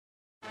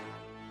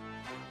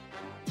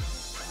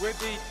With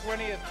the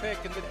 20th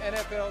pick in the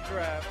NFL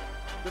Draft,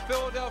 the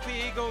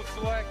Philadelphia Eagles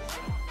select.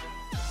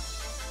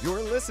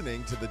 You're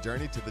listening to the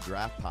Journey to the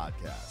Draft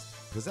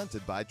podcast,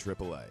 presented by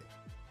AAA.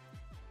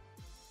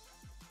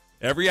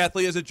 Every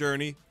athlete has a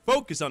journey.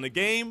 Focus on the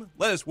game.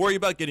 Let us worry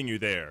about getting you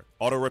there.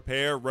 Auto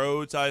repair,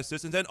 roadside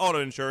assistance, and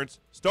auto insurance.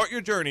 Start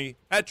your journey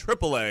at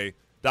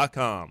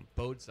AAA.com.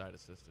 Boatside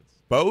assistance.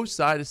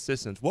 Bow-side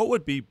assistance. What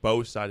would be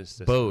bow-side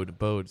assistance?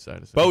 Boatside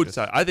assistance.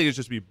 Boatside. I think it should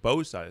just be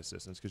bow-side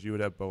assistance because you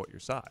would have bow at your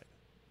side.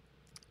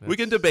 We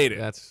can debate it.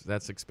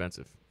 That's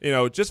expensive. You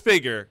know, just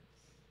figure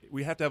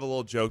we have to have a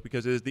little joke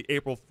because it is the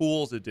April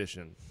Fool's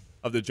edition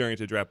of the Journey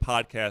to Draft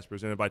podcast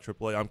presented by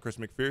AAA. I'm Chris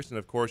McPherson.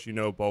 Of course, you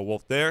know Bo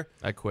Wolf there.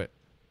 I quit.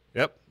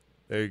 Yep.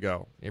 There you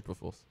go. April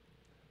Fool's.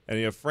 And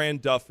you have Fran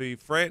Duffy.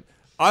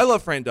 I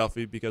love Fran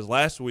Duffy because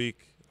last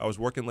week I was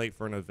working late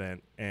for an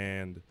event,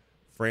 and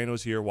Fran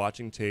was here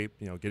watching tape,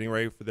 you know, getting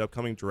ready for the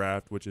upcoming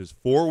draft, which is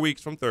 4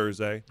 weeks from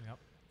Thursday. Yep.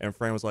 And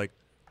Fran was like,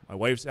 my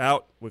wife's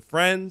out with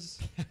friends.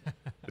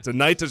 It's a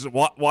night to just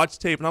watch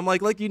tape. And I'm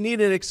like, you need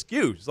an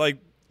excuse. Like,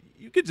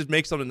 you could just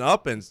make something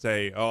up and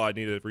say, oh, I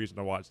need a reason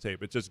to watch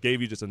tape. It just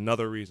gave you just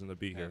another reason to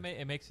be here.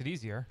 It makes it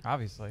easier,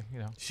 obviously. You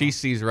know. She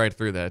sees right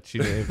through that. She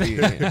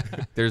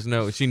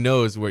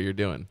knows what you're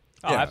doing.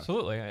 Oh, Yeah.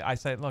 absolutely. I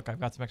say, look, I've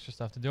got some extra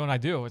stuff to do, and I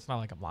do. It's not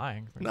like I'm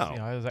lying. No. You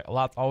know, there's a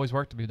lot, always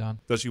work to be done.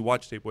 Does she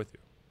watch tape with you?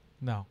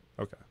 No,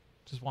 Okay.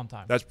 just one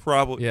time. That's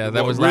probably. Yeah, that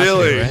well, was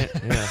really last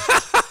year, right?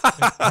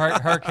 Yeah,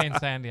 Hurricane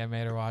Sandy, I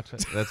made her watch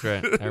it that's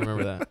right. I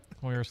remember that.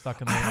 when we were stuck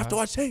in the I have to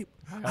watch tape.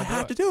 I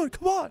have to do it.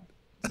 Come on.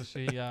 So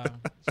she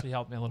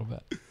helped me a little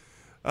bit.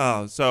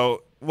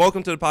 So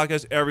welcome to the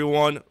podcast,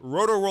 everyone.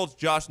 Roto World's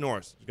Josh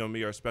Norris is going to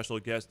be our special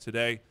guest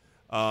today.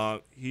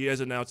 He has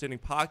an outstanding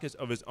podcast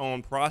of his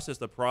own, Process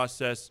the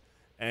Process,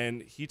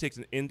 and he takes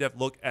an in-depth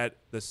look at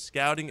the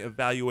scouting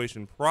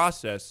evaluation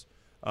process.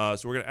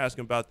 So we're going to ask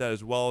him about that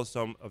as well as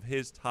some of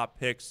his top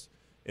picks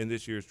in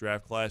this year's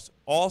draft class.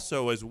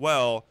 Also, as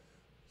well,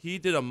 he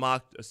did a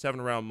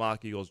 7-round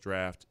mock Eagles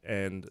draft,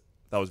 and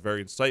that was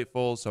very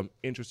insightful, some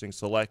interesting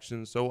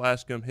selections. So we'll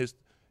ask him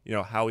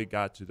how he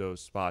got to those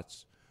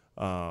spots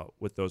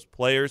with those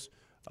players.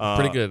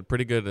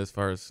 Pretty good as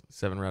far as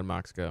 7-round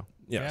mocks go.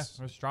 Yes.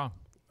 Yeah, we're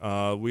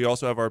strong. We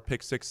also have our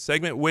Pick 6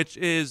 segment, which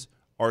is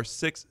our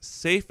 6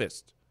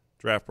 safest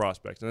draft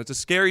prospects. And it's a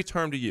scary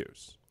term to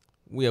use.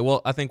 Yeah,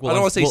 well, I think I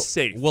don't want to say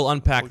safe. We'll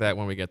unpack that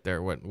when we get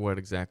there. What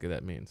exactly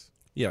that means.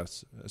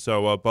 Yes.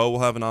 So Bo will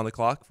have an on the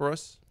clock for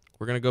us.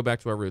 We're gonna go back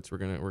to our roots. We're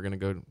gonna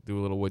go do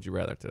a little Would You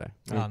Rather today.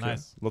 Oh, Okay.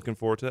 nice. Looking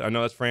forward to it. I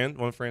know that's one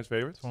of Fran's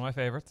favorites. It's one of my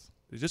favorites.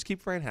 Just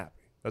keep Fran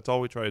happy. That's all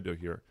we try to do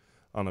here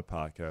on the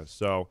podcast.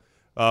 So,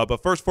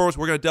 but first, we're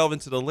going to delve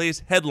into the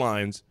latest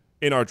headlines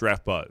in our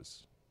Draft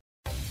Buzz.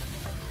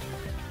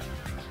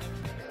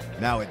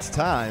 Now it's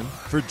time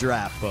for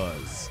Draft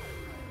Buzz.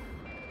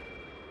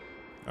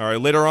 All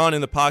right, later on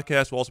in the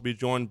podcast, we'll also be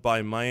joined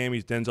by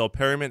Miami's Denzel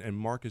Perryman and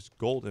Marcus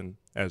Golden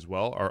as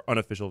well, our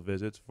unofficial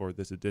visits for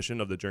this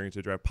edition of the Journey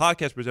to Draft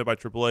podcast presented by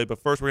AAA. But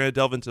first, we're going to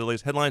delve into the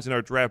latest headlines in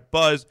our Draft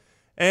Buzz,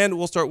 and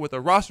we'll start with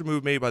a roster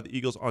move made by the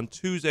Eagles on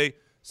Tuesday,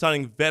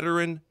 signing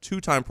veteran,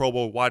 2-time Pro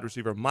Bowl wide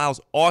receiver Miles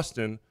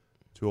Austin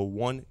to a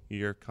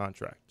 1-year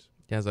contract.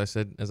 As I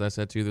said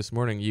to you this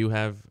morning, you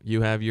have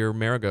your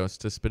Maragos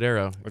to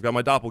Spadero. I've got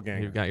my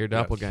doppelganger. You've got your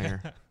Yes.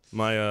 doppelganger.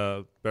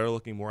 My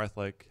better-looking, more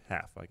athletic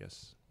half, I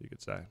guess you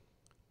could say.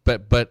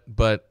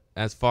 But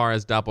as far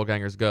as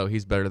doppelgangers go,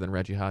 he's better than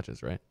Reggie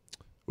Hodges, right?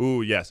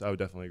 Ooh, yes, I would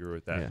definitely agree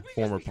with that. Yeah.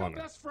 Former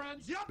punter.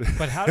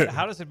 But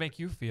how does it make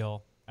you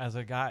feel as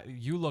a guy?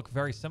 You look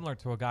very similar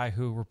to a guy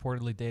who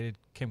reportedly dated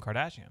Kim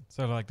Kardashian.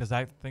 So, like, does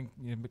that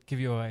give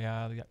you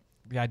the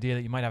idea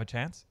that you might have a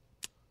chance?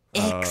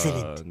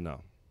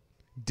 No.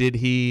 Did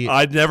he?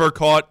 I'd never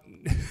caught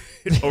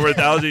over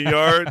 1,000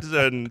 yards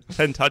and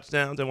 10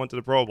 touchdowns and went to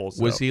the Pro Bowl.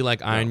 So. Was he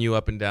like eyeing you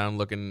up and down,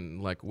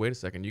 looking like, wait a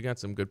second, you got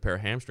some good pair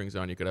of hamstrings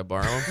on you? Could I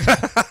borrow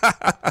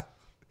them?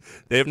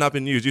 They have not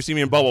been used. You see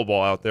me in bubble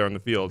ball out there on the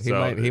field. He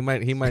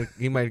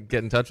might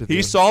get in touch with He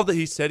you.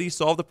 He said he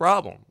solved the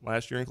problem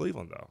last year in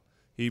Cleveland, though.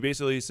 He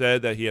basically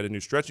said that he had a new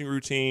stretching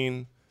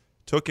routine,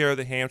 took care of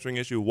the hamstring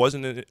issue. It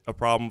wasn't a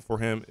problem for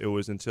him. It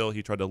was until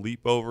he tried to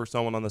leap over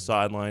someone on the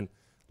sideline,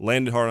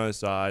 landed hard on his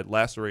side,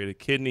 lacerated a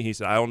kidney. He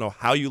said, I don't know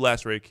how you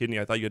lacerate a kidney.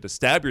 I thought you had to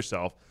stab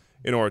yourself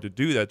in order to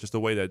do that, just the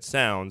way that it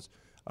sounds.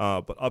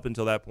 But up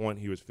until that point,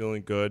 he was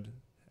feeling good,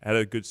 had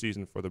a good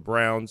season for the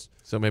Browns.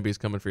 So maybe he's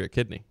coming for your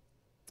kidney.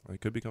 He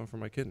could be coming for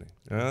my kidney.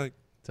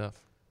 Tough.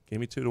 Gave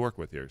me 2 to work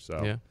with here.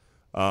 So,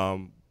 Yeah.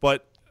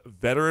 But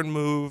veteran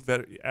move,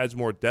 adds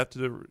more depth to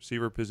the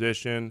receiver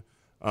position,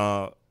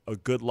 a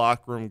good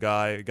locker room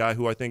guy, a guy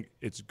who I think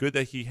it's good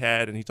that he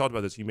had, and he talked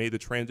about this, he made the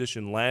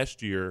transition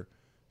last year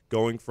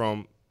going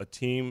from a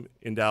team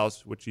in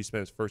Dallas, which he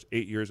spent his first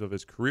 8 years of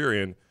his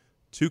career in,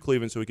 to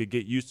Cleveland so he could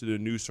get used to the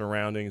new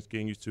surroundings,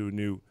 getting used to a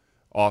new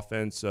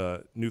offense,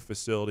 new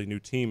facility, new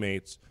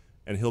teammates,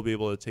 and he'll be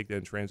able to take that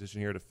and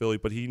transition here to Philly.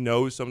 But he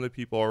knows some of the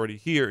people already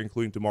here,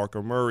 including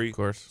DeMarco Murray, Of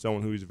course.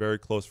 someone who he's very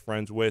close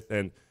friends with.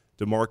 And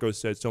DeMarco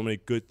said so many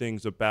good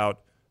things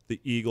about the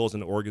Eagles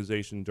and the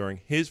organization during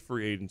his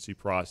free agency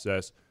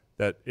process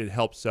that it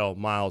helped sell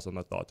Miles on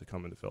the thought to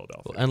come into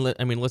Philadelphia.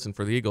 And listen,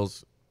 for the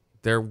Eagles,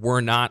 there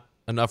were not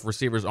enough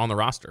receivers on the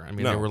roster. I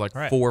mean, No. there were like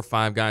Right. 4 or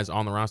 5 guys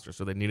on the roster,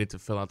 so they needed to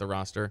fill out the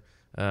roster.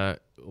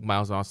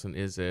 Miles Austin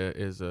is a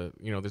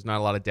there's not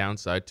a lot of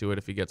downside to it.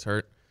 If he gets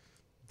hurt,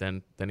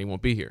 then he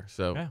won't be here.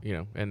 So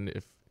Yeah. and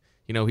if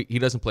he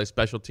doesn't play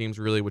special teams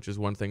really, which is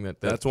one thing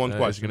that's one is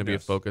question, going to be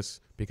yes. a focus,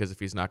 because if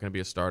he's not going to be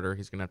a starter,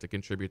 he's going to have to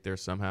contribute there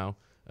somehow.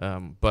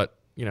 But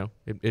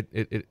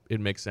it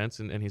makes sense,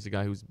 and he's a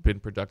guy who's been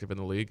productive in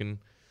the league, and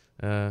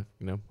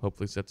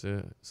hopefully sets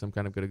some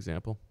kind of good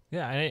example.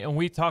 Yeah, and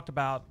we talked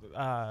about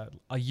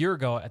a year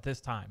ago at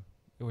this time.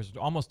 It was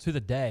almost to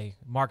the day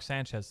Mark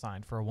Sanchez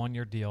signed for a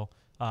 1-year deal.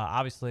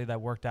 Obviously,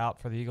 that worked out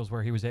for the Eagles,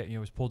 where he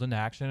was pulled into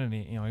action, and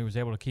he was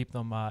able to keep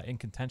them in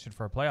contention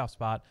for a playoff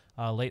spot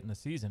late in the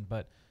season.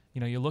 But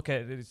you look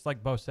at it, it's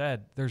like Bo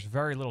said, there's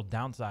very little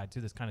downside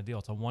to this kind of deal.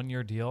 It's a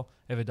 1-year deal.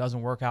 If it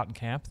doesn't work out in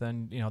camp,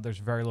 then there's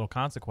very little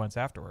consequence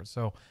afterwards.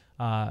 So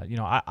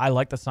I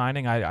like the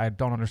signing. I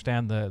don't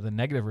understand the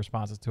negative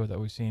responses to it that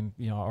we've seen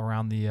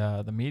around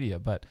the media,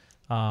 but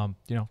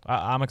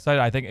I'm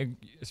excited. I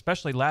think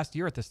especially last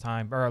year at this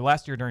time, or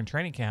last year during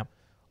training camp,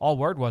 all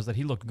word was that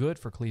he looked good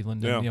for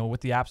Cleveland. Yeah. And,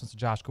 with the absence of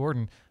Josh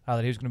Gordon,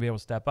 that he was going to be able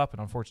to step up,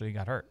 and unfortunately he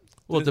got hurt.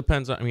 Well, it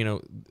depends on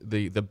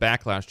the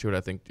backlash to it.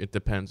 I think it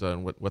depends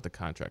on what the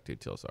contract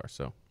details are.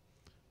 So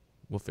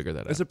we'll figure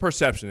that out. It's a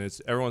perception.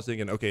 It's everyone's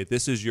thinking, okay,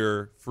 this is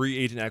your free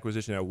agent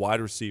acquisition at wide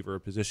receiver, a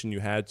position you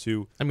had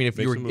to. I mean, if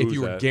make you were some moves if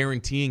you were at.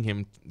 guaranteeing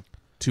him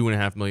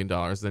 $2.5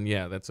 million, then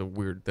yeah, that's a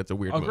weird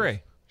move. Agree.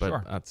 But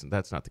Sure.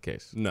 that's not the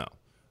case. No.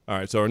 All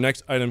right. So our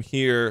next item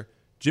here,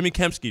 Jimmy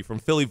Kempski from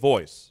Philly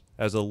Voice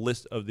has a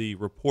list of the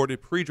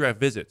reported pre-draft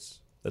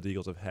visits that the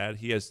Eagles have had.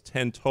 He has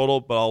 10 total,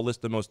 but I'll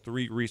list the most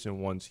 3 recent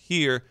ones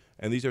here.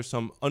 And these are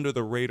some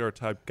under-the-radar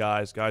type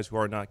guys who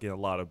are not getting a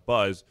lot of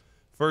buzz.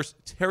 First,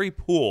 Terry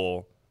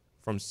Poole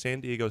from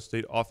San Diego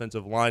State,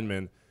 offensive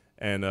lineman.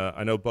 And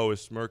I know Bo is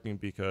smirking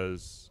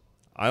because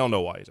I don't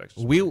know why he's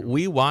actually smirking.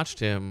 We watched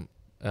him.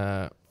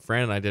 Fran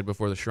and I did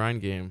before the Shrine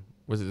game.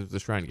 Was it the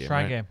Shrine game?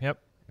 Shrine right? game,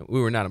 yep.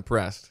 We were not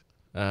impressed,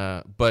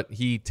 but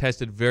he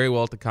tested very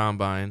well at the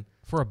combine.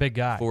 For a big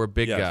guy. For a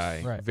big Yes.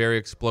 guy, Right. very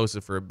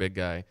explosive for a big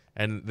guy,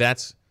 and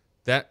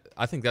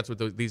I think that's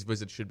what these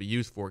visits should be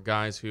used for.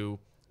 Guys who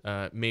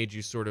made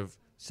you sort of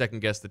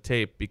second guess the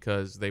tape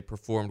because they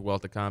performed well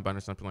at the combine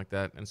or something like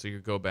that, and so you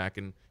go back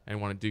and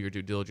want to do your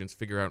due diligence,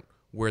 figure out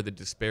where the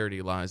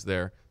disparity lies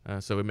there.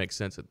 So it makes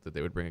sense that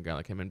they would bring a guy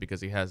like him in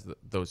because he has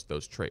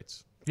those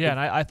traits. Yeah, and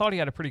I thought he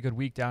had a pretty good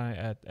week down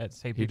at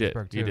St. He did.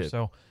 Petersburg He too. did.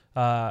 So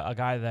a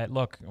guy that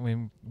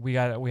we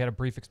had a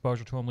brief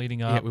exposure to him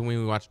leading up. Yeah, when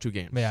we watched 2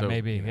 games. Yeah, so,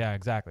 maybe. Yeah,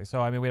 exactly.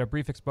 So we had a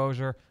brief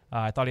exposure.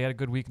 I thought he had a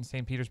good week in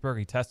St. Petersburg.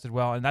 He tested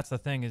well, and that's the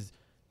thing is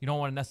you don't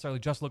want to necessarily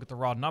just look at the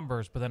raw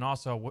numbers, but then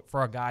also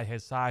for a guy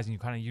his size, and you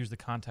kind of use the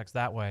context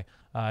that way.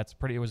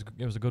 It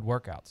was a good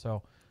workout.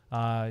 So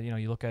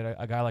you look at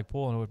a guy like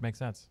Poole, and it would make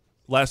sense.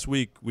 Last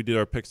week, we did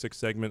our Pick 6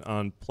 segment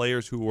on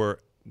players who were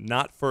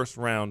not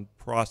first-round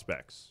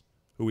prospects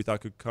who we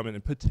thought could come in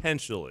and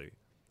potentially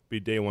be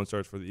day one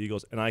starts for the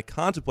Eagles. And I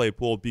contemplate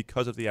Poole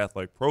because of the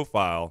athletic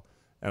profile,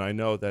 and I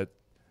know that,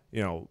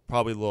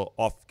 probably a little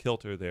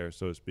off-kilter there,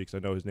 so to speak, 'cause I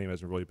know his name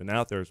hasn't really been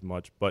out there as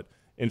much. But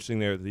interesting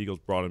there, the Eagles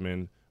brought him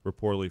in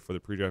reportedly for the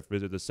pre-draft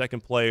visit. The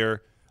second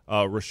player,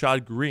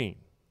 Rashad Green,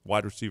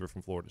 wide receiver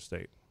from Florida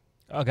State.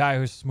 A guy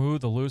who's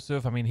smooth,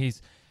 elusive. I mean,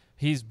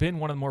 he's been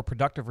one of the more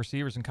productive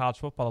receivers in college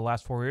football the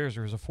last 4 years.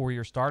 He was a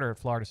 4-year starter at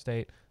Florida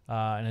State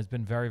and has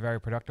been very, very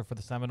productive for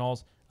the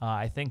Seminoles.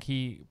 I think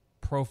he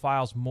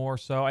profiles more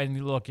so.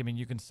 And look, I mean,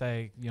 you can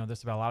say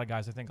this about a lot of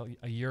guys. I think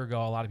a year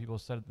ago, a lot of people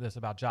said this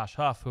about Josh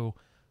Huff, who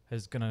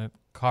is going to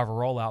carve a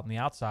roll out on the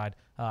outside.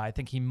 I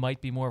think he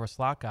might be more of a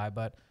slot guy,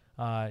 but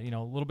a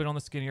little bit on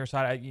the skinnier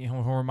side.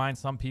 He'll remind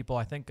some people.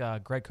 I think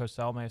Greg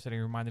Cosell may have said he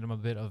reminded him a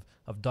bit of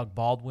Doug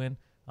Baldwin.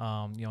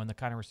 And the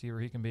kind of receiver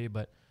he can be,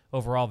 but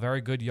overall,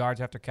 very good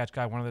yards after catch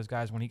guy. One of those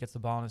guys, when he gets the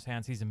ball in his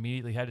hands, he's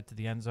immediately headed to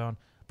the end zone.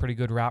 Pretty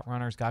good route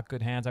runner. He's got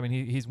good hands. I mean,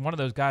 he's one of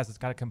those guys that's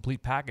got a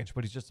complete package,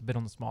 but he's just a bit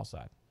on the small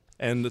side.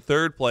 And the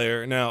third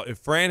player, now, if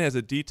Fran has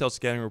a detailed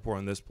scouting report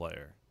on this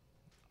player,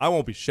 I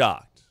won't be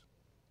shocked,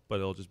 but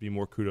it'll just be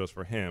more kudos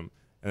for him.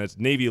 And it's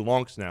Navy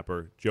long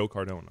snapper Joe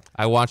Cardona.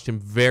 I watched him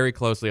very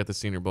closely at the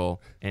Senior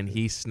Bowl, and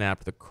he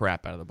snapped the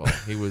crap out of the ball.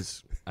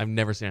 I've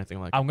never seen anything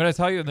like it. I'm going to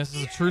tell you, and this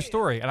is a true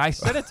story, and I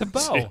said it to Bo.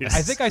 Jeez.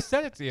 I think I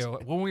said it to you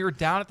when we were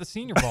down at the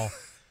Senior Bowl.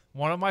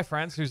 One of my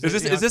friends who's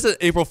Is this an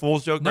April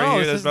Fool's joke no,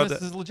 right here? this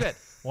That's is legit.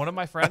 One of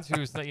my friends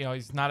who's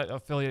he's not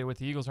affiliated with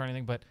the Eagles or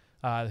anything, but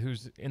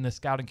who's in the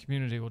scouting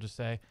community, we'll just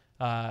say.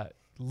 That's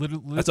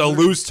a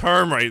loose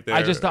term right there.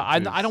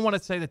 I don't want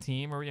to say the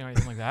team or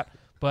anything like that,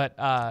 but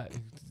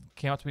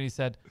came up to me and he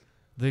said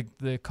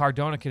the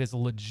Cardona kid is a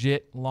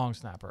legit long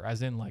snapper,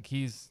 as in like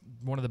he's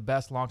one of the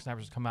best long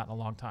snappers to come out in a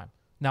long time.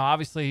 Now,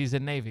 obviously, he's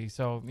in Navy,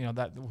 so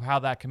that how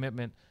that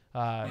commitment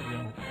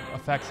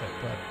affects it.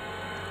 But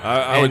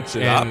I would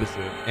say the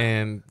opposite.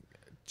 And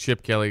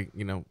Chip Kelly,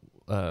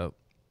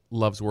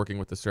 loves working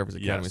with the Service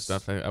Academy Yes.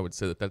 stuff. I would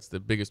say that that's the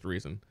biggest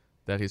reason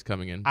that he's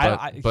coming in.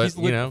 But But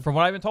you know, from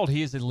what I've been told,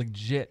 he is a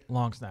legit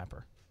long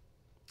snapper.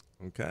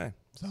 Okay.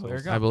 So there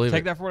you go. I believe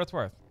Take it. that for what it's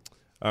worth.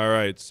 All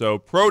right. So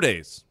pro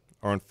days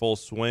are in full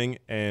swing,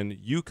 and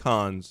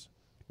UConn's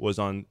was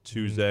on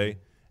Tuesday,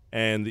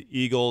 and the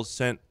Eagles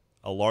sent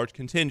a large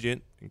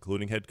contingent,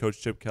 including head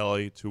coach Chip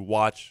Kelly, to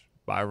watch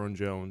Byron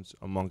Jones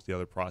amongst the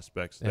other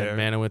prospects there. And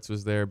Manowitz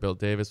was there, Bill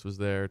Davis was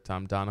there,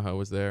 Tom Donahoe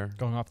was there.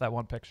 Going off that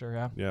one picture,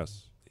 yeah.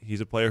 Yes.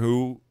 He's a player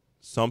who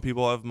some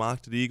people have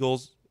mocked the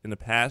Eagles in the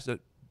past at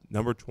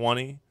number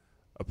 20,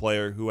 a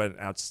player who had an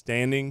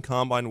outstanding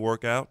combine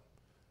workout.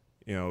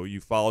 You know,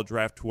 you follow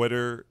draft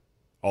Twitter,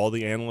 all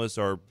the analysts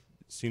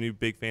seem to be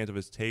big fans of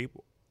his tape.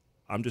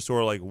 I'm just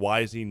sort of like, why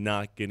is he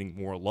not getting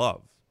more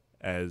love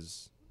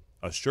as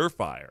a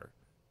surefire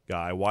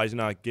guy? Why is he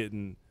not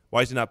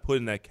put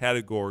in that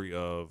category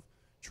of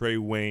Trey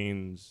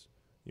Waynes,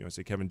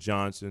 say Kevin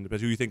Johnson,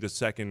 depends who you think the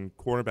second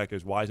cornerback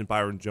is. Why isn't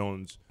Byron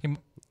Jones?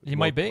 He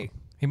might be.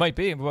 He might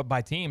be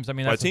by teams. I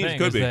mean, By that's the teams, thing.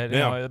 could is be, that,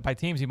 yeah. by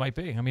teams, he might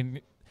be. I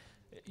mean,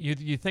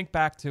 you think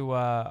back to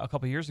a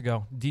couple of years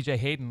ago, DJ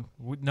Hayden.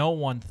 No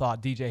one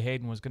thought DJ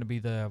Hayden was going to be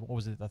the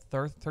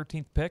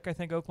 13th pick. I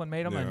think Oakland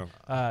made him, and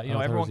I thought it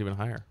everyone was even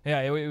higher.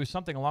 Yeah, it was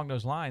something along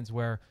those lines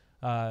where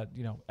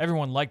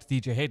everyone liked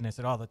DJ Hayden. They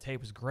said, "Oh, the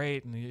tape was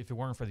great," and if it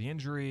weren't for the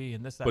injury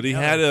and this, that. But and he the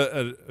had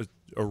other.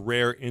 a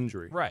rare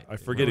injury. Right. I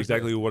forget It was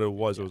exactly what it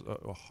was. It was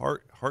a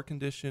heart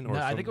condition, or No,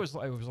 I some-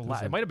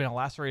 think it might have been a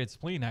lacerated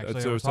spleen. Actually,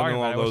 That's- I it was was something talking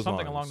about along it. It was those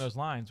something lines. along those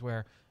lines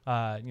where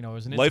it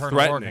was an internal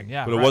life-threatening. organ.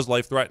 Yeah, but it right. was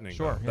life-threatening.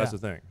 Sure, though. That's yeah.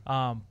 the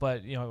thing.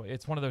 But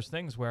it's one of those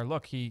things where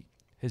look,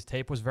 his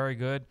tape was very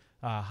good,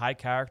 high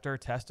character,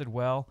 tested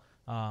well,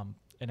 and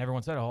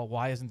everyone said, "Oh,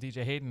 why isn't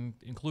DJ Hayden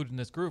included in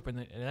this group?" And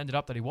it ended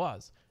up that he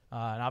was.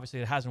 And obviously,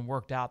 it hasn't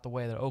worked out the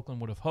way that Oakland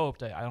would have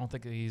hoped. I don't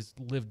think he's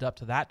lived up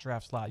to that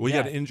draft slot Well, he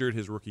yet. got injured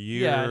his rookie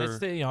year. Yeah, and it's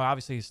still,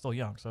 obviously he's still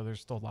young, so there's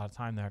still a lot of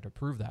time there to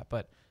prove that.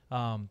 But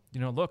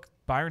look,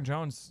 Byron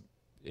Jones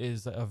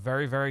is a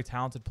very, very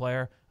talented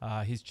player.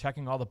 He's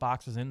checking all the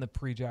boxes in the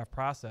pre-draft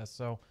process.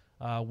 So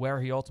where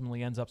he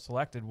ultimately ends up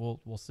selected,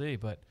 we'll see.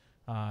 But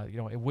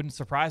it wouldn't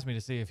surprise me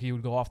to see if he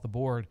would go off the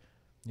board,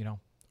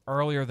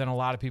 earlier than a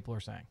lot of people are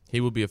saying. He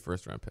will be a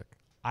first-round pick.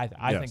 I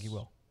Yes. think he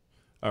will.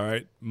 All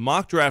right.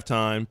 Mock draft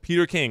time.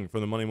 Peter King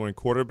from the Monday Morning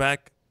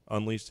Quarterback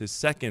unleashed his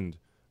second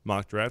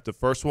mock draft. The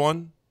first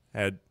one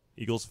had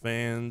Eagles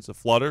fans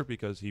aflutter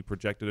because he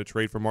projected a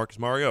trade for Marcus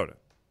Mariota.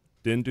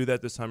 Didn't do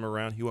that this time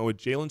around. He went with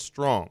Jalen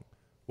Strong,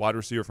 wide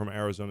receiver from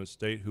Arizona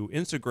State, who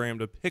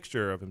Instagrammed a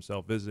picture of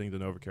himself visiting the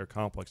NovaCare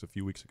complex a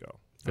few weeks ago.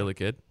 Philly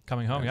kid.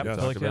 Coming home, Yeah, yep, yes.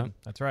 Philly Talked kid. about.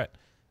 That's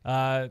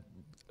right.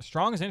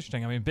 Strong is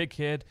interesting. I mean, big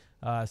kid,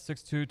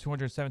 6'2",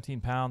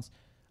 217 pounds.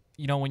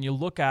 When you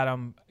look at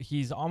him,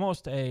 he's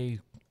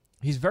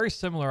very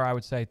similar, I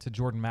would say, to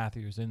Jordan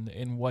Matthews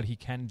in what he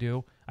can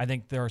do. I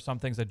think there are some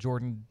things that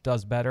Jordan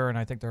does better, and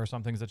I think there are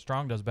some things that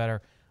Strong does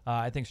better.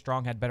 I think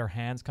Strong had better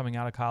hands coming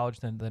out of college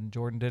than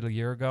Jordan did a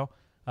year ago.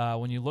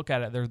 When you look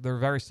at it, they're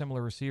very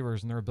similar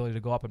receivers in their ability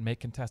to go up and make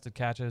contested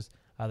catches.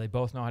 They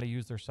both know how to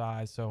use their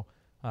size. So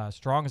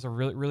Strong is a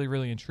really, really,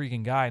 really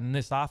intriguing guy. And in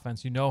this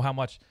offense, you know how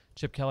much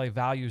Chip Kelly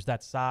values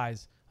that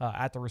size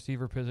at the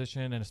receiver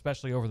position, and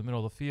especially over the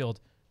middle of the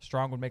field.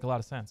 Strong would make a lot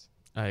of sense.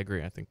 I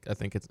agree. I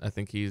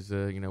think he's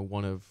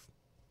one of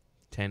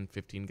 10,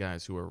 15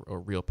 guys who are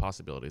real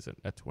possibilities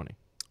at 20.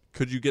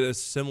 Could you get a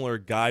similar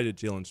guy to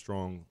Jalen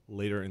Strong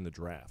later in the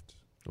draft?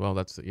 Well,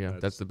 that's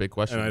the big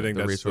question. and I think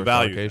the that's the resource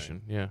value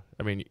allocation. Yeah,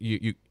 I mean,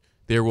 you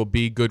there will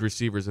be good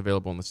receivers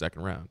available in the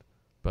second round,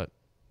 but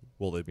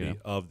Will they be Yeah.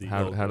 of the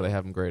how ilk do they of-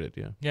 have them graded?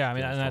 Yeah, Yeah, I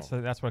mean, Jalen and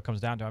Strong. that's what it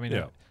comes down to. I mean,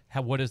 Yeah.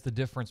 what is the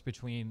difference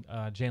between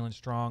Jalen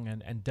Strong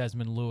and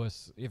Desmond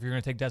Lewis? If you're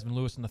going to take Desmond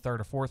Lewis in the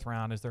third or fourth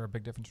round, is there a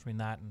big difference between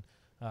that and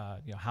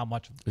how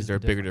much? is there a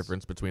the bigger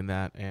difference between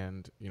that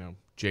and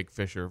Jake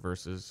Fisher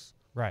versus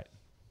Right.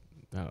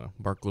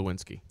 Mark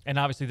Lewinsky? And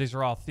obviously, these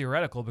are all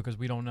theoretical because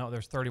we don't know.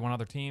 There's 31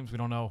 other teams. We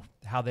don't know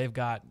how they've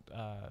got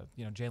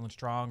Jalen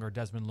Strong or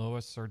Desmond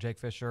Lewis or Jake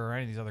Fisher or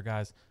any of these other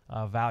guys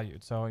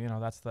valued. So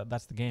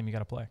that's the game you got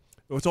to play.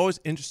 What's always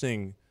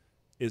interesting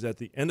is at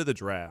the end of the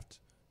draft,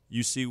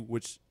 you see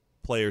which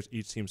players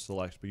each team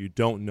selects, but you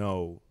don't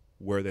know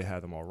where they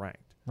have them all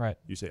ranked. Right.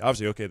 You say,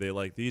 obviously, okay, they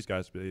like these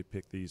guys, but they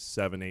pick these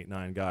 7, 8,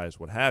 9 guys,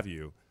 what have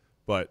you.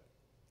 But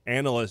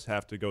analysts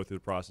have to go through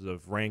the process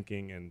of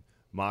ranking and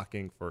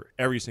mocking for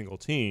every single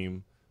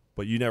team,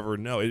 but you never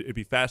know. It'd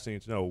be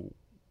fascinating to know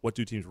what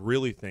do teams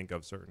really think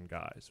of certain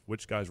guys,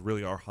 which guys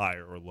really are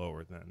higher or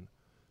lower than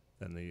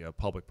the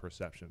public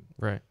perception,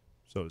 Right.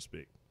 so to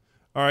speak.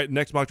 All right,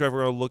 next mock draft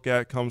we're going to look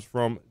at comes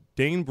from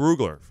Dane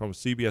Brugler from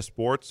CBS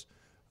Sports.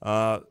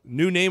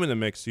 New name in the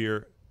mix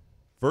here,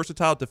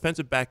 versatile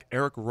defensive back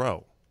Eric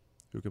Rowe,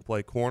 who can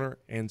play corner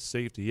and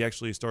safety. He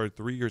actually started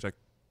 3 years at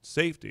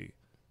safety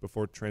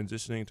before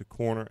transitioning to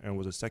corner and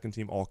was a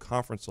second-team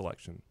all-conference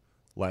selection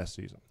last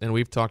season. And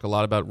we've talked a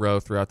lot about Rowe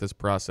throughout this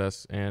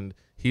process, and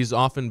he's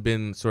often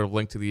been sort of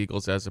linked to the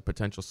Eagles as a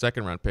potential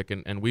second-round pick,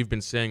 and we've been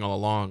saying all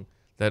along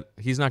that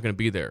he's not going to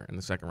be there in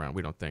the second round,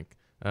 we don't think.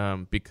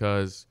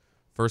 because,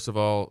 first of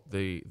all,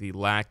 the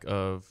lack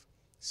of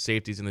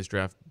safeties in this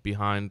draft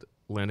behind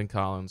Landon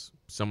Collins,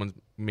 someone's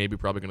maybe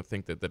probably going to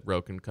think that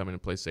Rowe can come in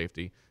and play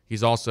safety.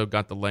 He's also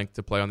got the length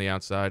to play on the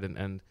outside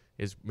and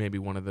is maybe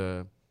one of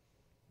the,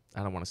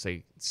 I don't want to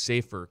say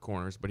safer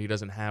corners, but he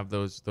doesn't have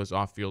those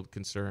off-field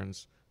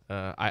concerns.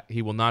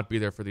 He will not be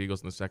there for the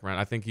Eagles in the second round.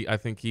 I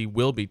think he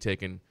will be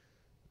taken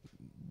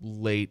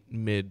late,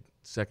 mid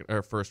second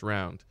or first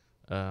round,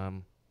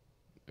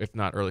 if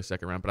not early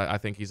second round. But I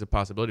think he's a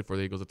possibility for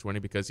the Eagles at 20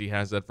 because he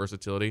has that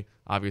versatility.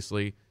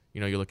 Obviously,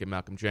 you look at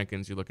Malcolm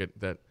Jenkins, you look at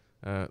that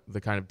the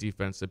kind of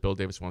defense that Bill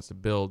Davis wants to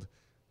build,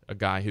 a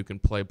guy who can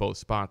play both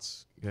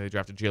spots. They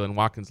drafted Jalen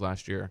Watkins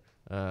last year.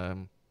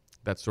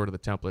 That's sort of the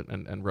template,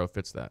 and Rowe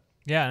fits that.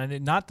 Yeah,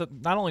 and not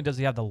only does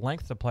he have the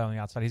length to play on the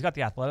outside, he's got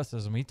the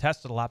athleticism. He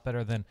tested a lot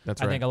better than I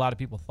think a lot of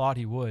people thought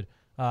he would.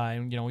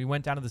 And we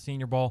went down to the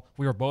Senior Bowl.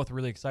 We were both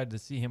really excited to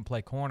see him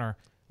play corner.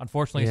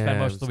 Unfortunately, he spent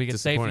most of the week at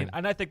safety,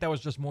 and I think that was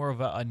just more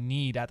of a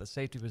need at the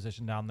safety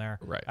position down there,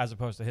 as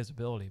opposed to his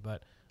ability.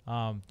 But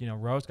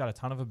Rowe's got a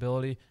ton of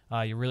ability.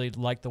 You really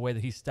like the way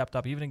that he stepped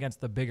up, even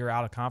against the bigger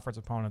out-of-conference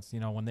opponents.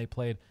 When they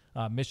played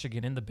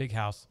Michigan in the Big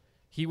House,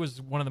 he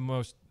was one of the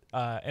most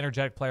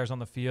energetic players on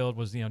the field.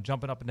 Was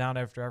jumping up and down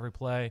after every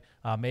play.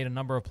 Made a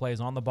number of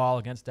plays on the ball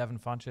against Devin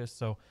Funchess.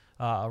 So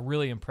a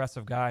really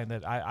impressive guy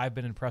that I've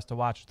been impressed to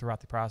watch throughout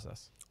the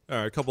process. All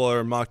right, a couple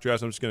other mock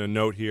drafts I'm just going to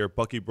note here.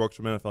 Bucky Brooks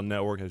from NFL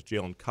Network has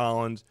Jalen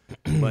Collins.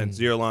 Lance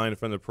Zierlein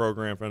from the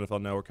program from NFL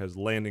Network has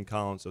Landon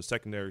Collins. So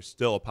secondary is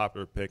still a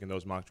popular pick, and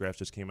those mock drafts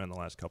just came in the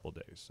last couple of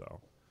days.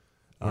 So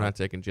we're not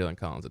taking Jalen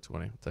Collins at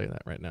 20. I'll tell you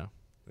that right now.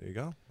 There you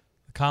go.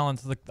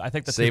 Collins, I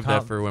think save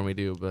that for when we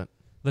do, but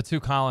the two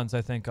Collins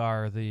I think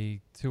are the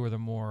two of the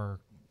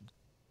more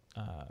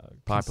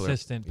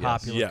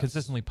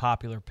consistently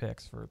popular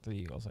picks for the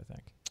Eagles, I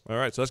think. All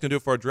right, so that's going to do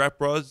it for our Draft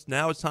Bros.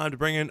 Now it's time to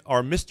bring in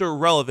our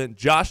Mr. Relevant,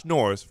 Josh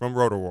Norris from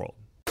Roto-World.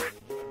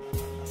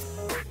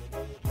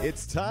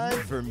 It's time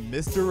for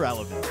Mr.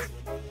 Relevant.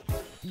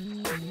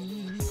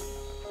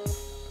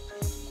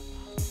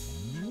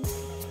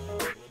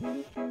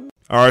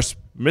 Our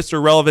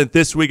Mr. Relevant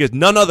this week is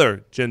none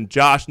other than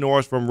Josh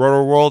Norris from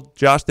Roto-World.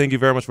 Josh, thank you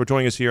very much for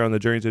joining us here on the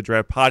Journey to the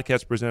Draft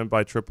podcast presented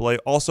by AAA.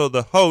 Also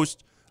the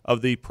host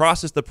of the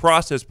Process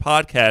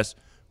podcast,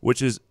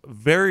 which is a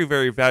very,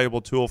 very valuable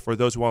tool for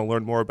those who want to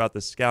learn more about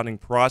the scouting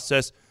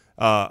process.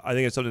 I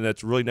think it's something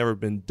that's really never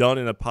been done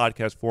in a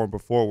podcast form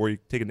before, where you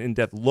take an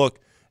in-depth look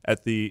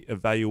at the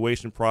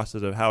evaluation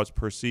process of how it's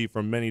perceived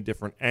from many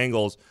different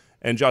angles.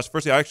 And Josh,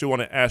 firstly, I actually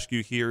want to ask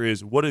you here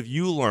is, what have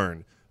you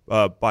learned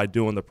by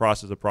doing the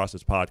Process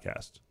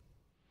podcast?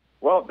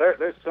 Well,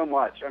 there's so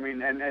much. I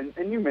mean,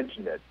 and you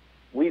mentioned it.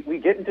 We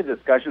get into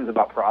discussions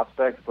about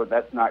prospects, but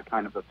that's not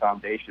kind of the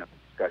foundation of the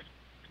discussion.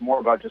 It's more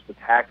about just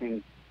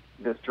attacking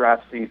this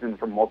draft season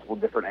from multiple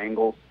different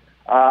angles.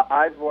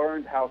 I've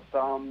learned how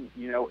some,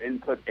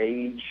 input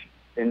age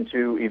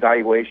into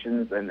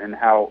evaluations and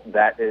how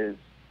that is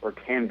or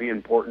can be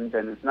important,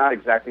 and it's not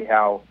exactly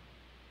how,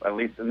 at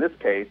least in this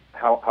case,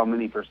 how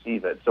many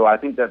perceive it. So I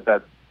think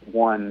that's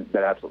one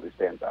that absolutely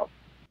stands out.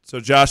 So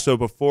Josh,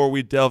 before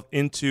we delve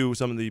into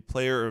some of the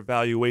player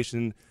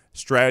evaluation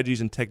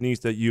strategies and techniques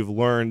that you've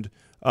learned,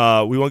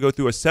 we want to go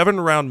through a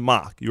 7-round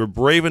mock. You're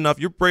brave enough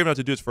to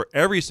do this for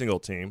every single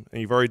team,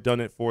 and you've already done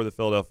it for the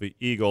Philadelphia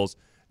Eagles.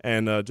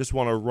 And just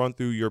want to run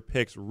through your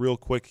picks real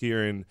quick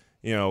here and,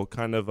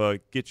 kind of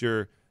get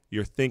your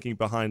thinking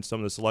behind some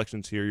of the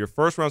selections here. Your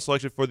first-round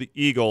selection for the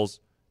Eagles,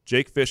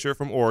 Jake Fisher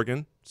from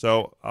Oregon.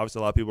 So obviously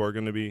a lot of people are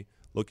going to be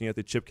looking at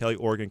the Chip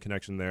Kelly-Oregon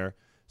connection there.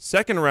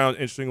 Second round,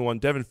 interesting one,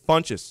 Devin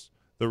Funchess,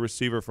 the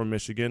receiver from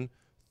Michigan.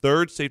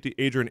 Third, safety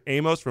Adrian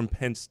Amos from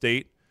Penn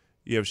State.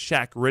 You have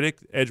Shaq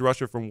Riddick, edge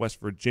rusher from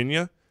West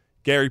Virginia.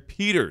 Gary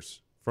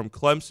Peters from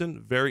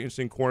Clemson, very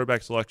interesting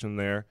cornerback selection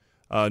there.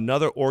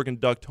 Another Oregon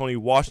Duck, Tony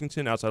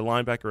Washington, outside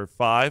linebacker at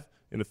 5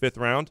 in the 5th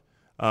round.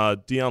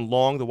 Deion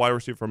Long, the wide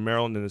receiver from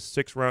Maryland, in the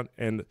 6th round.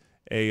 And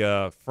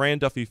a Fran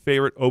Duffy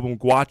favorite, Obum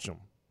Gwacham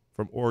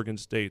from Oregon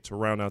State to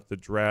round out the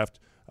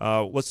draft.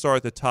 Let's start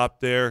at the top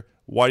there.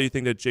 Why do you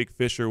think that Jake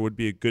Fisher would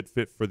be a good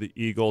fit for the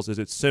Eagles? Is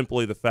it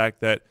simply the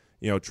fact that,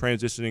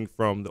 transitioning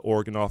from the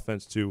Oregon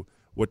offense to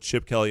what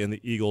Chip Kelly and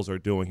the Eagles are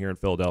doing here in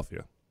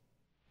Philadelphia?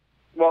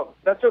 Well,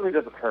 that certainly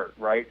doesn't hurt,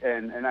 right?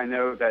 And I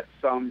know that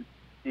some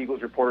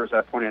Eagles reporters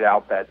have pointed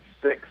out that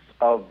 6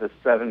 of the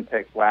 7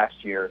 picks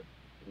last year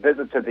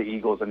visited the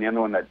Eagles, and the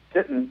other one that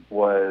didn't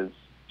was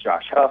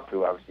Josh Huff,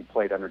 who obviously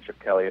played under Chip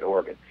Kelly at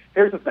Oregon.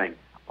 Here's the thing.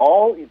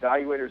 All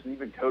evaluators and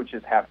even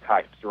coaches have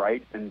types,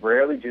 right? And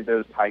rarely do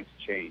those types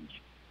change.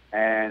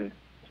 And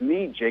to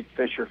me, Jake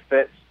Fisher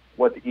fits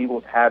what the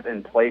Eagles have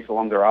in place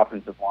along their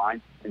offensive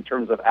line in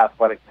terms of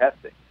athletic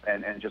testing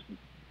and just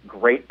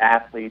great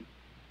athletes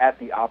at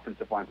the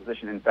offensive line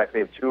position. In fact, they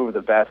have 2 of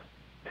the best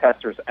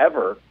testers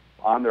ever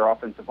on their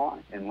offensive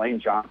line, in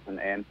Lane Johnson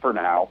and, for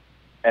now,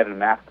 Evan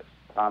Mathis.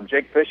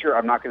 Jake Fisher,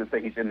 I'm not going to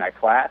say he's in that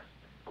class,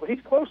 but he's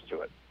close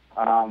to it.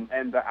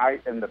 And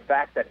the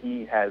fact that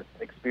he has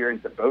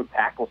experience at both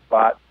tackle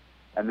spots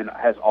and then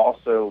has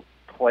also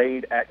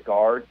played at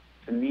guard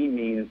to me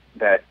means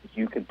that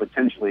you could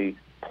potentially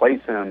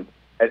place him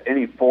at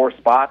any 4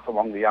 spots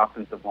along the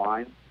offensive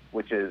line,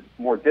 which is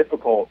more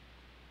difficult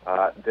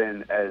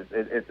than as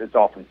it's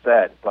often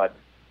said. But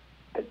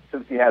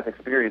since he has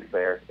experience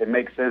there, it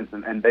makes sense,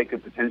 and they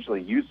could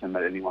potentially use him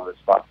at any one of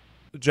those spots.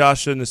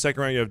 Josh, in the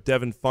second round, you have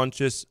Devin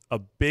Funchess, a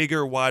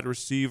bigger wide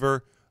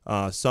receiver.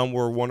 Some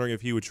were wondering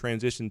if he would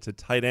transition to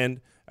tight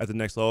end at the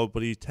next level,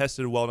 but he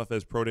tested well enough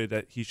as pro day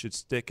that he should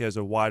stick as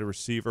a wide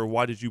receiver.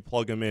 Why did you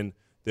plug him in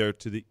there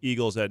to the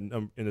Eagles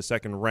in the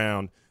second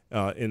round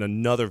in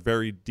another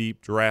very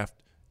deep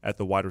draft at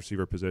the wide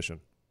receiver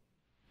position?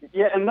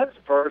 Yeah, and let's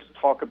first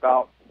talk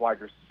about wide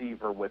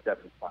receiver with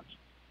Devin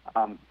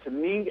Funchess. To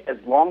me, as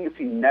long as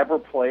he never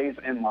plays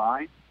in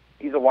line,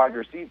 he's a wide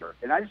receiver.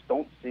 And I just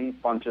don't see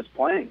Funchess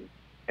playing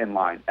in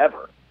line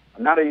ever,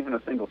 not even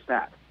a single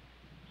snap.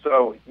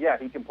 So, yeah,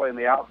 he can play on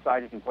the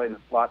outside, he can play in the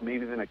slot,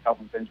 maybe even a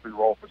Kelvin Benjamin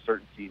role for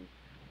certain teams.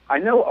 I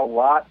know a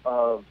lot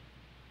of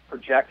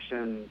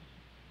projections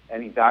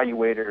and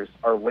evaluators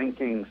are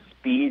linking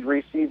speed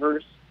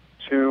receivers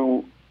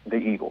to the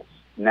Eagles.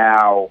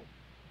 Now,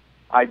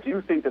 I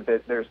do think that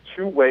there's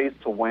 2 ways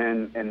to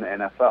win in the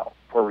NFL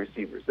for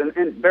receivers,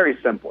 and very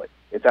simply,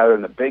 it's either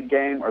in the big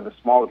game or the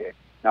small game.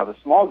 Now, the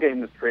small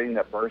game is creating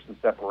that burst and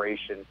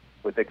separation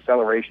with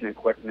acceleration and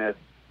quickness,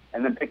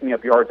 and then picking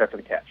up yards after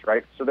the catch,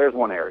 right? So there's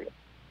one area.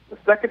 The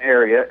second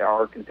area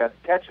are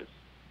contested catches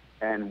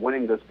and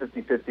winning those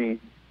 50-50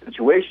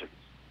 situations.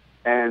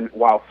 And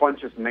while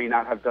Funchess may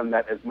not have done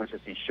that as much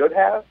as he should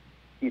have,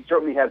 he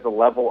certainly has the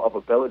level of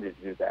ability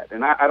to do that.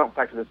 And I don't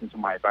factor this into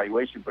my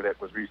evaluation, but it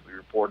was recently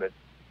reported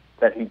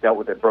that he dealt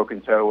with a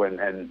broken toe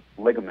and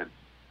ligament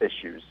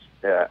issues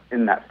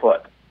in that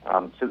foot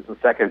since the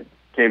second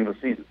game of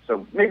the season.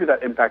 So maybe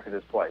that impacted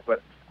his play.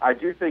 But I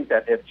do think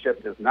that if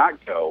Chip does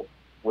not go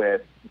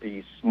with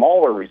the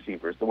smaller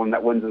receivers, the one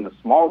that wins in the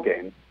small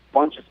game,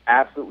 Funchess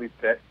absolutely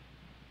fits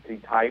the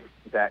type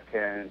that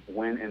can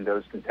win in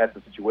those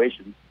contested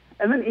situations.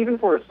 And then even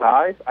for his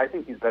size, I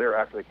think he's better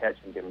after the catch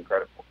than given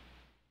credit for.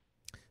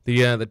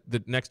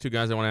 The next 2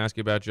 guys I want to ask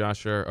you about,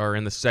 Josh, are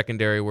in the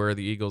secondary, where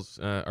the Eagles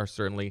are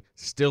certainly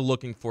still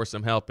looking for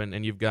some help,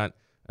 and you've got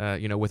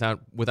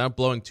without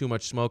blowing too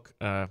much smoke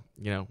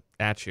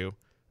at you.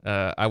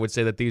 I would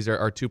say that these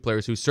are 2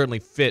 players who certainly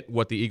fit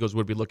what the Eagles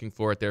would be looking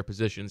for at their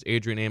positions.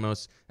 Adrian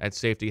Amos at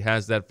safety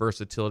has that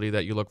versatility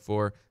that you look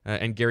for,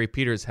 and Gary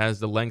Peters has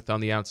the length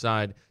on the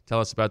outside. Tell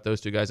us about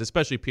those 2 guys,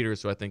 especially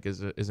Peters, who I think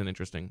is an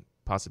interesting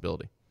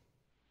possibility.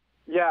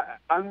 Yeah,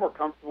 I'm more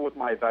comfortable with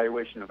my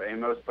evaluation of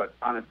Amos, but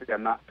honestly,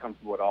 I'm not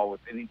comfortable at all with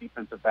any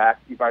defensive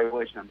back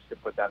evaluation. I'm just going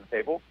to put that on the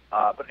table.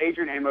 But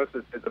Adrian Amos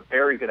is a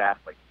very good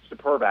athlete,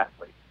 superb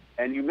athlete.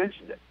 And you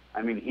mentioned it.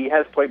 I mean, he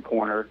has played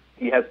corner.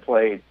 He has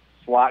played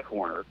slot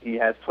corner. He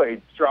has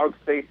played strong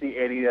safety,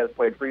 and he has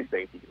played free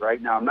safety.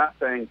 Right now, I'm not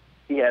saying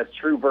he has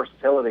true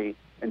versatility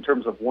in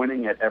terms of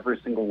winning at every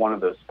single one of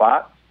those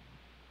spots,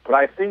 but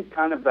I think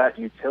kind of that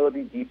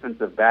utility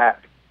defensive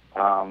back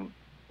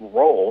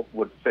role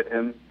would fit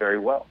him very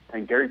well.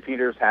 And Gary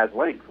Peters has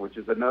length, which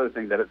is another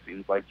thing that it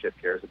seems like Chip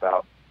cares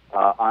about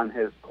on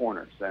his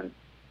corners. And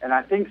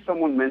I think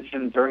someone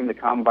mentioned during the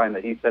combine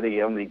that he said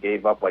he only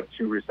gave up like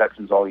 2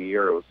 receptions all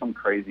year. It was some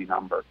crazy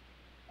number.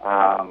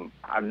 I'm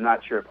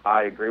not sure if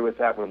I agree with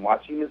that when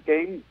watching his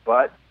game,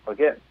 but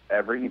again,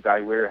 every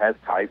evaluator has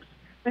types.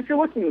 If you're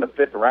looking in the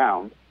 5th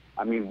round,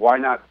 I mean, why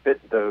not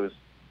fit those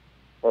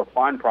or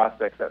find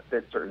prospects that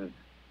fit certain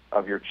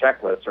of your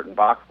checklist, certain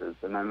boxes?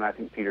 And then I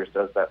think Peters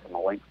does that from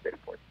a length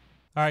standpoint.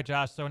 All right,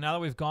 Josh. So now that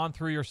we've gone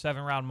through your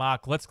 7-round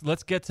mock, let's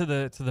get to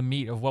the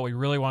meat of what we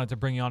really wanted to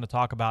bring you on to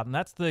talk about, and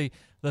that's the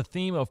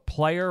theme of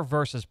player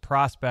versus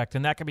prospect,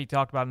 and that can be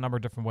talked about in a number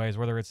of different ways.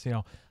 Whether it's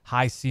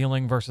high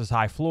ceiling versus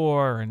high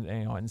floor,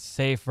 and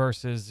safe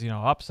versus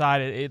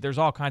upside. There's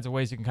all kinds of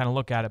ways you can kind of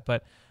look at it.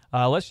 But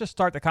let's just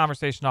start the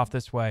conversation off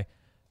this way.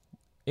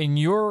 In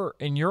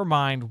your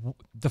mind,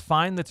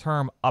 define the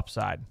term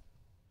upside.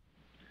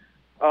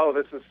 Oh,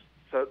 this is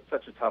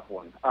such a tough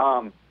one.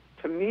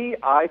 To me,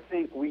 I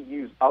think we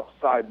use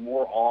upside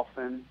more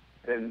often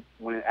than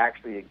when it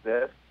actually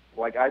exists.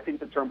 Like, I think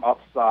the term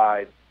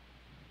upside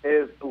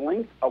is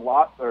linked a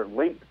lot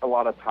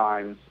of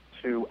times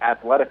to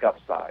athletic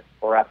upside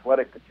or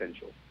athletic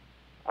potential.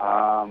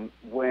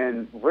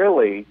 When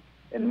really,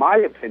 in my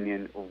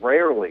opinion,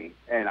 rarely,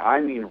 and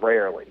I mean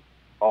rarely,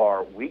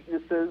 are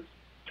weaknesses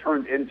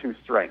turned into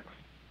strengths,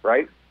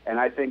 right? And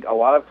I think a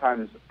lot of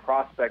times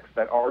prospects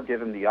that are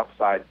given the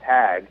upside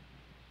tag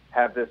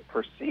have this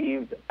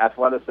perceived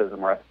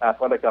athleticism or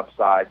athletic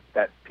upside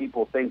that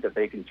people think that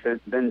they can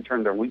then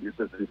turn their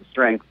weaknesses into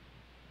strengths,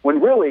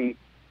 when really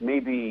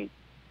maybe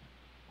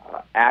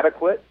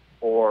adequate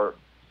or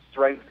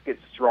strengths get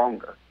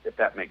stronger, if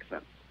that makes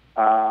sense.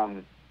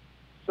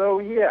 So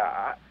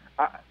yeah,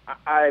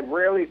 I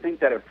rarely think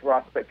that a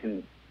prospect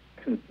can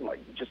like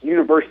just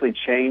universally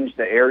change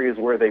the areas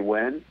where they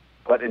win,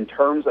 but in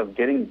terms of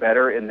getting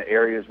better in the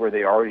areas where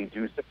they already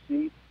do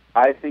succeed,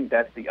 I think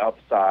that's the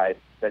upside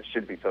that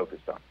should be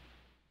focused on.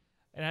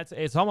 And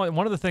it's almost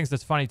one of the things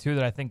that's funny too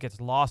that I think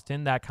gets lost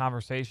in that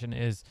conversation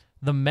is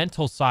the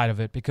mental side of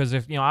it, because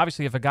if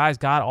obviously if a guy's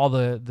got all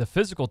the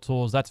physical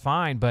tools, that's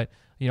fine, but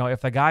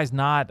if the guy's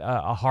not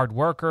a hard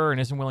worker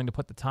and isn't willing to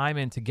put the time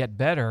in to get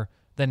better,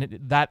 then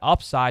that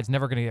upside's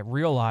never going to get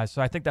realized.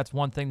 So I think that's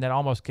one thing that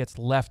almost gets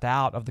left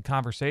out of the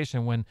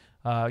conversation when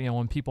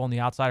when people on the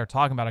outside are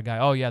talking about a guy.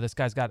 Oh yeah, this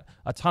guy's got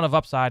a ton of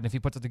upside, and if he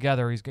puts it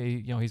together, he's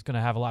going to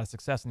have a lot of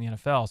success in the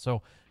NFL.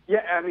 So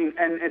yeah, I mean,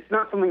 and it's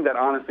not something that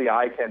honestly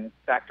I can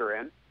factor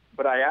in,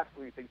 but I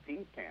absolutely think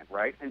teams can,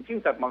 right? And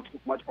teams have much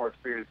more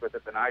experience with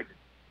it than I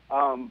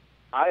do.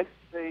 I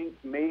think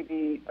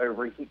maybe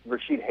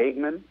Rashid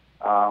Hageman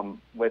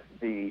with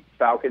the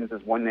Falcons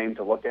is one name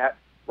to look at,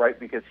 right?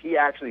 Because he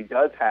actually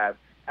does have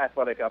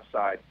athletic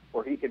upside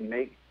where he can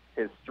make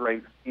his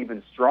strengths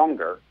even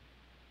stronger,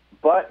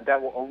 but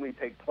that will only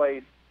take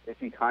place if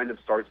he kind of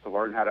starts to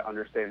learn how to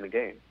understand the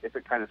game, if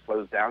it kind of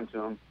slows down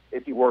to him,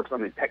 if he works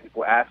on the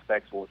technical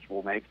aspects, which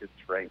will make his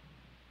strength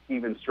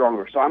even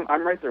stronger. So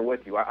I'm right there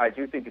with you. I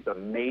do think it's a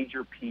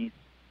major piece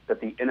that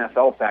the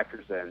NFL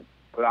factors in,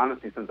 but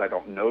honestly, since I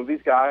don't know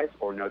these guys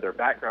or know their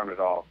background at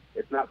all,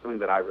 it's not something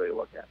that I really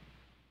look at.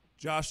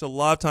 Josh, a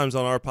lot of times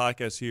on our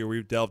podcast here,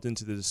 we've delved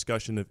into the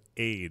discussion of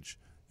age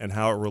and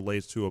how it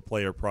relates to a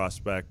player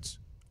prospect.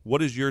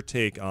 What is your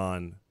take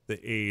on the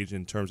age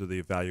in terms of the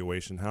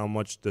evaluation? How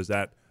much does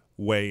that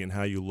weigh in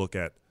how you look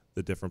at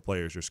the different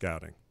players you're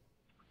scouting?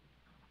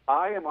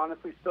 I am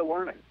honestly still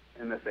learning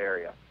in this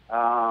area.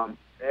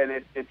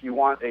 And if you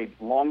want a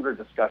longer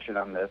discussion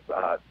on this,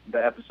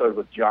 the episode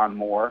with John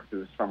Moore,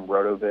 who's from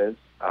RotoViz,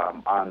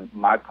 on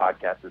my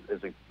podcast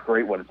is a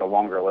great one. It's a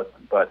longer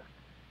listen. But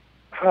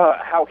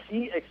how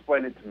he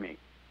explained it to me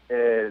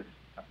is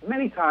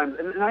many times,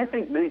 and I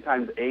think many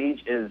times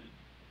age is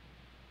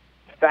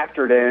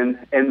factored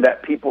in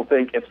that people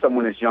think if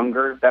someone is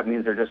younger, that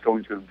means they're just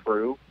going to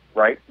improve,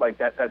 right? Like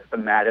that's the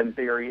Madden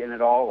theory in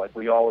it all. Like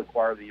we all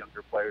acquire the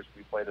younger players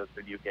when we play those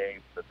video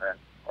games,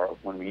 or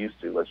when we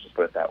used to, let's just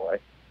put it that way.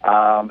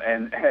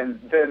 And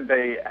then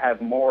they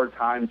have more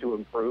time to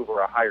improve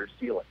or a higher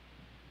ceiling.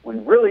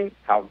 When really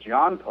how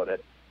John put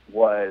it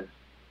was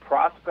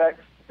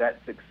prospects that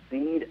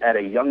succeed at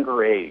a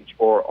younger age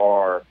or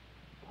are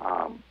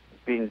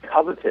being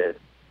coveted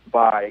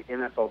by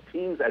NFL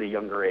teams at a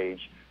younger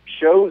age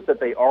shows that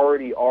they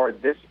already are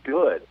this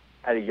good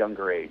at a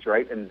younger age,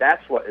 right? And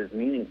that's what is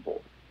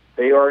meaningful.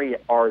 They already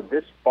are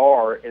this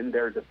far in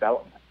their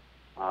development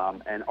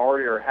and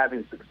already are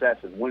having success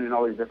and winning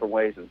all these different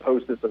ways and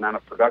post this amount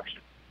of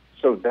production.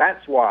 So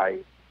that's why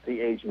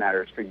the age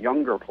matters for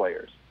younger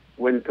players.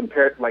 When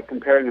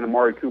comparing an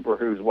Amari Cooper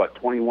who's,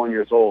 21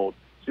 years old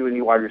to a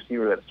new wide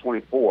receiver that's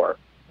 24,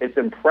 it's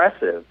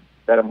impressive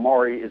that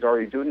Amari is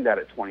already doing that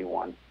at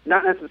 21.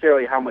 Not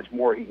necessarily how much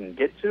more he can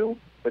get to,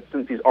 but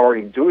since he's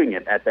already doing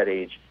it at that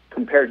age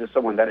compared to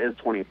someone that is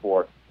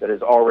 24 that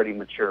has already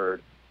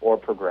matured or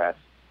progressed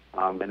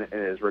and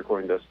is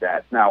recording those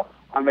stats. Now,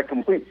 on the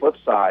complete flip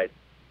side,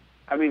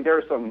 I mean, there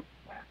are some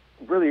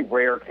really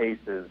rare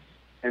cases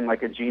in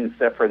like a Gene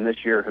Sifrin this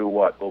year who,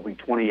 will be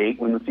 28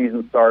 when the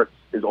season starts,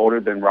 is older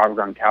than Rob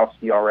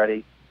Gronkowski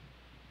already.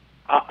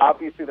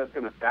 Obviously, that's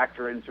going to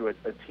factor into a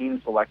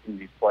team selecting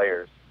these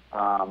players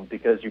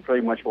because you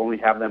pretty much only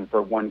have them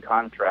for one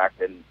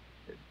contract, and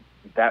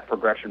that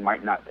progression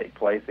might not take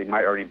place. They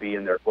might already be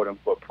in their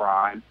quote-unquote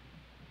prime.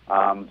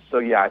 So,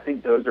 yeah, I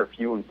think those are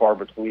few and far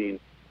between,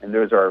 and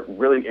those are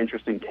really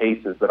interesting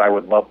cases that I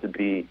would love to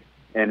be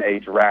in a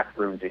draft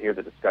room to hear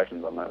the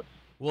discussions on those.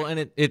 Well,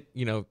 and it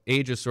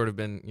age has sort of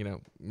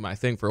been, my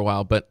thing for a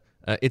while, but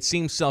it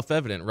seems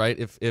self-evident, right?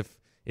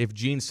 If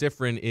Gene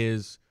Sifrin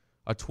is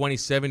a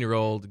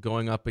 27-year-old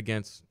going up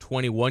against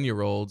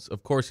 21-year-olds,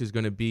 of course he's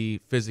going to be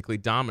physically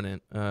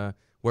dominant.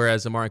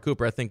 Whereas Amari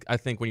Cooper, I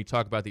think when you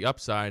talk about the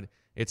upside,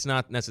 it's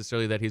not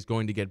necessarily that he's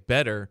going to get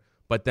better,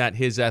 but that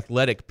his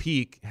athletic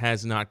peak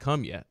has not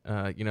come yet.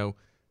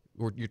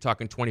 You're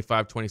talking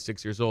 25,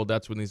 26 years old.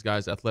 That's when these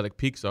guys' athletic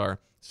peaks are.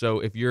 So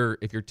if you're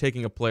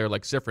taking a player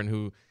like Sifrin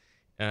who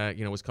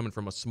was coming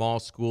from a small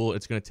school,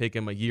 it's going to take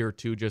him a year or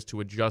two just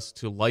to adjust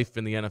to life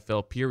in the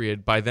NFL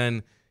period. By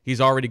then, he's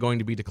already going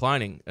to be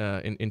declining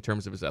in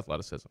terms of his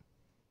athleticism.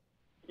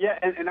 Yeah,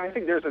 and I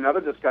think there's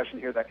another discussion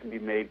here that can be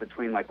made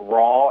between like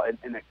raw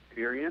and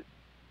experience.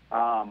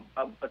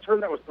 A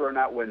term that was thrown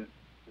out when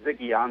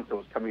Ziggy Ansah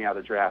was coming out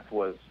of the draft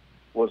was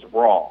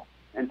raw.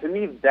 And to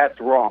me, that's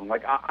wrong.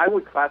 Like I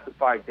would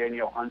classify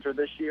Danielle Hunter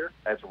this year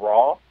as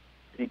raw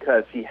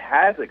because he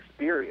has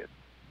experience,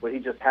 but he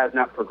just has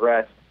not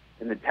progressed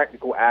in the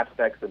technical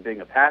aspects of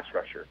being a pass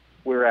rusher.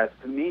 Whereas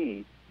to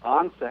me,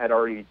 Ansah had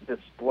already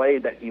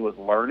displayed that he was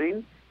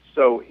learning,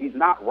 so he's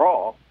not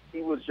raw.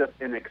 He was just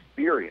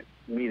inexperienced,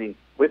 meaning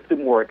with the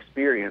more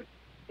experience,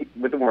 he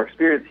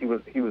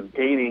was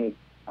gaining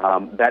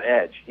that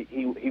edge.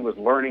 He was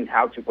learning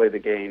how to play the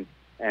game,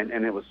 and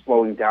it was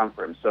slowing down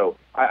for him. So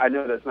I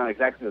know that's not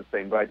exactly the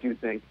same, but I do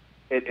think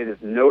it is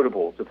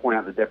notable to point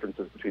out the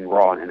differences between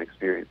raw and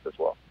inexperienced as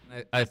well.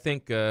 I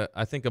think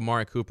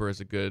Amari Cooper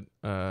is a good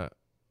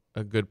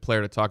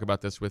player to talk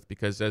about this with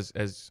because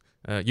as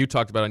you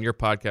talked about on your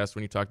podcast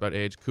when you talked about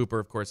age, Cooper,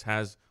 of course,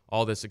 has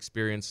all this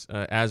experience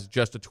as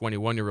just a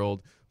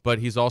 21-year-old. But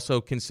he's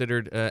also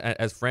considered,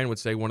 as Fran would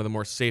say, one of the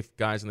more safe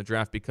guys in the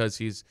draft because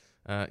he's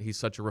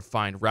such a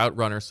refined route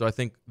runner. So I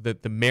think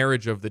that the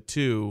marriage of the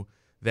two,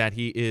 that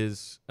he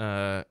is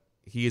a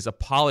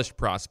polished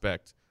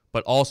prospect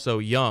but also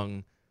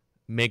young,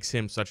 makes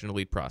him such an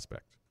elite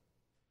prospect.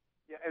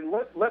 Yeah, and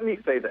let me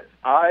say this.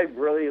 I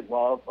really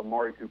love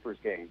Amari Cooper's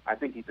game. I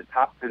think he's a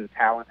top 10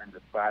 talent in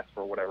this class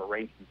for whatever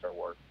rankings are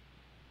worth.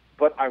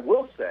 But I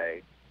will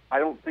say, I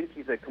don't think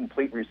he's a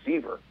complete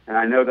receiver. And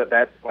I know that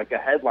that's like a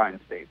headline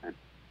statement.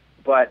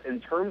 But in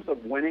terms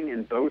of winning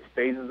in both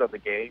phases of the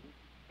game,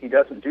 he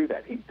doesn't do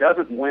that. He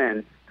doesn't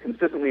win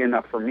consistently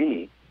enough for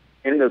me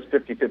in those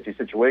 50-50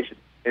 situations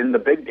in the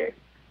big game.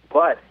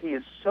 But he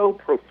is so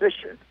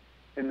proficient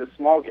in the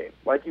small game.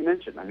 Like you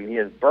mentioned, I mean, he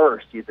has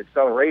burst, he has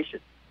acceleration,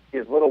 he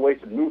has little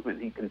wasted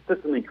movement, he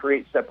consistently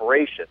creates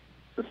separation,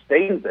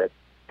 sustains it,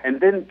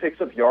 and then picks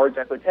up yards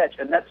after catch.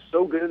 And that's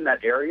so good in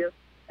that area.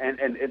 And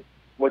it's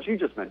what you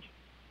just mentioned,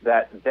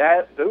 that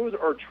those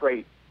are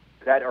traits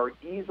that are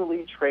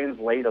easily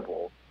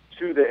translatable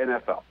to the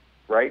NFL,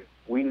 right?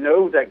 We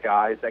know that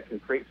guys that can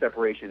create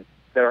separation,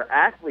 that are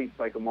athletes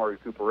like Amari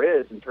Cooper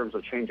is in terms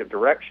of change of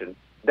direction,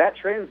 that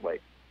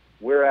translates.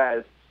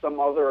 Whereas some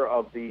other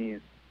of these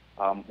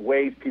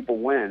ways people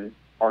win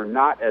are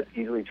not as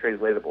easily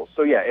translatable.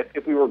 So, yeah,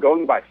 if we were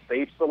going by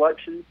safe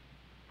selections,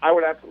 I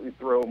would absolutely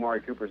throw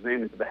Amari Cooper's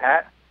name into the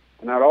hat,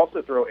 and I'd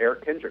also throw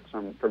Eric Kendricks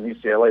from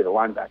UCLA, the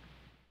linebacker.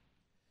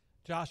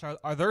 Josh,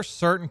 are there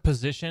certain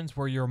positions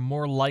where you're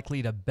more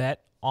likely to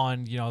bet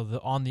on,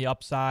 on the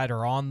upside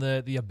or on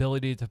the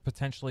ability to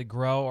potentially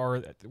grow,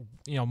 or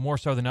more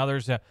so than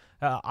others?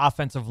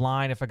 Offensive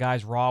line, if a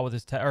guy's raw with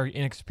his or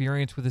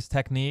inexperienced with his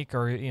technique,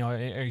 or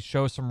he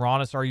shows some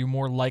rawness, are you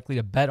more likely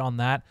to bet on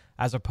that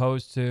as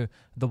opposed to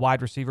the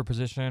wide receiver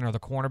position or the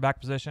cornerback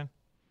position?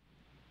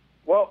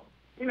 Well,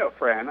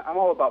 Fran, I'm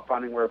all about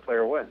finding where a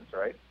player wins,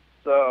 right?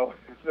 So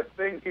the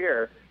thing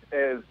here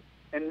is,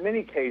 in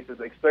many cases,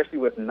 especially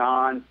with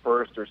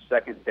non-first or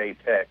second day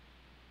picks,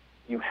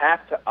 you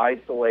have to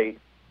isolate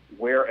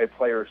where a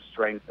player's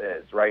strength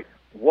is, right?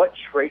 What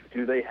trait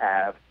do they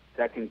have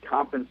that can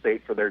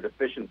compensate for their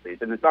deficiencies?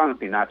 And it's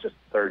honestly not just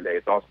the third day,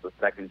 it's also the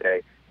second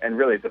day, and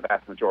really the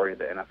vast majority of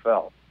the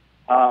NFL.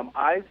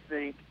 I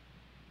think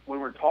when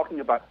we're talking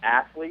about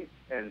athletes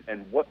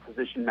and what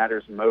position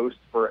matters most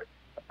for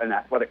an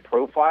athletic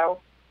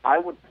profile, I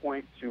would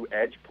point to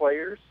edge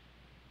players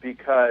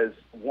because,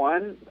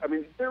 one, I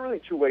mean, there are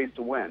really two ways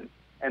to win.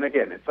 And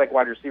again, it's like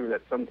wide receiver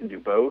that some can do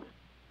both,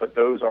 but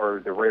those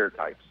are the rare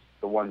types,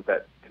 the ones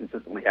that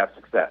consistently have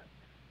success.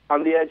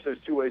 On the edge, there's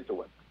two ways to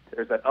win.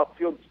 There's that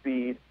upfield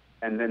speed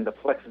and then the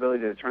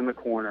flexibility to turn the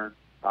corner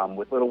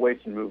with little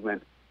weights and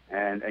movement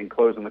and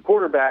close on the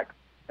quarterback.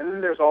 And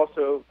then there's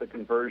also the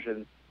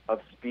conversion of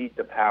speed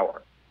to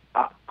power.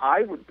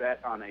 I would bet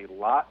on a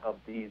lot of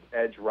these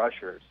edge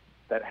rushers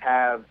that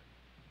have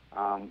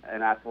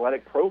an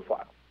athletic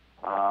profile.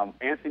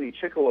 Anthony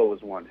Chickillo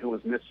is one who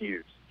was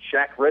misused.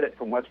 Shaq Riddick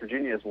from West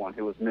Virginia is one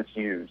who was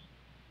misused.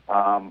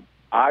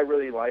 I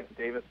really like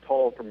Davis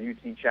Tull from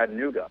UT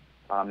Chattanooga.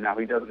 Now,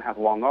 he doesn't have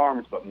long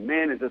arms, but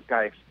man, is this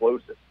guy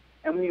explosive.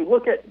 And when you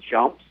look at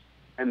jumps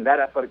and that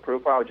athletic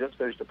profile, I just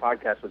finished a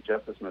podcast with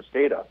Justice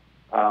Mosqueda.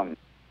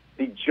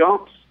 The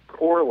jumps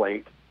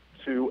correlate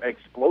to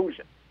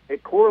explosion.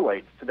 It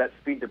correlates to that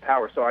speed to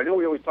power. So I know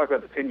we always talk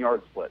about the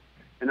 10-yard split,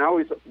 and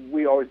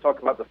we always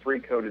talk about the three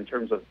cone in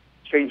terms of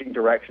changing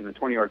direction, the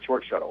 20-yard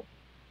short shuttle.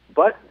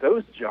 But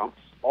those jumps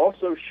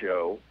also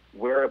show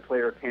where a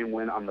player can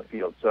win on the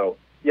field. So,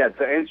 yeah,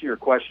 to answer your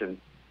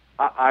question,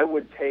 I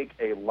would take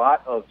a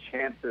lot of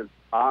chances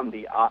on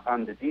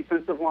the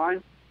defensive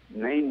line,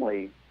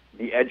 namely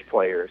the edge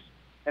players.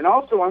 And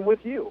also, I'm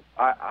with you.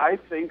 I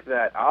think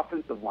that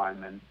offensive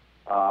linemen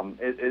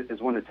is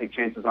one to take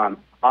chances on,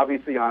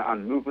 obviously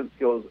on movement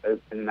skills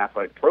in an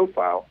athletic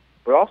profile,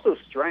 but also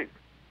strength.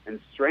 And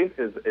strength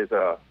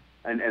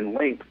and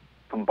length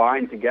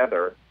combined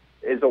together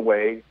is a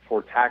way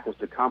for tackles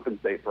to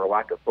compensate for a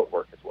lack of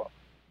footwork as well.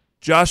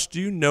 Josh, do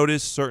you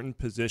notice certain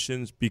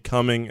positions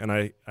becoming, and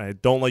I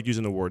don't like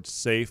using the word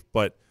safe,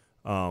 but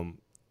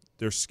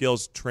their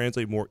skills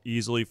translate more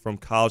easily from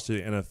college to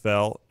the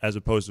NFL as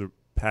opposed to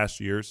past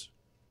years?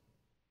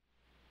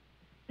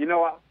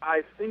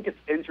 I think it's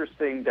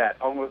interesting that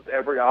almost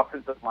every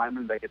offensive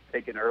lineman that gets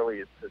taken early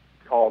is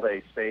called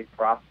a safe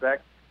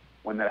prospect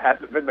when that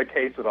hasn't been the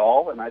case at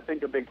all. And I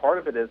think a big part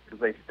of it is because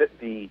they fit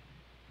the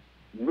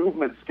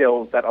movement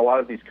skills that a lot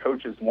of these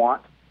coaches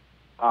want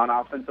on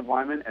offensive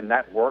linemen, and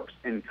that works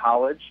in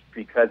college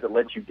because it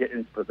lets you get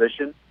into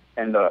position,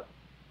 and the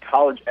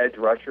college edge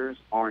rushers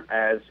aren't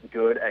as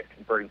good at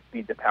converting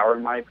speed to power,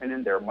 in my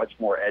opinion. They're much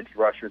more edge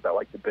rushers that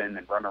like to bend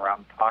and run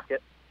around the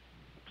pocket.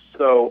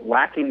 So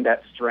lacking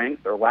that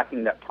strength or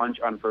lacking that punch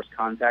on first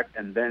contact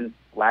and then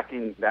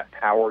lacking that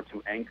power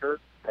to anchor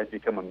has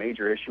become a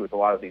major issue with a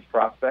lot of these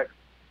prospects.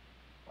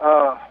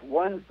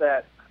 Ones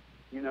that,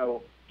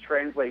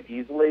 translate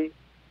easily,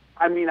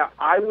 I mean,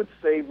 I would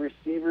say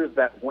receivers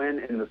that win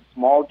in the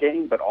small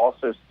game but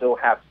also still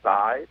have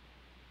size.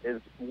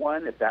 is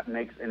one, if that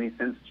makes any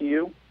sense to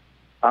you.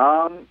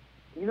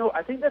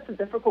 I think that's a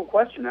difficult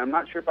question. I'm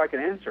not sure if I can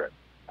answer it.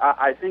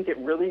 I think it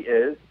really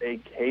is a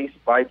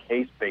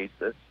case-by-case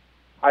basis.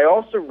 I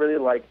also really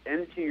like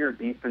interior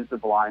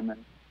defensive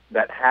linemen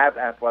that have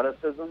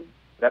athleticism,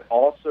 that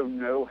also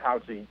know how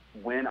to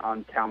win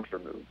on counter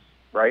moves,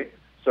 right?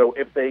 So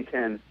if they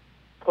can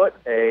put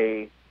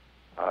a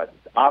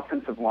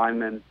offensive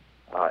lineman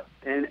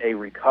in a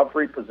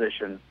recovery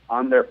position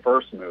on their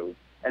first move,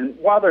 and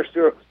while they're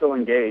still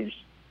engaged,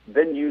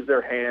 then use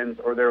their hands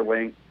or their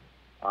length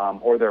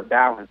or their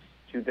balance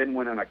to then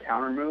win on a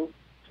counter move,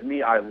 to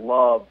me, I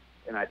love,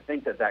 and I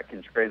think that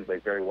can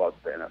translate very well to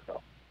the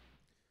NFL.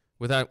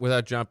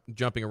 Without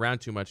jumping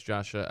around too much,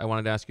 Josh, I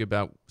wanted to ask you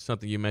about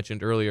something you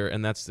mentioned earlier,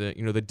 and that's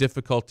the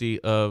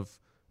difficulty of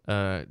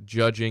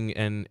judging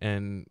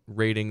and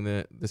rating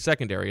the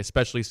secondary,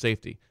 especially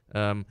safety.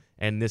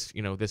 And this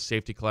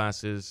safety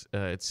class is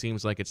it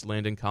seems like it's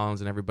Landon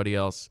Collins and everybody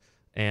else,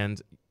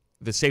 and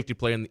the safety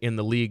play in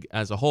the league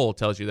as a whole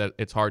tells you that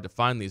it's hard to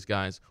find these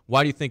guys.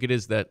 Why do you think it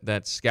is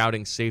that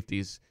scouting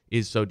safeties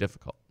is so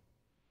difficult?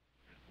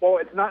 Well,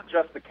 it's not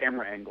just the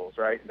camera angles,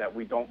 right, that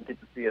we don't get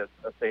to see a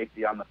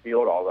safety on the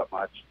field all that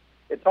much.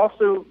 It's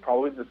also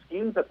probably the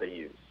schemes that they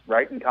use,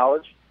 right, in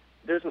college.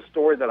 There's a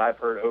story that I've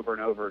heard over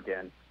and over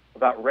again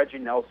about Reggie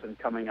Nelson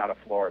coming out of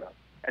Florida.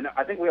 And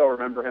I think we all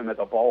remember him as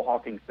a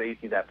ball-hawking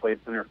safety that played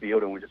center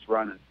field and would just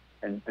run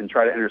and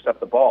try to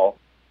intercept the ball.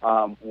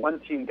 One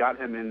team got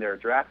him in their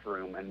draft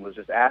room and was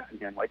just asking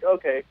him, like,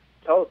 okay,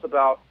 tell us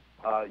about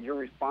your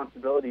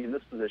responsibility in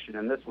this position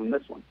and this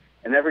one.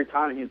 And every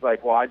time he's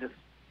like, well, I just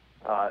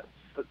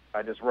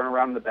run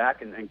around in the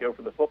back and go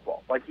for the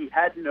football. Like, he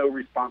had no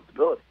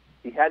responsibility.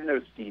 He had no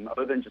scheme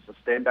other than just to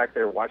stand back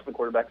there, watch the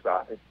quarterback's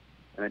eyes,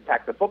 and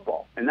attack the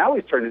football. And now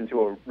he's turned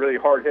into a really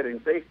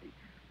hard-hitting safety.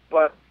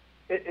 But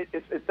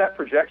it's that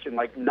projection.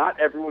 Like, not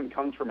everyone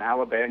comes from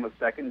Alabama's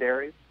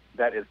secondary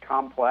that is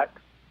complex,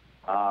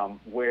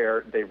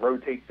 where they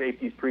rotate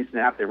safeties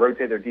pre-snap, they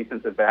rotate their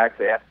defensive backs,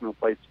 they ask them to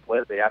play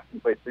split, they ask them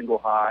to play single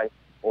high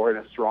or in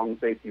a strong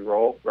safety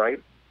role,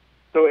 right?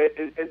 So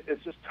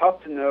it's just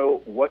tough to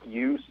know what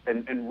use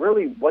and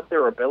really what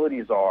their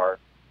abilities are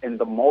in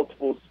the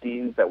multiple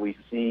schemes that we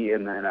see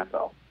in the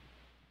NFL.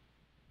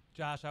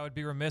 Josh, I would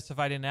be remiss if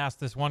I didn't ask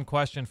this one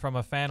question from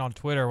a fan on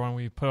Twitter when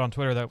we put on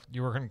Twitter that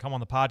you were going to come on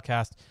the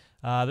podcast.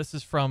 This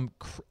is from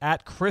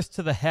at Chris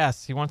to the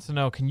Hess. He wants to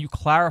know, can you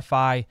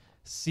clarify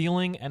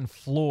ceiling and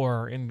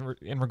floor in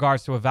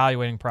regards to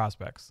evaluating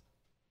prospects?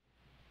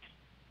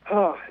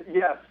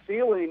 Yeah,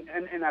 ceiling,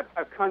 and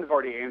I've kind of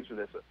already answered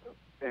this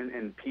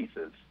in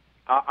pieces.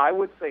 I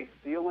would say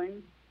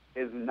ceiling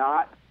is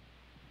not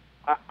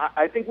 –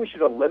 I think we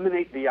should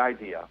eliminate the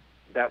idea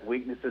that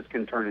weaknesses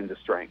can turn into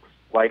strengths.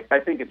 Like, I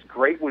think it's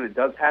great when it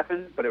does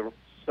happen, but it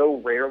so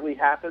rarely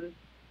happens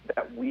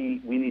that we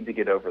need to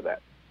get over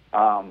that.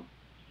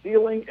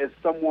 Ceiling is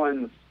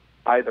someone's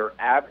either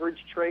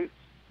average traits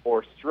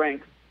or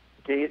strengths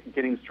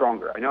getting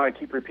stronger. I know I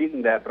keep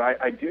repeating that, but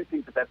I do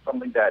think that that's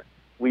something that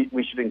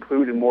we should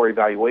include in more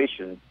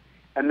evaluations.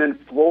 And then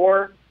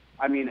floor,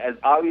 I mean, as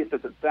obvious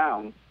as it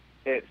sounds,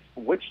 it's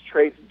which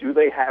traits do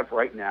they have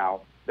right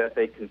now that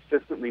they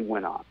consistently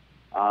win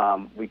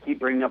on. We keep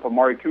bringing up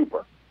Amari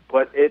Cooper,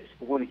 but it's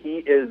when he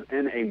is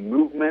in a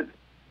movement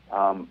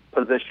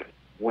position,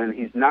 when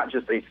he's not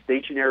just a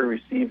stationary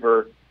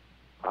receiver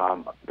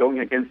going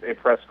against a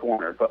press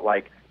corner, but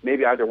like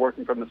maybe either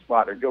working from the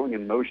slot or going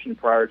in motion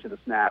prior to the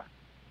snap,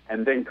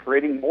 and then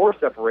creating more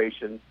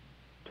separation,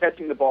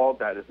 catching the ball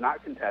that is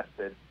not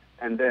contested,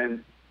 and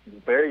then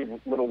very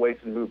little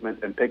wasted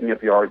movement and picking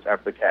up yards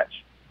after the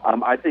catch.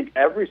 I think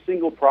every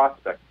single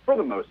prospect, for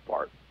the most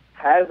part,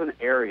 has an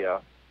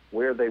area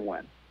where they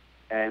win.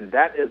 And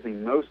that is the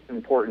most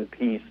important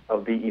piece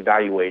of the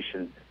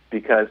evaluation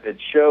because it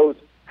shows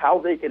how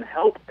they can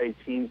help a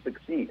team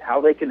succeed,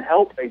 how they can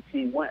help a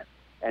team win.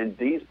 And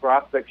these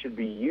prospects should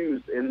be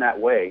used in that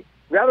way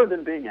rather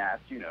than being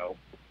asked,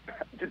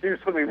 to do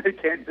something they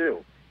can't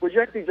do, which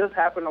actually does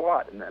happen a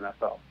lot in the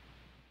NFL.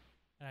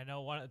 And I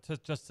know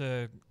just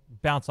to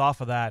bounce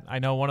off of that, I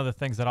know one of the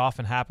things that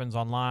often happens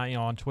online,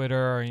 on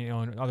Twitter or,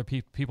 in other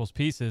people's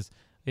pieces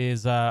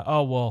is,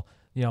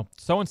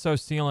 so-and-so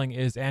ceiling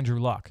is Andrew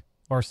Luck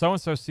or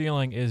so-and-so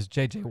ceiling is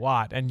J.J.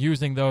 Watt, and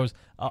using those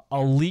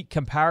elite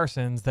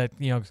comparisons that,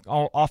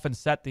 often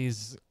set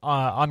these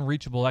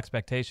unreachable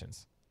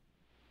expectations.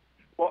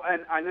 Well,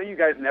 and I know you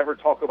guys never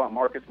talk about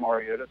Marcus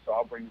Mariota, so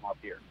I'll bring him up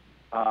here.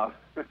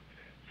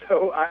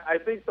 So I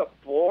think the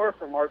floor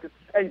for Marcus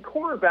 – and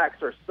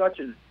quarterbacks are such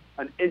an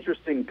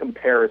interesting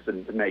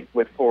comparison to make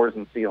with floors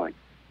and ceilings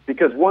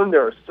because, one,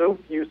 there are so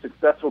few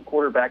successful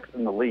quarterbacks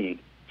in the league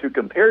to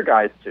compare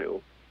guys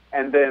to,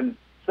 and then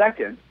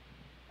second,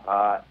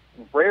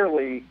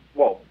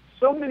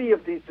 so many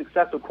of these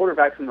successful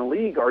quarterbacks in the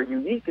league are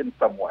unique in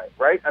some way,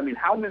 right? I mean,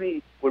 how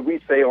many would we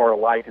say are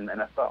alike in the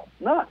NFL?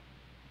 None.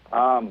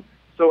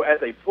 So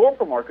as a floor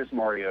for Marcus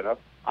Mariota,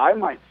 I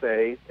might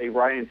say a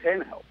Ryan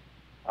Tannehill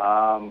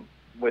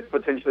with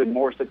potentially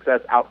more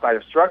success outside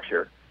of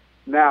structure.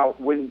 Now,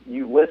 when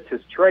you list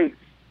his traits,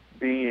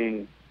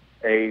 being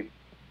a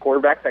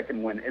quarterback that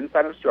can win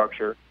inside of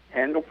structure,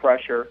 handle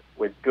pressure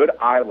with good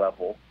eye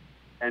level,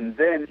 and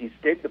then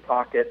escape the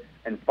pocket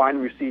and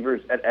find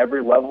receivers at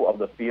every level of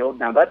the field.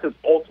 Now, that's his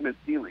ultimate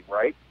ceiling,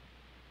 right?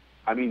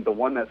 I mean, the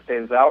one that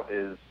stands out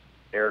is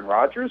Aaron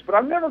Rodgers, but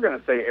I'm never going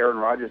to say Aaron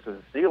Rodgers is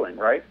a ceiling,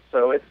 right?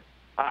 So it's,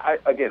 I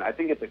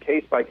think it's a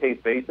case-by-case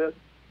basis,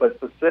 but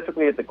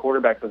specifically at the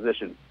quarterback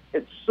position,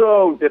 it's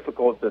so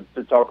difficult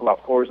to talk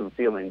about floors and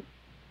ceilings,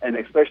 and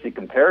especially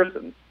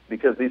comparisons,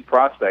 because these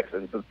prospects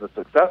and the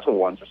successful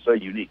ones are so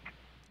unique.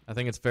 I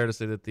think it's fair to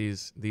say that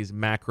these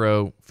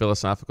macro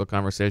philosophical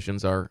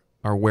conversations are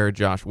where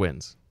Josh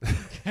wins.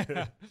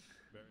 Done.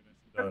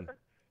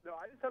 No,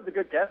 I just have the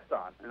good guests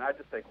on, and I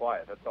just stay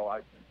quiet. That's all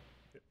I.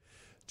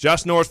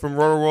 Josh Norris from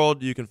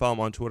Roto-World. You can follow him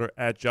on Twitter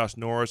at Josh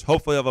Norris.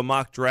 Hopefully, he'll have a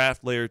mock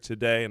draft later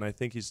today, and I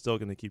think he's still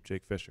going to keep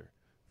Jake Fisher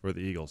for the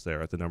Eagles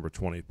there at the number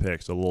 20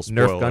 pick. So a little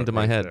spoiler Nerf gun to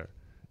my head. there.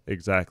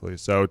 Exactly.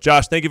 So,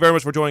 Josh, thank you very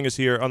much for joining us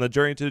here on the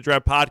Journey to the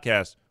Draft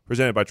podcast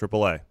presented by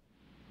AAA.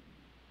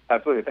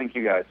 Absolutely. Thank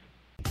you, guys.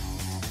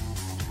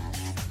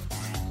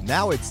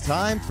 Now it's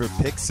time for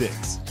Pick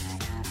Six.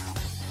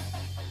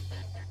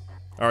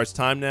 All right, it's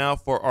time now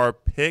for our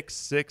Pick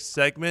Six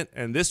segment,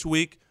 and this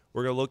week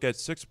we're going to look at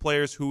 6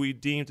 players who we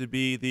deem to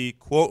be the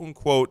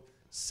quote-unquote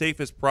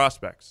safest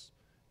prospects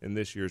in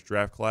this year's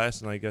draft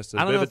class, and I guess a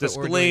bit of a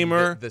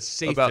disclaimer the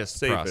safest about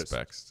safest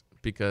prospects,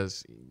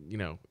 because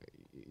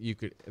you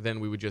could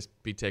then we would just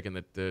be taking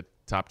the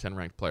top 10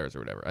 ranked players or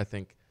whatever. I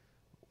think,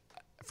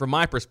 from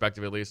my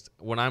perspective at least,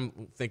 when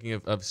I'm thinking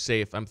of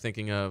safe, I'm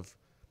thinking of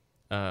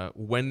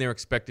when they're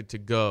expected to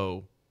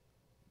go.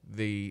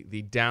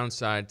 The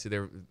downside to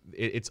their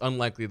it's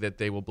unlikely that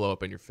they will blow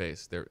up in your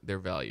face, their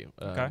value.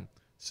 Okay.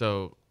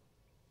 So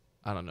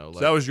I don't know. So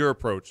that was your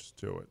approach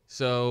to it.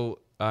 So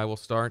I will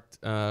start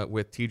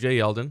with T.J.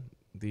 Yeldon,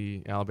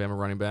 the Alabama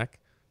running back,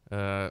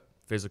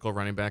 physical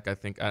running back. I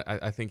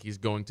think he's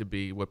going to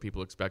be what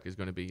people expect he's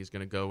going to be. He's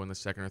going to go in the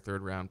 2nd or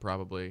 3rd round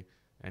probably,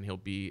 and he'll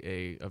be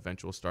a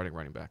eventual starting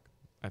running back.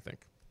 I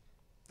think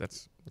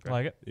that's okay.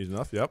 Like it. Easy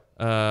enough.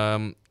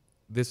 Yep.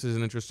 This is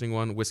an interesting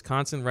one.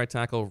 Wisconsin right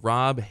tackle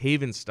Rob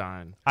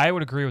Havenstein. I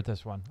would agree with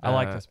this one. I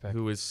like this pick.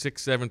 Who is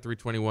 6'7",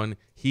 321.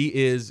 He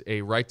is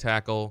a right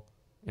tackle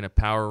in a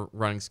power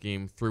running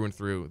scheme through and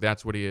through.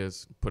 That's what he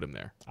is. Put him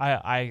there.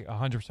 I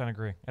 100%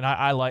 agree, and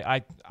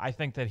I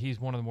think that he's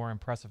one of the more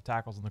impressive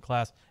tackles in the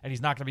class, and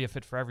he's not going to be a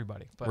fit for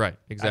everybody. But right,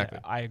 exactly.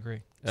 I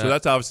agree. So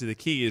that's obviously the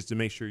key, is to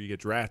make sure you get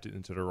drafted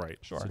into the right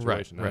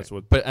situation. Right. That's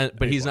what.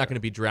 But he's not going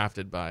to be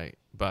drafted by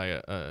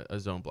a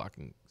zone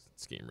blocking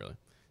scheme, really.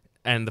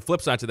 And the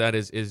flip side to that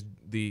is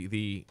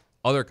the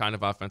other kind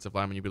of offensive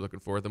lineman you'd be looking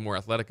for, the more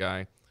athletic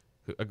guy,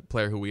 a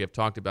player who we have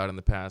talked about in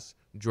the past,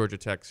 Georgia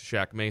Tech's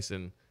Shaq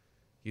Mason.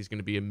 He's going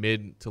to be a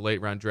mid to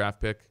late round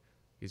draft pick.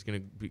 He's going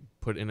to be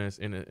put in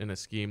a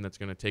scheme that's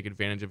going to take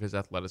advantage of his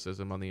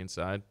athleticism on the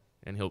inside,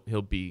 and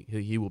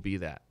he will be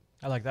that.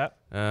 I like that.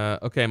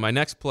 Okay, my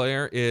next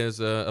player is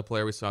a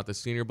player we saw at the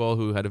Senior Bowl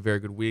who had a very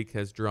good week,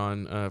 has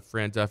drawn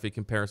Fran Duffy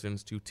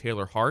comparisons to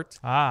Taylor Hart.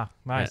 Ah,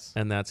 nice.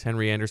 And that's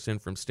Henry Anderson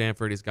from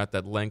Stanford. He's got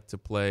that length to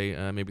play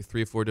maybe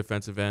 3 or 4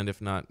 defensive end,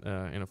 if not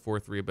in a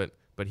 4-3.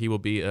 But he will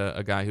be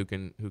a guy who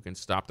can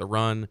stop the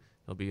run.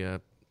 He'll be a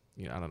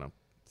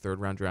 3rd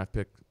round draft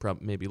pick,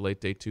 probably maybe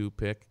late day 2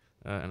 pick,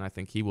 and I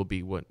think he will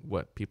be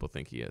what people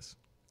think he is.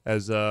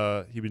 Has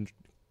he been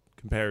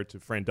compared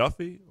to Fran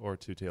Duffy or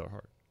to Taylor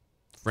Hart?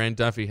 Fran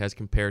Duffy has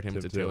compared him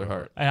to Taylor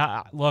Hart. And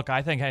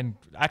I think, and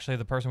actually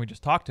the person we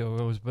just talked to,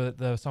 it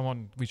was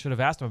someone we should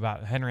have asked him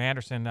about. Henry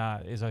Anderson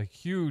is a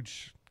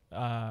huge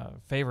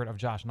favorite of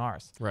Josh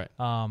Norris. Right.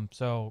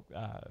 So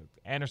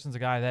Anderson's a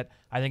guy that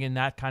I think in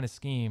that kind of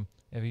scheme,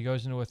 if he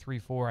goes into a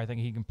 3-4, I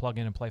think he can plug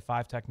in and play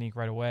 5 technique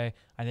right away.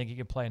 I think he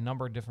can play a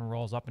number of different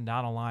roles up and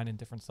down a line in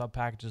different sub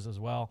packages as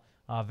well.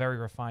 Very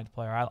refined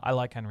player. I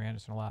like Henry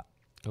Anderson a lot.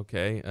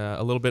 Okay.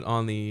 A little bit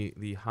on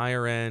the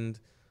higher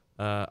end.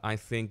 I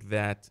think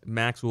that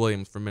Max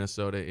Williams from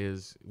Minnesota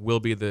will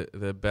be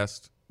the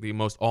best, the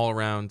most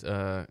all-around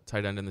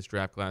tight end in this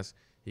draft class.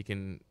 He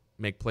can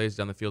make plays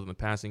down the field in the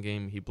passing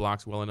game. He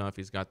blocks well enough.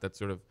 He's got that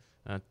sort of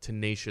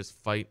tenacious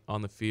fight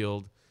on the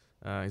field.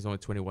 He's only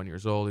 21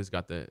 years old. He's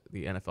got the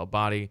NFL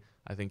body.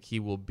 I think he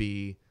will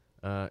be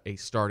a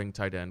starting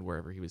tight end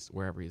wherever he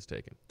is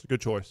taken. It's a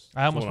good choice.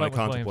 I almost went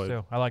with Williams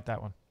too. I like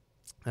that one.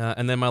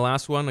 And then my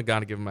last one, I got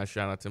to give him my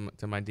shout out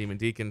to my Demon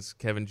Deacons,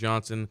 Kevin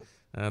Johnson,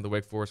 the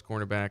Wake Forest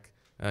cornerback.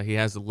 He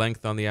has the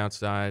length on the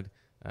outside.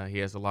 He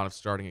has a lot of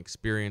starting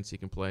experience. He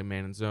can play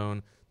man and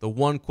zone. The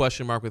one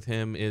question mark with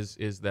him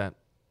is that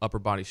upper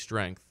body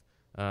strength.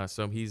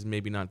 So he's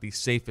maybe not the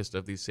safest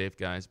of these safe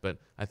guys, but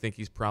I think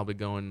he's probably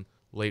going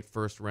late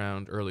 1st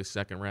round, early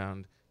 2nd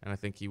round, and I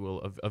think he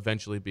will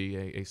eventually be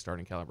a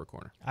starting caliber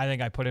corner. I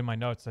think I put in my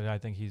notes that I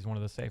think he's one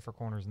of the safer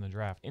corners in the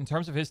draft. In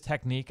terms of his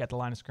technique at the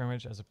line of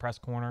scrimmage as a press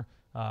corner,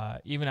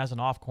 even as an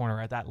off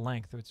corner at that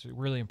length, it's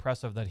really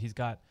impressive that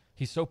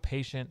he's so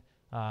patient.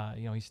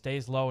 He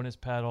stays low in his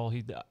pedal.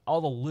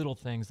 All the little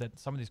things that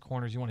some of these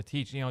corners you want to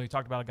teach. You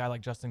talked about a guy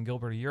like Justin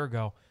Gilbert a year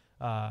ago.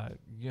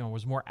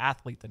 was more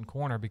athlete than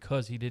corner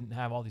because he didn't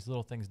have all these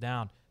little things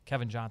down.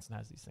 Kevin Johnson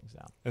has these things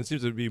down. And it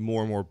seems to be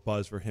more and more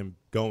buzz for him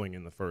going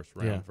in the first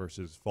round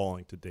versus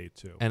falling to day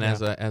 2. And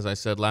as I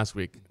said last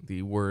week,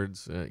 the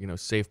words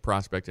safe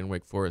prospect in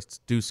Wake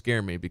Forest do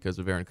scare me because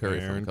of Aaron Curry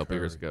from a couple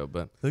years ago.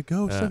 But the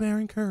ghost of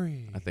Aaron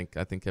Curry. I think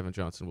Kevin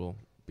Johnson will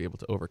be able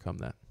to overcome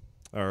that.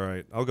 All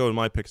right, I'll go with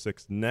my pick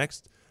 6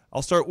 next.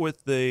 I'll start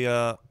with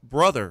the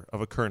brother of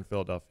a current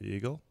Philadelphia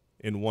Eagle.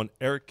 In one,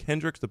 Eric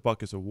Kendricks, the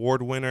Butkus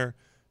Award winner.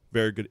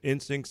 Very good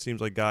instinct.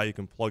 Seems like a guy you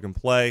can plug and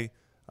play.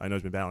 I know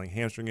he's been battling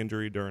hamstring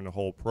injury during the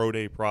whole pro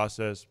day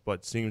process,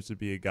 but seems to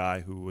be a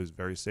guy who was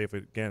very safe.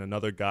 Again,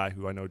 another guy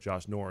who I know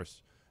Josh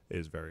Norris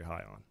is very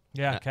high on.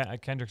 Yeah,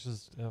 Kendricks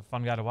is a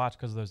fun guy to watch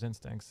because of those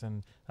instincts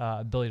and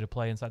ability to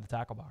play inside the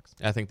tackle box.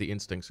 I think the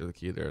instincts are the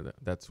key there.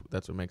 That's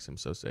what makes him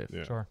so safe.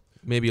 Yeah. Sure.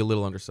 Maybe a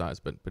little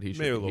undersized, but he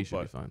should be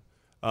fine.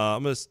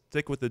 I'm going to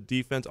stick with the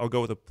defense. I'll go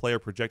with a player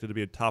projected to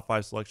be a top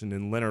 5 selection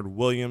in Leonard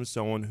Williams,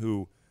 someone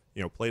who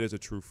played as a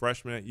true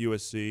freshman at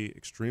USC,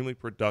 extremely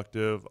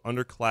productive,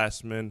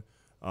 underclassman,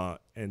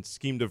 and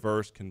scheme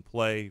diverse, can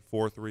play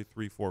 4-3,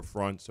 3-4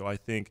 front. So I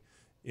think,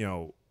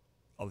 I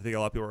think a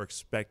lot of people are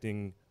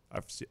expecting.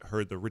 I've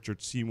heard the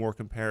Richard Seymour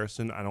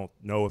comparison. I don't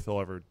know if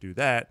he'll ever do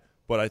that,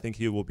 but I think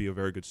he will be a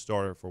very good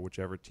starter for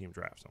whichever team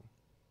drafts him.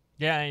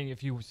 Yeah, and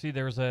if you see,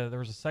 there was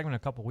a segment a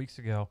couple weeks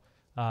ago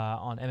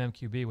on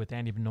MMQB with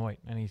Andy Benoit,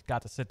 and he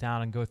got to sit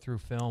down and go through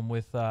film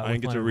with. I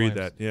didn't get to read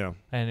that. Yeah,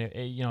 and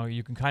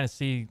you can kind of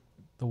see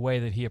the way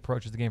that he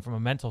approaches the game from a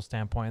mental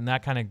standpoint, and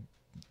that kind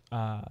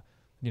of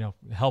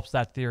helps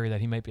that theory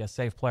that he might be a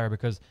safe player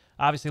because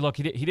obviously, look,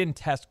 he didn't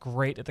test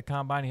great at the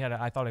combine. He had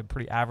I thought a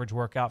pretty average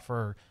workout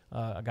for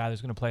a guy that's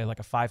going to play like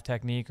a 5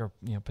 technique or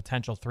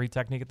potential 3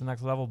 technique at the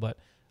next level. But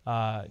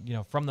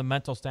from the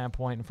mental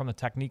standpoint and from the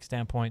technique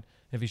standpoint,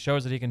 if he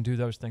shows that he can do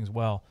those things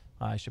well,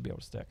 he should be able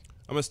to stick.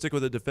 I'm going to stick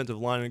with the defensive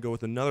line and go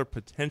with another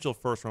potential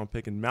first-round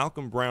pick in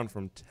Malcolm Brown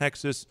from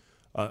Texas,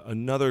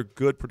 another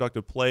good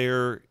productive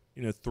player.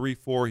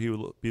 3-4, he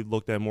would be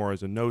looked at more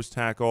as a nose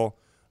tackle,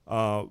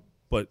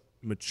 but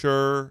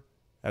mature,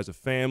 has a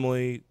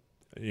family,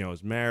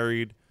 is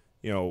married.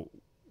 When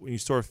you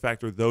sort of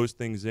factor those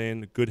things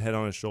in, good head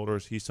on his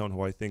shoulders, he's someone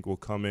who I think will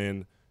come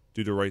in,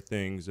 do the right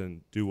things,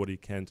 and do what he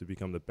can to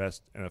become the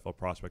best NFL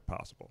prospect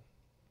possible.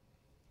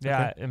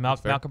 Yeah, okay. And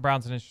Malcolm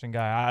Brown's an interesting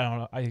guy. I don't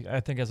know.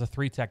 I think as a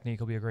 3 technique,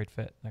 he'll be a great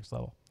fit next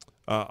level.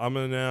 I'm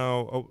going to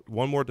now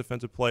one more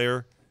defensive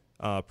player,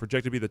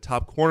 projected to be the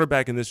top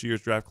cornerback in this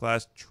year's draft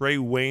class, Trey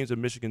Waynes of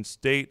Michigan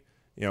State.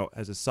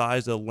 Has a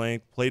size, a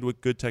length, played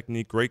with good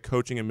technique, great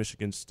coaching at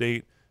Michigan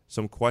State.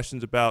 Some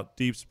questions about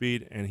deep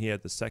speed, and he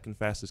had the second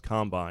fastest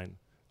combine,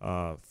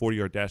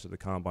 40-yard dash at the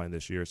combine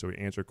this year. So he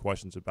answered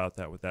questions about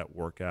that with that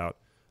workout.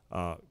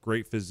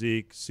 Great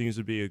physique, seems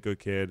to be a good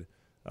kid.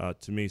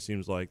 To me,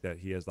 seems like that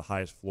he has the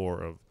highest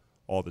floor of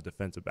all the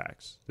defensive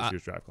backs this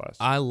year's draft class.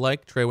 I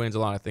like Trey Waynes a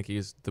lot. I think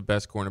he's the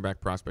best cornerback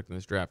prospect in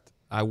this draft.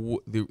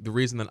 The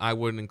reason that I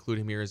wouldn't include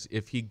him here is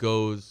if he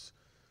goes,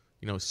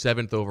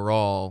 7th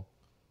overall,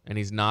 and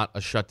he's not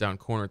a shutdown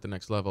corner at the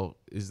next level,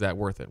 is that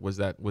worth it? Was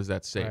that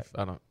safe? Right.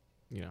 I don't.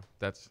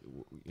 That's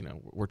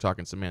we're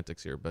talking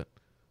semantics here, but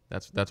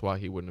that's why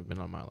he wouldn't have been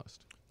on my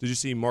list. Did you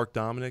see Mark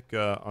Dominic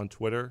on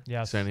Twitter?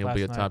 Yes, saying he'll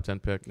be a top 10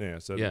 pick. Yeah,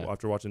 so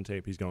after watching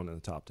tape, he's going in the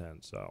top 10.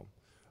 So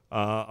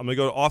I'm going to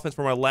go to offense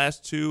for my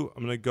last 2.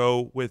 I'm going to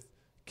go with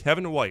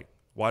Kevin White,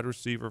 wide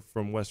receiver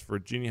from West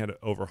Virginia, had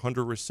over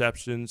 100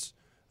 receptions.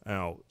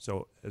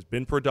 So has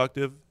been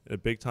productive at a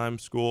big-time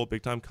school,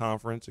 big-time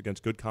conference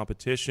against good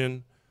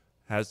competition,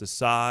 has the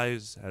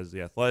size, has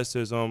the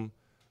athleticism,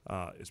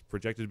 is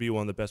projected to be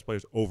one of the best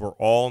players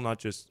overall, not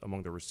just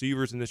among the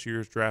receivers in this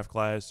year's draft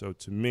class. So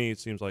to me, it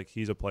seems like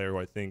he's a player who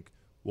I think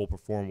will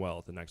perform well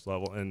at the next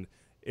level. And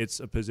it's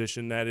a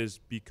position that is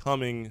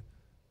becoming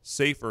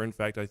safer. In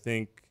fact, I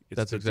think it's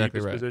That's the exactly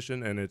deepest right.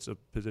 position, and it's a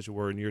position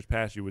where in years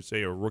past you would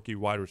say a rookie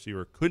wide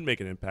receiver could make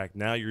an impact.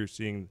 Now you're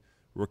seeing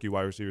rookie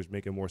wide receivers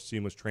make a more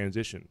seamless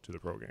transition to the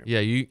program.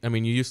 Yeah, you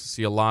used to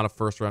see a lot of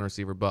first-round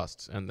receiver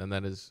busts, and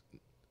that is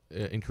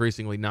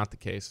increasingly not the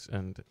case.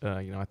 And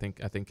I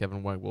think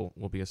Kevin White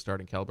will be a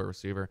starting caliber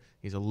receiver.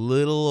 He's a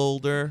little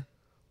older,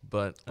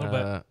 but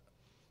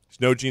He's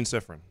no Gene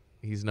Sifrin.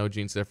 he's no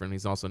Gene Sifrin.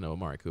 He's also no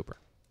Amari Cooper.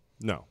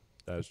 No,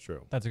 that is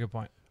true. That's a good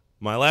point.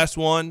 My last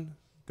one,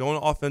 going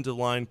to offensive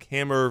line,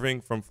 Cam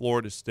Irving from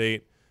Florida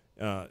State.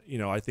 I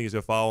think he's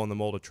going to follow in the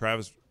mold of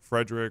Travis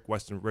Frederick,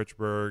 Weston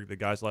Richburg, the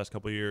guys the last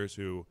couple of years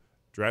who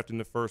drafted in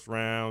the first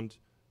round.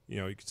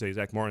 You could say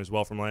Zach Martin as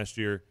well from last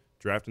year.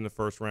 Draft in the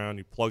first round,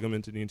 you plug him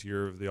into the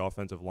interior of the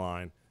offensive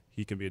line,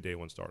 he can be a day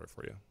 1 starter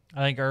for you.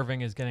 I think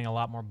Irving is getting a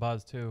lot more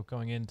buzz too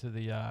going into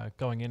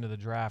the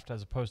draft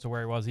as opposed to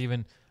where he was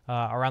even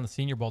around the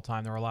Senior Bowl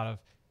time. There were a lot of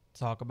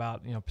talk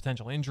about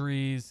potential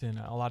injuries and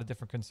a lot of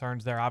different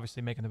concerns there.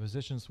 Obviously making the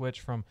position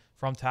switch from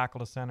tackle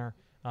to center,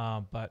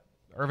 but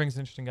Irving's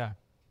an interesting guy.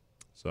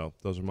 So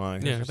those are my I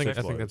think six that's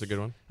a players. good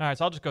one. All right,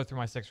 so I'll just go through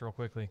my 6 real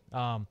quickly.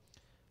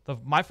 The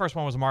my first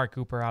one was Amari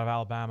Cooper out of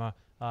Alabama.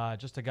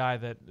 Just a guy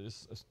that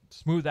is a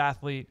smooth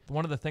athlete.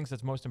 One of the things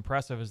that's most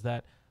impressive is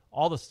that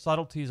all the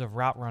subtleties of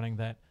route running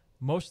that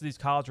most of these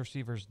college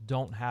receivers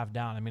don't have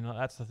down. I mean,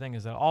 that's the thing,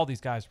 is that all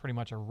these guys pretty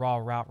much are raw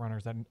route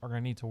runners that are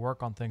going to need to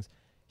work on things.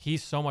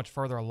 He's so much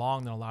further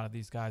along than a lot of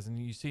these guys, and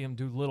you see him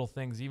do little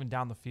things even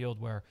down the field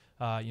where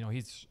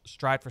he's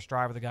stride for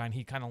stride with the guy, and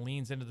he kind of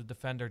leans into the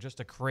defender just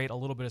to create a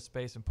little bit of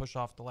space and push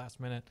off the last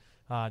minute.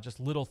 Just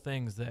little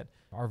things that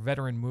are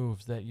veteran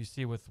moves that you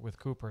see with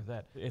Cooper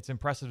that it's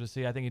impressive to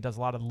see. I think he does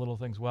a lot of the little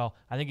things well.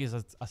 I think he's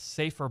a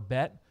safer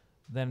bet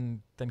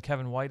than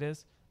Kevin White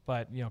is,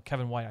 but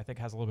Kevin White I think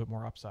has a little bit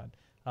more upside.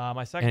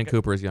 My second And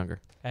Cooper is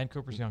younger. And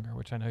Cooper's younger,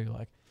 which I know you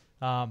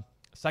like.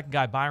 Second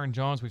guy, Byron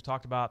Jones, we've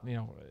talked about,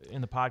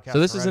 in the podcast. So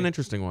this is already. an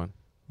interesting one.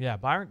 Yeah,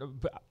 Byron.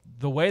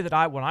 The way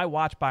that when I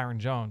watch Byron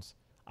Jones,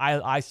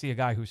 I see a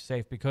guy who's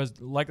safe because,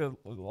 like a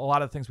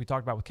lot of the things we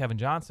talked about with Kevin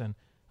Johnson,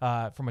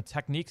 from a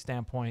technique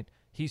standpoint,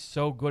 he's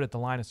so good at the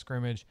line of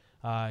scrimmage.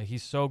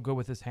 He's so good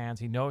with his hands.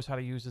 He knows how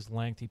to use his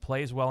length. He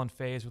plays well in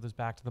phase with his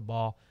back to the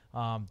ball.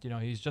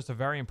 He's just a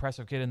very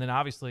impressive kid. And then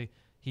obviously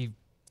he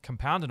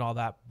compounded all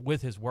that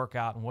with his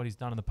workout and what he's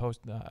done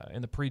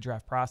in the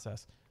pre-draft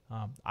process.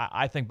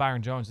 I think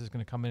Byron Jones is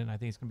going to come in, and I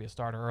think he's going to be a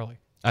starter early.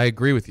 I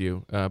agree with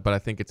you, but I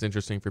think it's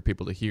interesting for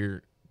people to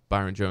hear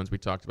Byron Jones. We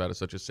talked about as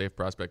such a safe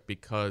prospect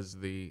because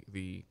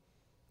the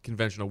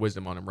conventional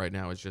wisdom on him right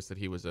now is just that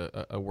he was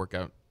a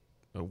workout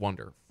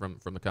wonder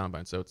from the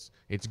combine. So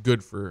it's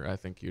good for, I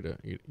think, you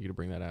to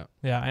bring that out.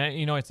 Yeah,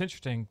 and it's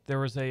interesting. There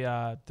was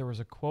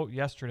a quote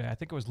yesterday. I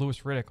think it was Louis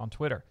Riddick on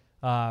Twitter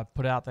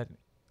put out that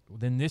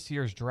in this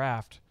year's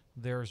draft,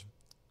 there's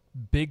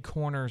big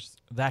corners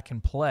that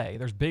can play.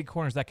 There's big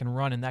corners that can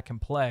run and that can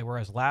play,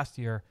 whereas last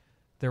year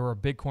there were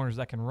big corners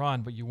that can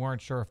run, but you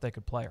weren't sure if they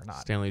could play or not.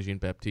 Stanley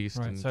Jean-Baptiste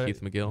and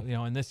Keith McGill.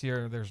 And this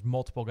year there's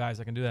multiple guys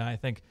that can do that. And I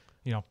think,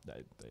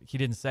 he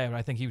didn't say it, but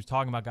I think he was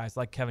talking about guys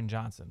like Kevin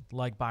Johnson,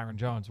 like Byron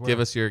Jones. Give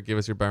us your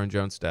Byron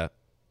Jones stat.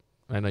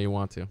 I know you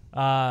want to.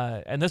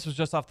 And this was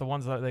just off the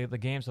ones the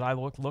games that I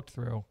looked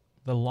through.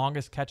 The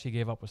longest catch he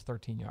gave up was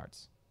 13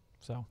 yards.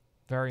 So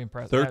very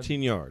impressive.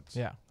 13 yards.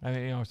 Yeah. I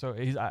mean, so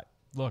he's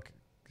look,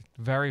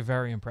 very,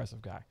 very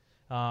impressive guy.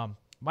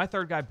 My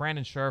third guy,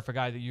 Brandon Scherff, a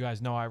guy that you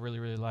guys know I really,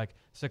 really like.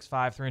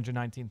 6'5",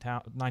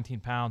 319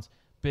 pounds,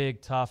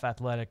 big, tough,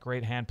 athletic,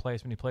 great hand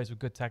placement. He plays with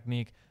good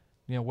technique.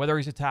 Whether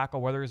he's a tackle,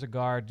 whether he's a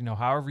guard,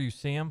 however you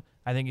see him,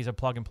 I think he's a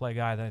plug-and-play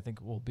guy that I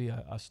think will be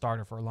a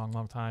starter for a long,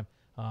 long time.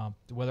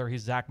 Whether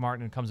he's Zach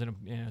Martin and comes in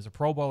as a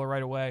Pro Bowler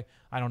right away,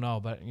 I don't know.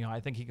 But, I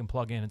think he can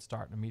plug in and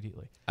start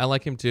immediately. I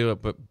like him too,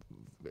 but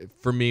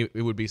for me,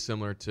 it would be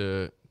similar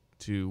to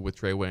with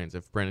Trey Waynes.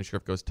 If Brandon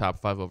Scherff goes top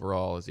 5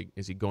 overall,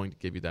 is he going to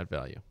give you that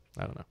value?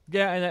 I don't know.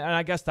 Yeah, and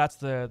I guess that's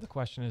the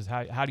question is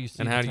how do you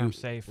see the term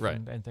safe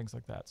and things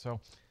like that.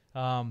 So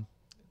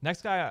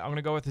next guy I'm going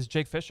to go with is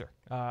Jake Fisher.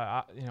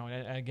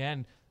 And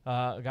again,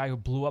 a guy who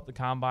blew up the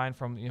combine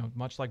from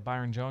much like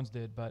Byron Jones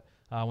did, but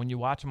when you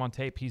watch him on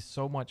tape, he's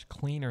so much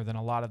cleaner than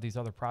a lot of these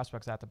other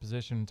prospects at the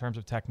position in terms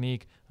of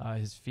technique.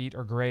 His feet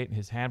are great.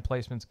 His hand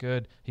placement's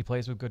good. He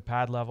plays with good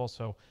pad level.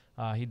 So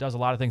he does a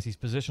lot of things. He's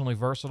positionally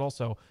versatile.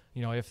 So,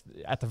 if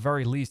at the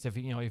very least, if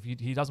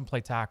he doesn't play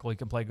tackle, he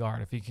can play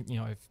guard. If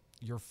if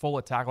you're full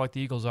at tackle like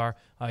the Eagles are,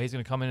 he's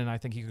going to come in, and I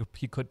think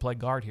he could play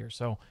guard here.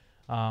 So,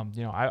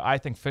 I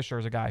think Fisher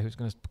is a guy who's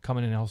going to come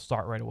in and he'll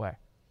start right away.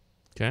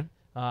 Okay.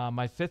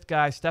 My fifth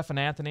guy, Stephen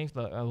Anthony,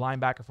 the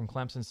linebacker from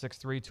Clemson,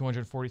 6'3",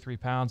 243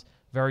 pounds,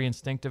 very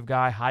instinctive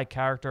guy, high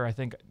character. I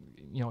think,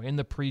 in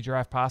the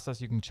pre-draft process,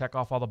 you can check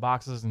off all the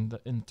boxes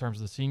in terms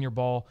of the Senior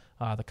Bowl,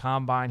 the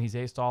Combine. He's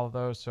aced all of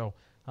those. So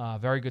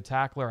very good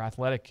tackler,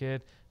 athletic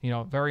kid,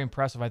 very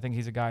impressive. I think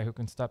he's a guy who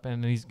can step in,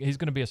 and he's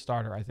going to be a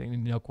starter, I think,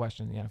 no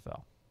question, in the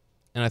NFL.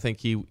 And I think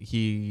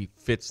he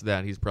fits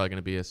that. He's probably going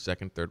to be a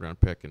second, third round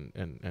pick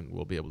and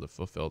will be able to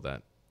fulfill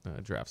that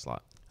draft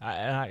slot.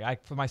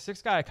 For my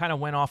sixth guy, I kind of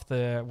went off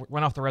the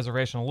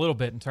reservation a little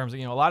bit in terms of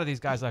a lot of these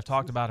guys I've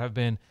talked about have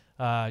been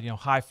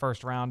high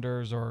first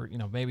rounders or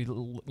maybe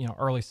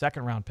early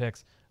second round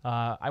picks.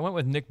 I went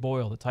with Nick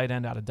Boyle, the tight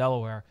end out of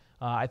Delaware.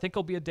 I think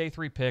he'll be a day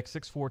 3 pick,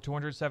 6'4",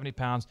 270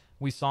 pounds.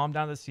 We saw him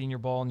down at the Senior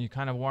Bowl, and you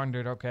kind of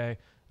wondered, okay,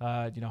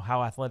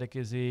 how athletic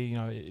is he?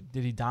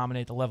 Did he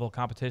dominate the level of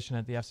competition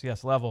at the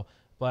FCS level?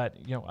 But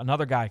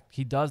another guy,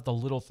 he does the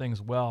little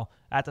things well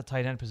at the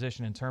tight end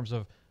position in terms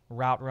of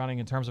route running,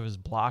 in terms of his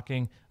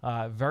blocking,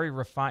 very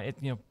refined.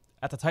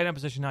 At the tight end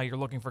position now, you're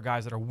looking for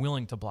guys that are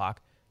willing to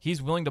block. He's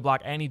willing to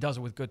block, and he does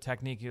it with good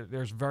technique.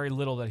 There's very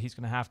little that he's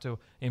going to have to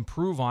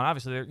improve on.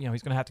 Obviously, he's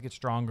going to have to get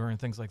stronger and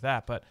things like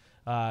that. But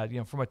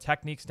from a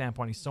technique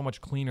standpoint, he's so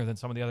much cleaner than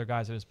some of the other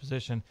guys at his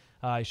position.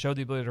 He showed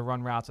the ability to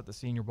run routes at the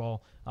Senior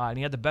Bowl, and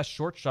he had the best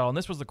short shuttle. And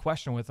this was the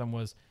question with him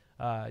was,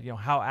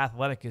 how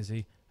athletic is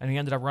he? And he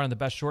ended up running the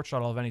best short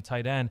shuttle of any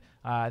tight end.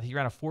 He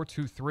ran a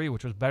 4.23,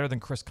 which was better than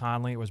Chris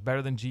Conley. It was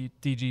better than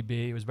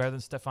DGB. It was better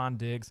than Stephon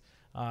Diggs.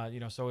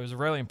 So it was a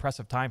really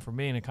impressive time for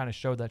me, and it kind of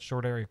showed that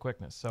short area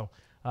quickness. So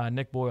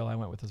Nick Boyle I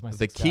went with as my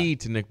The key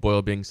to Nick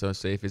Boyle being so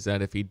safe is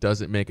that if he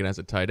doesn't make it as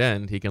a tight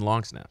end, he can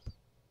long snap.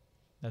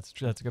 That's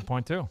a good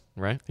point too.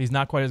 right? He's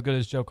not quite as good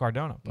as Joe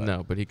Cardona. But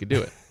No, but he could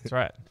do it. that's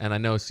right. And I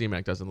know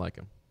C-Mac doesn't like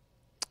him.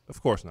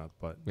 Of course not,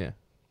 but Yeah.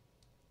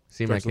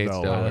 C-Mac Drexel hates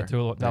Delaware.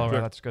 Delaware.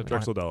 Delaware, that's a good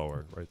Drexel, point.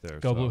 Delaware, right there.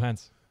 Go so, Blue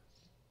Hens.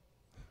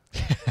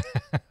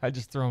 I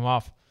just threw him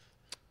off.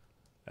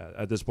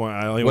 At this point,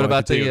 I only What want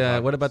about to continue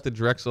the what about the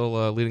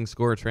Drexel leading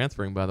scorer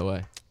transferring? By the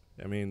way,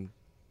 I mean,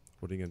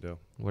 what are you gonna do?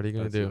 what are you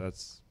going to do?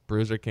 That's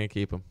Bruiser can't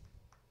keep him.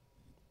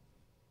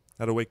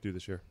 how did Wake do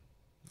this year?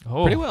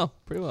 Oh, Pretty well.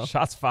 Pretty well.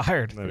 Shots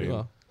fired. I Pretty mean,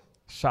 well.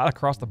 Shot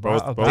across the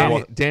Both- bow. both bow.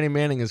 wa- Danny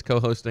Manning is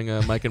co-hosting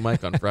Mike and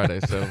Mike on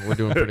Friday, so we're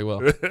doing pretty well.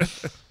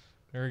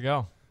 There we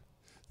go.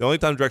 The only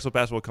time Drexel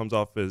basketball comes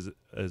off is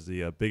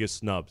the biggest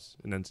snubs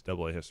in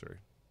NCAA history.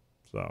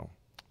 So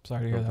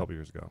Sorry to a hear that. couple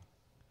years ago.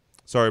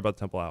 Sorry about the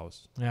Temple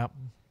Owls. Yeah,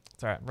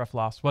 it's all right. Rough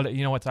loss. Well,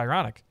 you know what's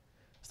ironic?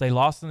 Is they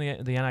lost in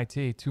the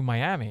NIT to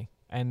Miami,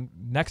 and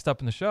next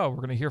up in the show, we're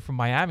going to hear from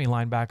Miami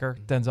linebacker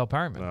Denzel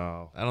Perryman.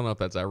 No, I don't know if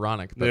that's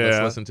ironic, but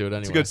let's listen to it anyway.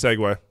 it's a good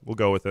segue. We'll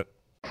go with it.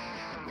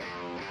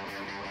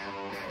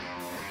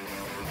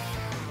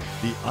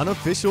 The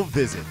unofficial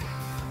visit.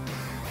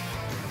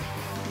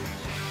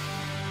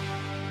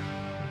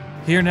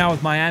 Here now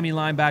with Miami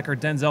linebacker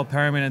Denzel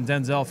Perryman. And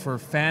Denzel, for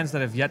fans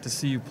that have yet to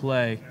see you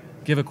play,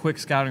 give a quick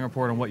scouting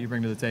report on what you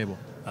bring to the table.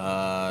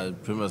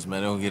 Pretty much,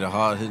 man. They don't get a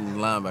hard-hitting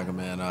linebacker,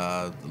 man.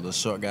 The little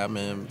short guy,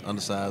 man,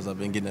 undersized. I've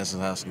been getting that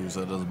since high school,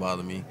 so it doesn't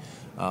bother me.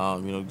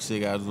 You see a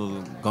guy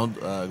who's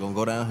gonna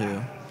go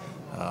downhill.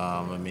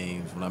 I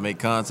mean, when I make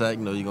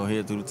contact, you're gonna hear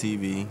it through the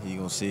TV. You're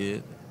gonna see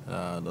it. The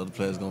other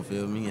players gonna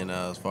feel me. And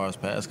as far as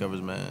pass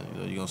coverage, man,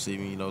 you're gonna see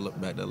me. Look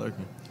back there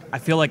lurking. I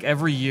feel like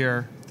every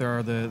year there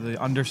are the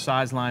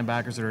undersized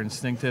linebackers that are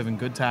instinctive and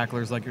good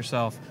tacklers like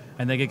yourself,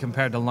 and they get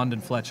compared to London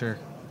Fletcher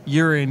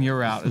year in,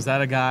 year out. Is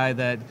that a guy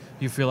that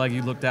you feel like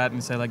you looked at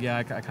and say, like, yeah,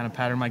 I kind of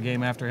patterned my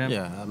game after him?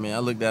 Yeah, I mean, I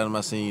looked at him,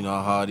 I seen,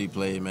 how hard he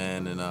played,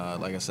 man, and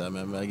like I said,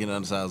 man, I get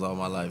undersized all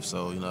my life,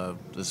 so,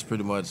 it's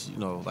pretty much,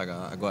 like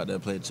I go out there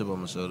and play a chip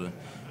on my shoulder,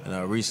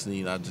 and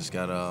recently I just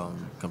got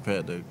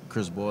compared to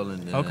Chris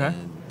Borland and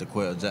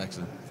DeQuell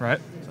Jackson. Right.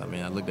 So, I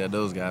mean, I looked at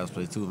those guys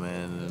play too,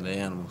 man, and they're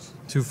animals.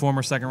 2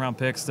 former second-round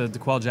picks,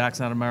 DeQuell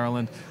Jackson out of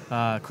Maryland,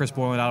 Chris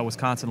Borland out of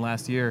Wisconsin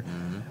last year.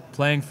 Mm-hmm.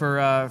 Playing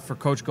for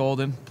Coach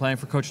Golden, playing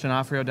for Coach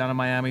D'Onofrio down in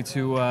Miami.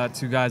 Two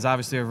guys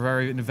obviously are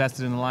very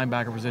invested in the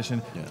linebacker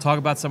position. Yeah. Talk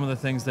about some of the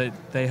things that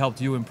they helped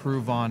you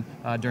improve on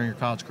during your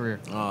college career.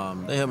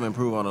 They helped me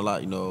improve on a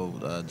lot,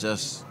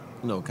 just,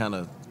 kind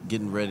of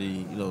getting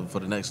ready, for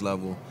the next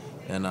level.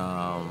 And,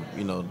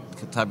 the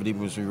type of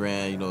defense we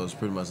ran, it's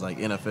pretty much like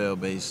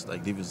NFL-based,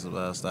 like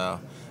defensive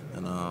style.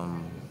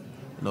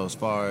 And, as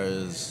far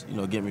as,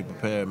 getting me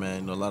prepared,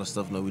 man, a lot of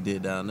stuff we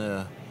did down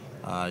there.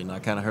 I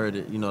kind of heard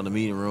it, in the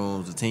meeting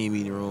rooms, the team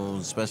meeting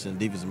rooms, especially in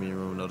the defensive meeting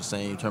room, the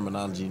same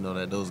terminology,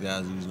 that those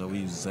guys use, we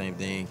use the same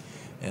thing.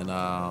 And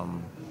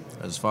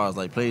as far as,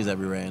 like, plays that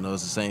we ran,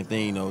 it's the same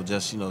thing,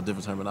 just,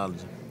 different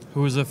terminology.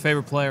 Who was a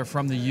favorite player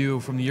from the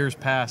years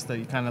past that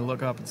you kind of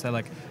look up and say,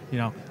 like,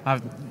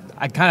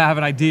 I kind of have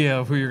an idea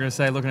of who you're going to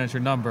say looking at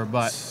your number,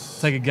 but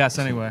take a guess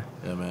anyway.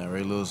 Yeah, man,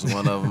 Ray Lewis is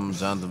one of them,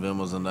 Jonathan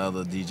Vimmels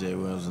another, DJ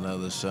Williams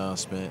another, Sean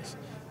Spence.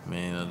 I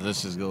mean,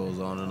 this just goes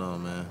on and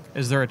on, man.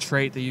 Is there a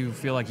trait that you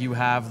feel like you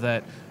have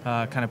that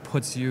kind of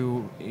puts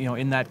you,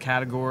 in that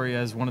category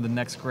as one of the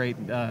next great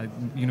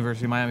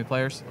University of Miami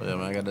players? Well, yeah,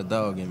 man, I got that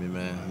dog in me,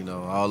 man.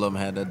 All of them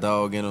had that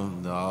dog in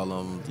them. All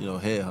of them,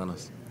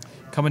 headhunters.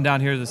 Coming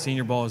down here to the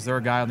Senior Bowl, is there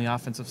a guy on the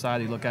offensive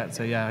side you look at and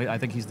say, yeah, I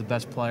think he's the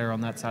best player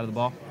on that side of the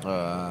ball?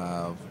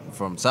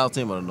 From South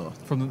team or the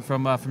North?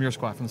 From your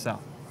squad, from the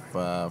South.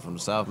 From the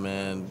South,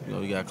 man,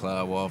 you got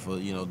Clyde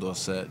Walford,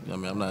 Dorsett. I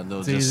mean, I'm not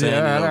just easy.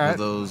 saying, All right.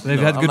 those. They've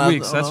had good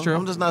weeks, that's true.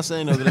 I'm just not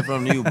saying get it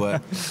from you,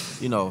 but,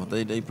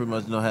 they pretty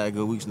much, had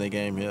good weeks in their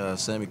game here.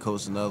 Sammy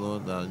Coates, another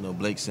one,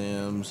 Blake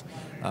Sims,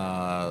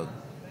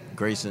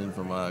 Grayson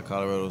from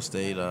Colorado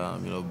State.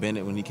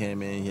 Bennett, when he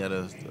came in, he had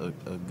a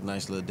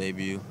nice little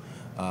debut.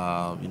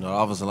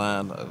 Offensive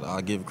line,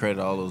 I'll give credit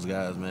to all those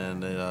guys, man.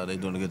 They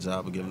doing a good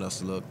job of giving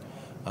us a look.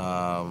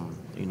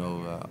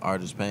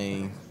 Artis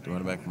Payne, the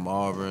running back from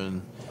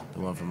Auburn, the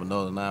one from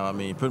Northern Iowa. I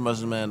mean, pretty much,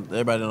 man,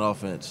 everybody on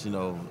offense,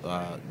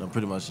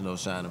 pretty much,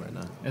 shining right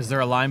now. Is there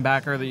a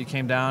linebacker that you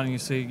came down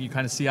and you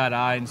kind of see eye to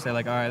eye and say,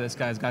 like, all right, this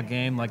guy's got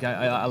game. Like,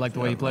 I like the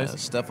way he plays. Man,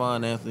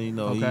 Stephon Anthony,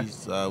 Okay.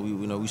 he's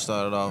we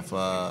started off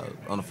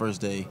on the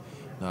first day.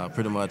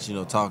 Pretty much,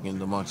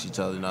 talking amongst each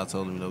other. I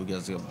told him, we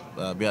got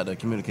to be out there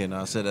communicating.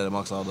 I said that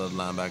amongst all the other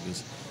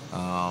linebackers.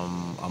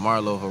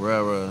 Amarlo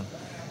Herrera,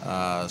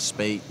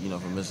 Spate,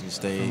 from Michigan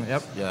State.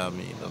 Yep. Yeah, I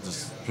mean,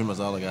 just pretty much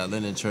all I got.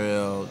 Lennon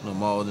Trail,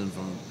 Malden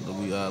from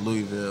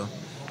Louisville.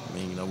 I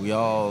mean, we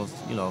all,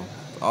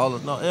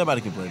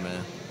 everybody can play,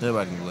 man.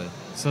 Everybody can play.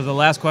 So the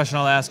last question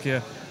I'll ask you,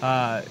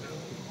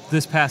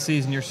 this past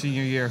season, your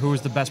senior year, who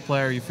was the best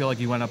player you feel like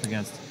you went up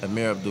against?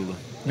 Amir Abdullah.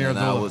 Amir and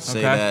Abdullah, I would say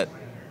okay. that.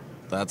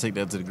 I take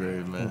that to the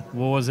grave, man.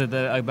 What was it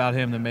about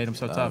him that made him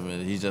so tough? I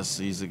mean, he's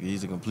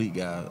a complete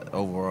guy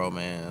overall,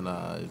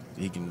 man.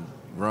 He can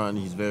run.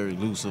 He's very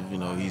elusive.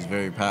 He's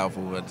very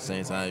powerful. At the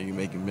same time, you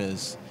make him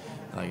miss.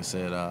 Like I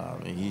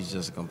said, he's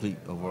just a complete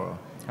overall.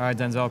 All right,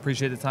 Denzel,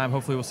 appreciate the time.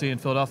 Hopefully we'll see you in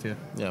Philadelphia.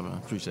 Yeah, man,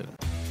 appreciate it.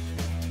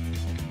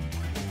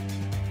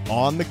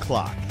 On the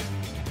clock.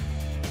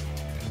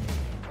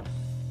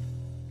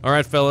 All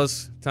right,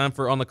 fellas, time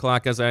for On the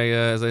Clock. As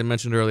I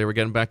mentioned earlier, we're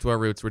getting back to our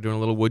roots. We're doing a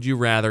little Would You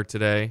Rather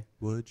today.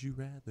 Would you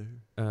rather?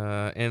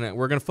 And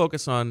we're going to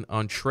focus on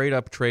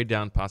trade-up,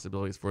 trade-down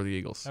possibilities for the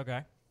Eagles.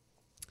 Okay.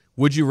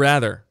 Would you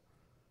rather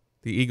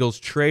the Eagles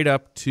trade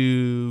up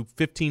to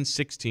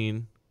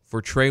 15-16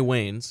 for Trey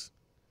Waynes?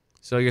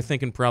 So you're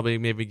thinking probably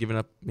maybe giving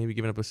up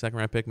a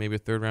second-round pick, maybe a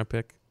third-round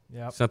pick,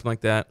 Yep. something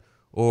like that,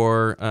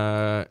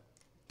 or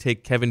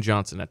take Kevin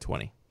Johnson at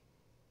 20.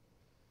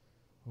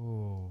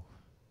 Ooh.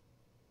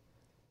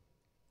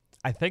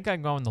 I think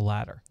I'm going the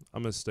latter,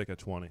 I'm going to stick at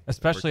 20.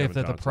 especially for if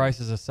Kevin the Johnson. price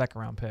is a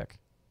second-round pick.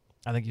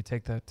 I think you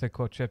take to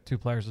quote Chip, 2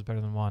 players is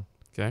better than 1.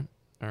 Okay,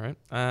 all right.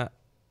 I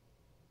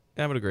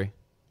would agree.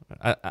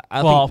 Well,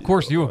 think, of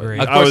course you agree.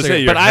 Of I would course say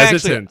agree. you're But I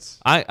hesitant.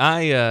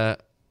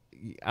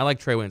 I like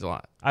Trey Waynes a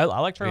lot. I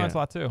like Trey Yeah. Lance a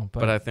lot too,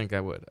 But I think I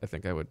would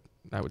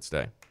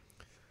stay.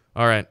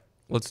 All right,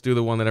 let's do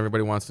the one that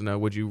everybody wants to know.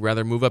 Would you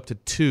rather move up to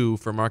 2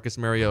 for Marcus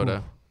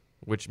Mariota,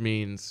 which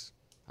means,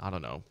 I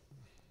don't know,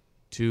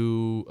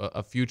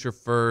 a future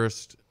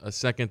first, a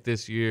second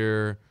this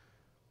year,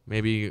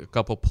 maybe a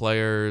couple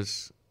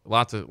players,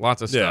 lots of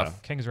Yeah.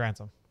 stuff. King's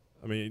ransom.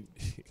 I mean,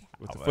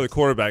 for the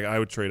quarterback, I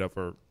would trade up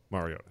for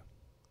Mariota.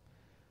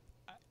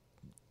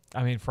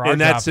 I mean, for In our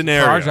that jobs,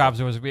 scenario. for our jobs,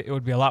 it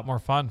would be a lot more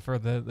fun for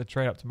the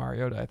trade up to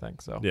Mariota. I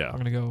think so. Yeah. I'm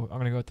gonna go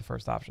with the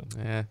first option.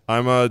 Yeah,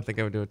 I'm I think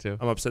I would do it too.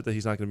 upset that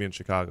he's not going to be in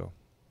Chicago,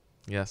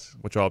 Yes,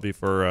 which I'll be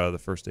for the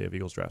first day of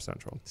Eagles Draft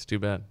Central. it's too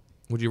bad.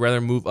 Would you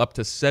rather move up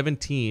to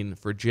 17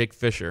 for Jake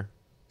Fisher,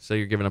 so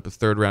you're giving up a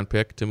 3rd-round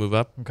pick to move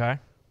up, Okay.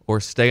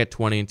 or stay at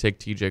 20 and take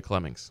TJ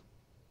Clemmings?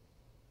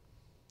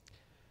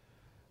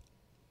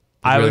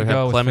 I Would you would rather go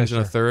have with Clemmings in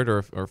a Fisher. 3rd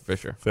or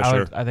Fisher?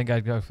 Fisher. I think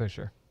I'd go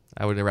Fisher.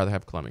 I would rather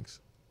have Clemmings.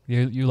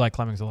 You like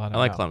Clemmings a lot. I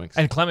like know. Clemmings.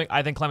 And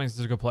I think Clemmings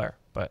is a good player,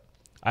 but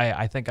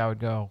I think I would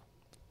go.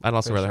 I'd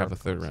also rather Fisher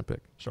have the over 3rd-round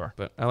pick, Sure.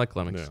 but I like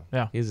Clemmings.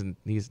 Yeah. Yeah.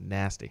 He's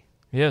nasty.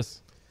 He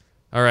is.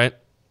 All right,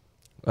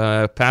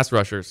 pass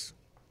rushers.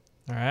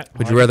 All right.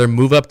 Would you rather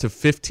move up to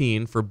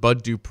 15 for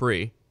Bud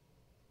Dupree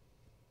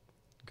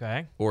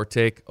Okay. or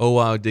take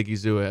Owa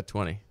Odigizua at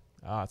 20?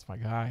 Oh, that's my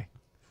guy.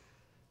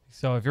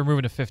 So if you're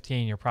moving to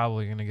 15, you're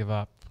probably going to give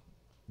up.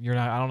 You're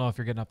not. I don't know if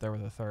you're getting up there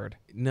with a 3rd.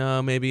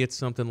 No, maybe it's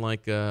something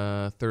like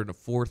a 3rd and a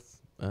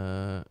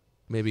 4th.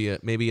 Maybe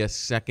a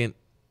 2nd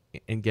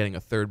and getting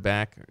a 3rd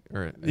back,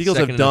 or a The Eagles 2nd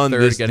have and a done 3rd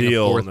this getting a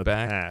deal 4th in the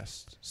back.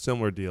 past,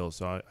 similar deals.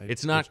 So I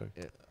It's not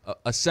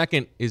a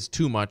 2nd is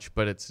too much,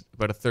 but a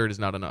 3rd is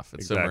not enough.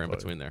 It's somewhere in Exactly.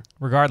 between there.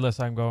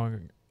 Regardless, I'm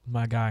going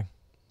my guy.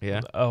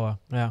 Yeah,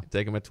 Yeah.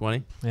 take him at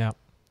 20. Yeah.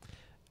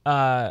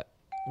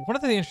 One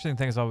of the interesting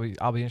things I'll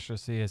be interested to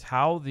see is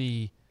how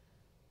the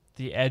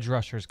edge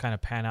rushers kind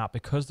of pan out,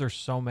 because there's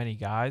so many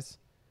guys,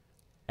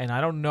 and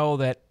I don't know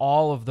that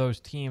all of those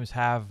teams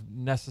have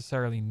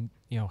necessarily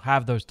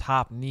have those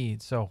top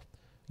needs. So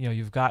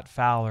you've got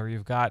Fowler,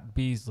 you've got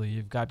Beasley,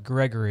 you've got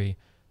Gregory,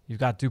 you've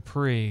got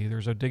Dupree,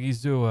 there's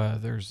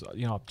Odigizua, there's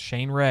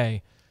Shane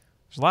Ray.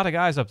 There's a lot of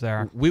guys up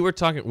there. We were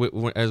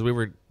talking as we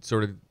were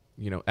sort of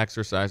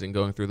exercising,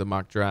 going through the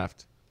mock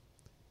draft.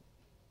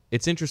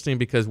 It's interesting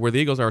because where the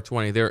Eagles are at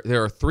 20, there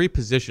are 3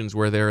 positions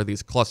where there are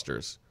these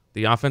clusters: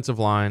 the offensive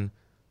line,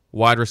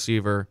 wide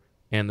receiver,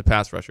 and the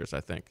pass rushers, I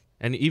think,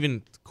 and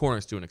even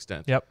corners to an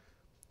extent. Yep.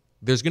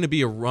 There's going to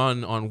be a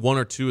run on 1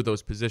 or 2 of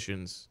those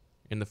positions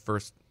in the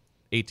first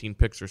 18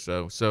 picks or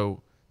so.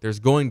 So there's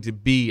going to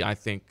be, I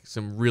think,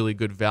 some really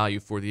good value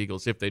for the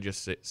Eagles if they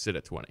just sit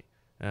at 20.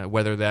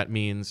 Whether that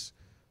means,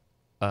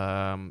 the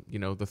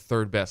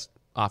 3rd best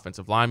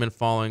offensive lineman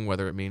falling,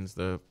 whether it means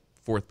the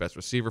 4th best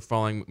receiver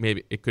falling,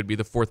 maybe it could be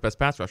the 4th best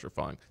pass rusher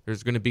falling.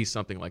 There's going to be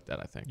something like that,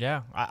 I think.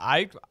 Yeah,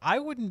 I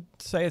wouldn't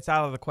say it's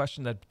out of the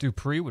question that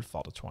Dupree would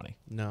fall to 20.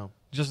 No.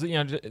 Just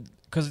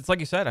because it's like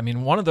you said. I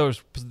mean, one of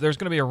those, there's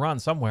going to be a run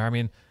somewhere. I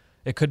mean,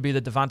 it could be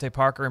that Devontae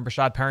Parker and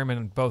Brashad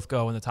Perryman both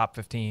go in the top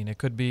 15. It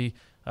could be,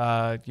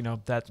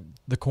 that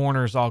the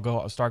corners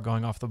all start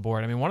going off the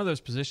board. I mean, one of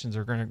those positions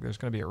there's going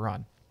to be a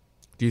run.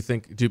 Do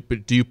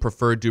you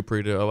prefer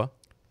Dupree to Owa?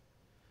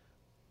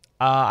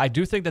 I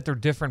do think that they're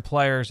different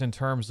players in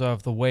terms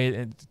of the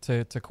way,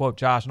 to quote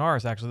Josh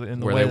Norris, actually, in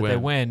the way that they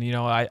win.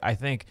 I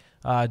think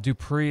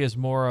Dupree is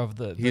more of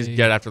He's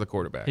get after the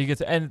quarterback. He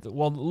gets, and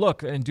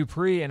look, and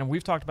Dupree, and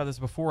we've talked about this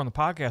before on the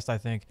podcast, I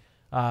think,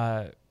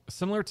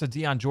 similar to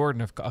Deion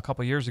Jordan a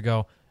couple years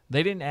ago,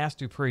 they didn't ask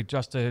Dupree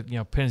just to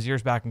pin his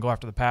ears back and go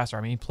after the passer.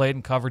 I mean, he played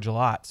in coverage a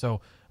lot,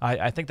 so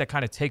I think that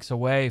kind of takes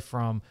away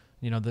from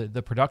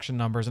the production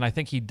numbers, and I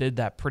think he did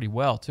that pretty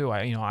well too.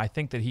 I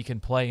think that he can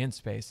play in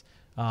space.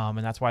 And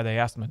that's why they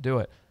asked him to do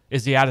it.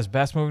 Is he at his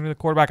best moving to the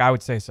quarterback? I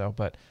would say so.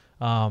 But,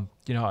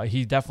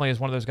 he definitely is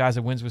one of those guys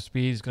that wins with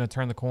speed. He's going to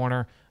turn the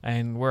corner.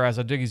 And whereas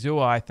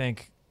Odigizua, I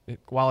think,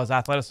 while his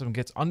athleticism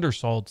gets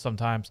undersold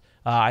sometimes,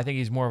 I think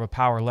he's more of a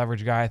power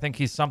leverage guy. I think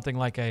he's something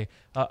like a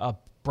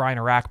Brian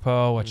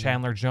Arakpo, a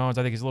Chandler Jones.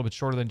 I think he's a little bit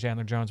shorter than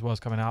Chandler Jones was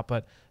coming out,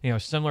 but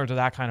similar to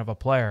that kind of a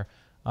player.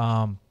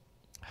 I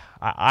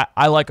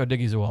like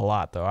Odighizuwa a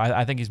lot, though.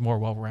 I think he's more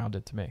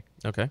well-rounded to me.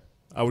 Okay.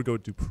 I would go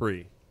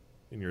Dupree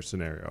in your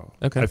scenario.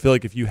 Okay. I feel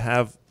like if you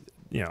have,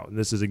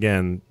 this is,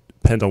 again,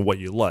 depends on what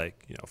you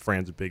like.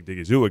 Fran's a big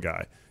Odighizuwa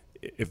guy.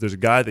 If there's a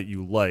guy that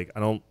you like,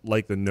 I don't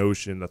like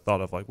the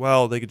thought of like,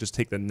 well, they could just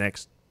take the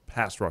next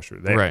pass rusher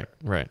there.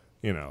 Right.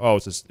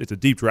 It's a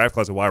deep draft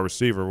class of wide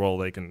receiver. Well,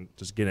 they can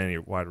just get any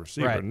wide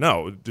receiver. Right.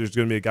 No, there's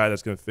going to be a guy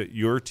that's going to fit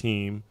your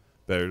team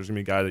better. There's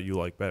going to be a guy that you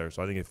like better.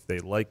 So I think if they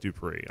like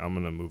Dupree, I'm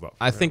going to move up.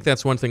 I think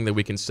that's one thing that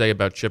we can say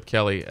about Chip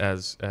Kelly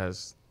as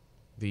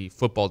the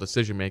football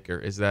decision maker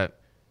is that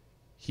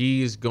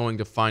he's going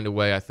to find a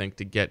way, I think,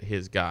 to get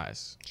his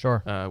guys.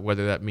 Sure.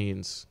 Whether that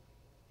means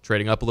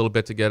trading up a little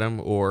bit to get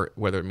him or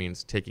whether it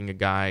means taking a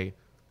guy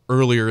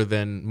earlier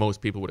than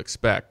most people would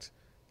expect.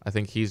 I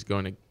think he's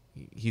going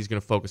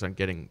to focus on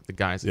getting the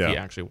guys that he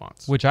actually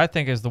wants. Which I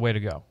think is the way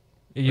to go.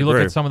 You look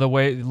at some of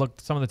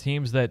the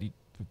teams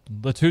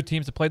the two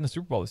teams that played in the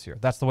Super Bowl this year.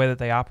 That's the way that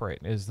they operate.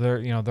 Is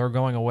they're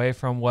going away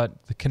from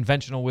what the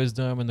conventional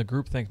wisdom and the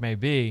groupthink may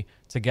be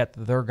to get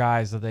their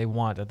guys that they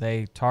want, that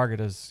they target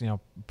as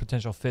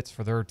potential fits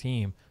for their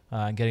team,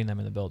 and getting them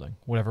in the building,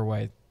 whatever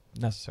way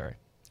necessary.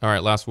 All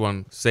right, last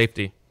one,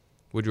 safety.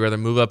 Would you rather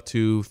move up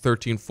to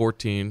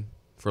 13-14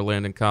 for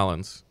Landon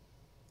Collins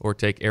or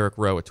take Eric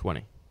Rowe at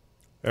 20?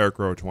 Eric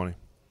Rowe at 20.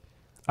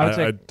 I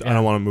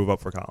don't want to move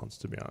up for Collins,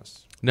 to be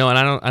honest. No, and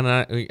I don't.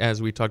 And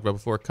as we talked about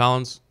before,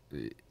 Collins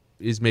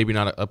is maybe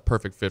not a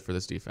perfect fit for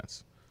this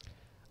defense.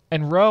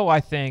 And Rowe,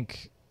 I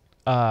think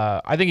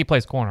he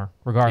plays corner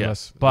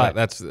regardless. Yes,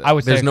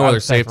 but there's no other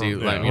safety. You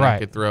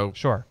could throw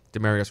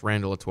Demarius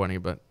Randall at 20,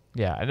 but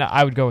yeah, and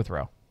I would go with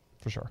Rowe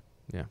for sure.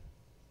 Yeah.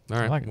 All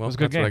right. Well, it was a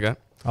good that's game. what I got.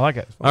 I like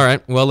it. All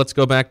right. Well, let's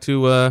go back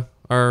to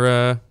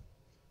our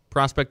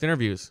prospect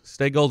interviews.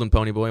 Stay golden,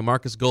 Pony Boy.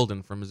 Marcus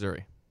Golden from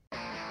Missouri.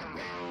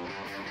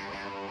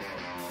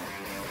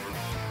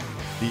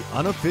 The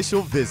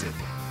unofficial visit.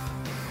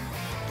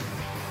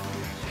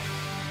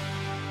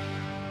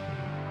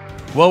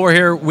 Well, we're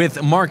here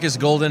with Marcus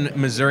Golden,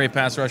 Missouri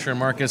pass rusher.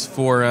 Marcus,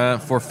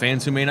 for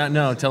fans who may not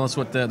know, tell us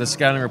what the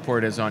scouting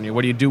report is on you.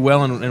 What do you do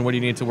well, and what do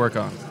you need to work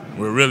on?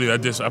 Well, really, I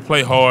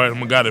play hard.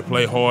 I'm a guy that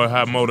play hard,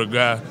 high motor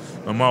guy.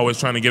 I'm always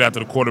trying to get after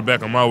the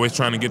quarterback. I'm always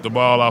trying to get the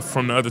ball off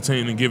from the other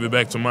team and give it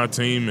back to my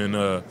team,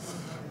 and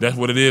that's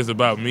what it is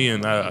about me.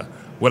 And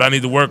what I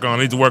need to work on,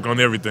 I need to work on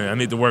everything. I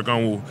need to work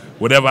on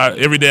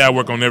every day I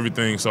work on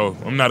everything. So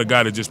I'm not a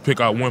guy to just pick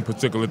out one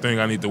particular thing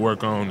I need to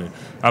work on.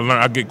 And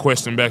I get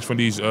question backs from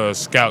these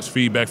scouts,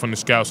 feedback from the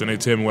scouts, and they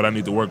tell me what I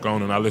need to work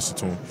on, and I listen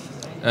to them.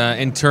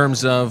 In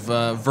terms of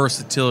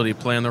versatility,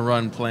 playing the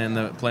run, playing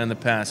the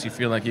pass, you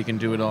feel like you can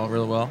do it all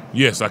really well?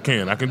 Yes, I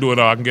can. I can do it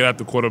all. I can get out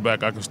the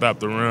quarterback. I can stop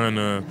the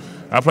run.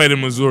 I played in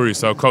Missouri,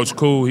 so Coach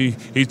Cool, he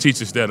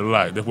teaches that a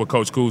lot. That's what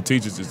Coach Cool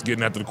teaches, is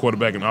getting after the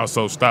quarterback and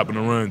also stopping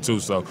the run too.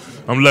 So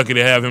I'm lucky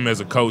to have him as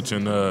a coach,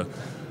 and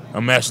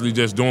I'm actually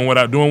just doing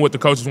what the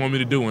coaches want me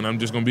to do, and I'm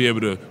just going to be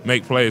able to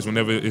make plays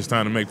whenever it's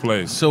time to make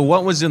plays. So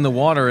what was in the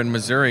water in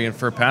Missouri and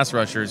for pass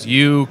rushers?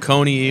 You,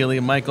 Coney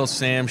Ely, Michael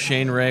Sam,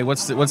 Shane Ray.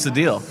 What's the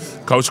deal?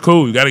 Coach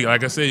Cool.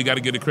 Like I said, you got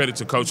to give the credit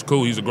to Coach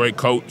Cool. He's a great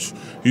coach.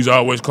 He's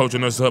always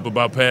coaching us up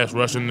about pass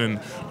rushing and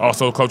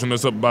also coaching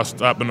us up about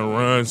stopping the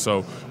run.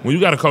 So when you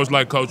got a coach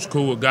like Coach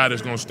Cool, a guy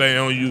that's going to stay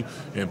on you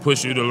and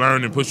push you to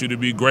learn and push you to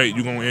be great,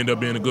 you're going to end up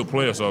being a good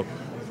player. So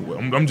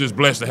I'm just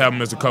blessed to have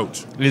him as a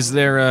coach. Is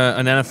there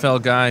an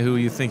NFL guy who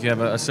you think you have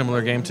a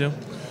similar game to?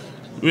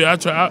 Yeah,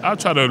 I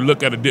try to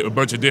look at a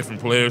bunch of different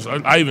players.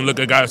 I even look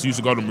at guys who used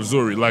to go to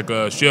Missouri, like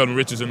Sheldon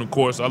Richardson, of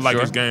course. I like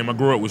his game. I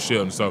grew up with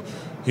Sheldon, so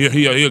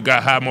he a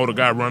guy, high motor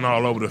guy, run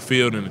all over the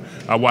field, and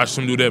I watched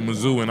him do that at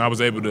Mizzou, and I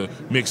was able to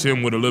mix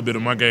him with a little bit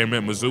of my game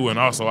at Mizzou. And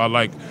also,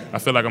 I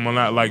feel like I'm a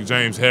lot like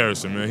James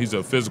Harrison, man. He's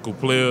a physical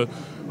player,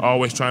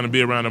 always trying to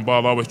be around the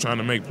ball, always trying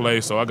to make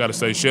plays. So I got to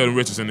say Sheldon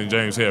Richardson and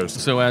James Harrison.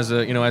 So as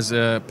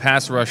a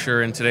pass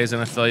rusher in today's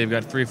NFL, you've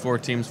got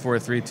 3-4 teams,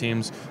 4-3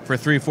 teams. For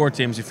 3-4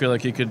 teams, you feel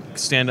like you could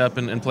stand up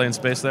and play in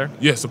space there?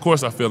 Yes, of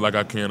course I feel like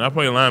I can. I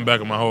played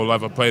linebacker my whole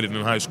life. I played it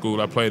in high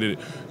school. I played it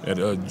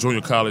at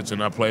junior college,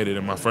 and I played it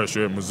in my first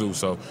year at Mizzou.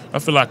 So I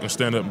feel like I can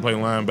stand up and play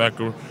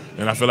linebacker,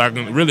 and I feel like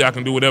I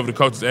can do whatever the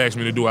coaches ask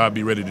me to do. I'll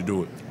be ready to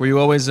do it. Were you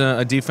always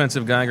a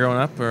defensive guy growing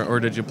up, or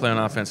did you play on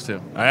offense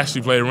too? I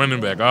actually played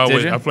running back.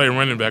 I played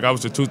running back. I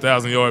was a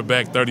 2,000-yard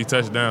back, 30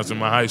 touchdowns in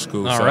my high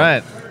school. All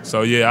right.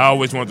 So, yeah, I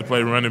always wanted to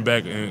play running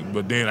back,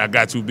 but then I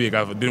got too big.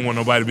 I didn't want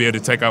nobody to be able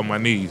to take out my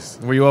knees.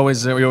 Were you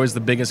always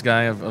the biggest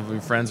guy of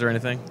your friends or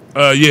anything?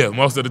 Yeah,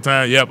 most of the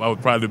time, yep, I was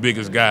probably the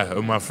biggest guy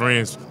of my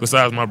friends.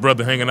 Besides my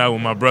brother, hanging out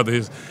with my brother,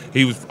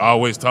 he was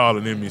always taller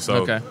than me. So,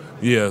 okay.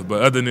 Yeah,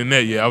 but other than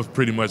that, yeah, I was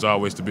pretty much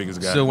always the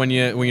biggest guy. So when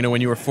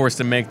you were forced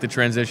to make the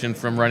transition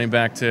from running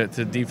back to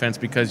defense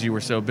because you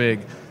were so big,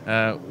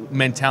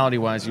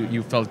 mentality-wise,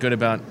 you felt good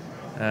about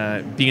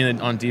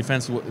being on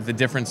defense, the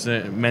difference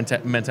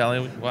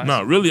mentality-wise?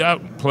 No, really, I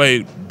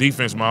played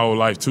defense my whole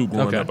life, too,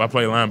 growing Okay. up. I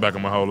played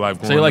linebacker my whole life growing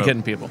up. So you like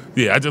hitting people?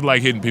 Yeah, I just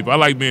like hitting people. I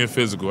like being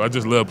physical. I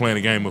just love playing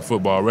a game of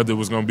football. Whether it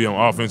was going to be on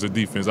offense or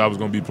defense, I was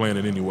going to be playing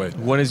it anyway.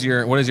 What is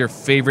your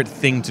favorite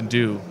thing to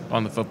do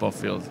on the football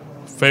field?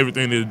 Favorite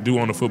thing to do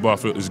on the football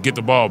field is get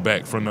the ball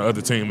back from the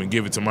other team and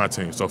give it to my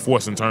team, so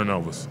forcing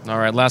turnovers. All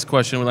right, last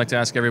question we'd like to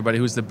ask everybody.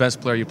 Who's the best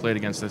player you played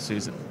against this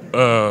season?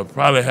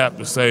 Probably have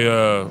to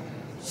say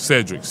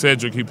Cedric.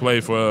 Cedric, he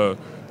played for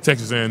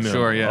Texas A&M,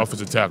 Sure, yeah.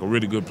 offensive tackle,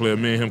 really good player.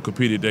 Me and him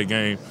competed that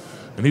game,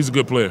 and he's a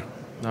good player.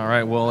 All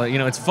right, well,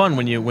 it's fun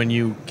when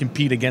you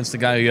compete against a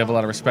guy who you have a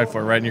lot of respect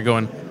for, right? And you're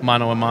going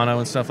mano a mano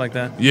and stuff like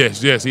that?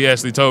 Yes, he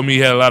actually told me he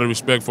had a lot of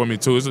respect for me,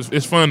 too.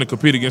 It's fun to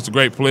compete against a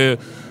great player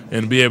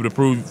and be able to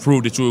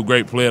prove that you're a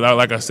great player.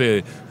 Like I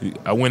said,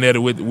 I went at it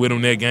with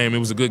him that game. It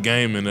was a good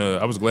game, and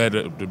I was glad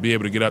to be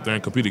able to get out there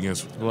and compete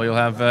against him. Well, you'll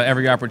have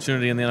every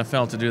opportunity in the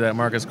NFL to do that.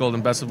 Marcus Golden,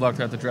 best of luck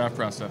throughout the draft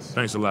process.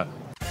 Thanks a lot.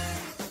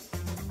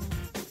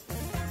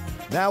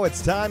 Now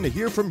it's time to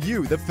hear from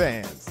you, the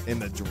fans, in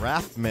the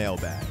Draft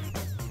Mailbag.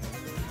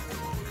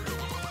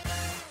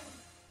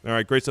 All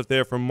right, great stuff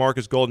there from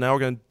Marcus Gold. Now we're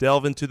going to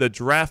delve into the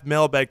Draft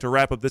Mailbag to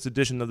wrap up this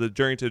edition of the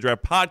Journey to the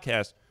Draft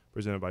podcast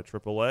presented by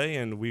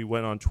AAA. And we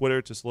went on Twitter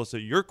to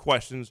solicit your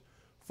questions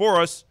for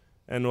us.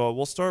 And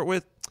we'll start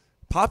with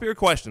popular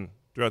question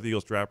throughout the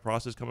Eagles draft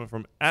process coming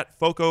from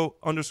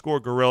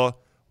 @Foco_Gorilla.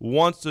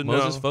 Wants to know.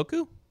 Moses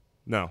Foku?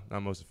 No,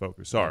 not Moses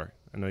Foku. Sorry.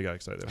 I know you got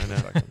excited. I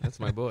know. That's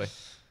my boy.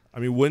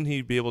 I mean, wouldn't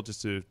he be able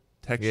just to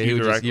text Yeah, you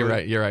directly?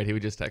 you're right. He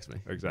would just text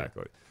me.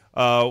 Exactly.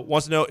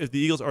 Wants to know if the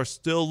Eagles are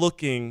still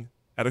looking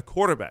at a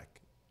quarterback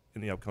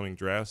in the upcoming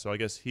draft. So I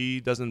guess he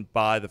doesn't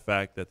buy the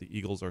fact that the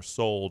Eagles are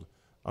sold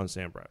on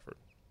Sam Bradford.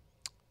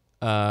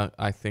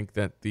 I think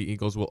that the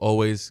Eagles will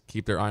always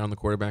keep their eye on the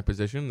quarterback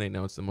position. They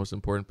know it's the most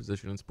important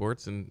position in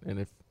sports, and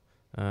if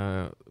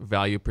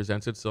value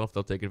presents itself,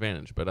 they'll take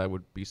advantage. But I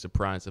would be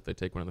surprised if they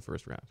take one in the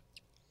first round.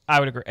 I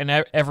would agree. And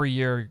every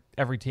year,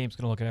 every team's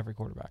going to look at every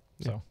quarterback.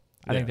 So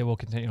I think they will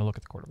continue to look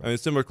at the quarterback. I mean, a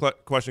similar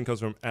question comes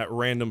from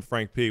 @Random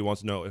Frank P.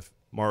 Wants to know if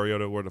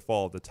Mariota were to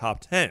fall the top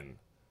 10,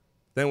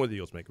 then would the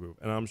Eagles make a move?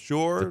 And I'm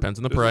sure Depends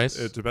on the price.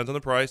 It depends on the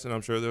price, and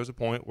I'm sure there's a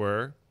point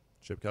where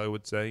Chip Kelly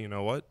would say, you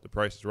know what, the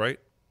price is right,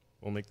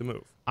 we'll make the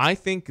move. I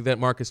think that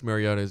Marcus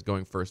Mariota is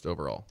going first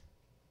overall.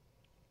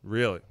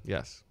 Really?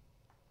 Yes.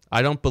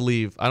 I don't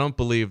believe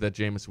that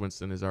Jameis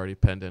Winston is already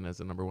penned in as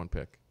the number one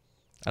pick.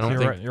 I don't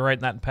think you're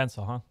writing that in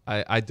pencil, huh?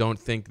 I don't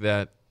think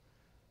that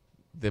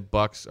the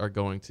Bucs are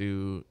going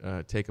to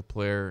take a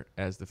player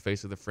as the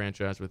face of the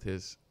franchise with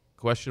his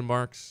question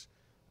marks.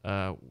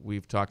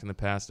 We've talked in the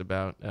past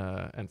about,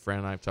 and Fran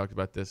and I have talked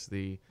about this,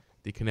 the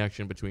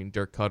connection between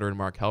Dirk Cutter and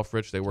Mark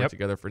Helfrich. They worked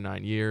together for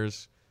 9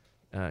 years.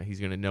 He's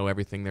going to know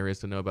everything there is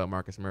to know about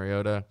Marcus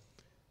Mariota.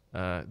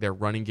 Their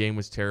running game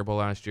was terrible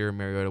last year.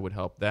 Mariota would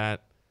help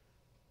that.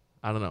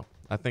 I don't know.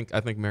 I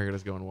think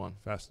Mariota's going one.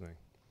 Fascinating.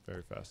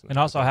 Very fascinating. And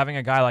also having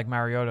a guy like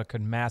Mariota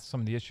could mask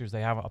some of the issues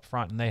they have up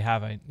front, and they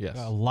have a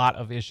lot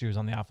of issues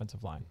on the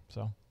offensive line.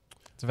 So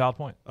it's a valid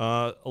point.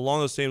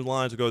 Along those same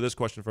lines, we'll go to this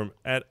question from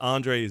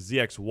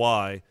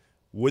 @AndreZXY.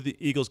 Would the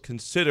Eagles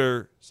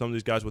consider some of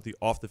these guys with the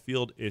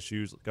off-the-field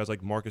issues, guys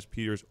like Marcus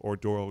Peters or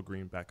Dorial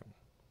Green-Beckham?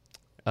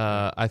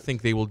 I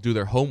think they will do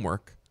their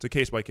homework. It's a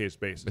case-by-case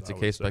basis. It's a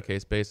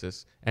case-by-case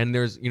basis. And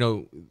there's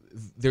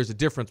a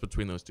difference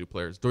between those two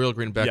players. Dorial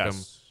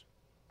Green-Beckham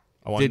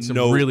did some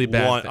really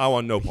bad things. I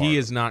want no part. He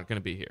is not going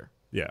to be here.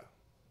 Yeah,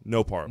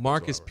 no part.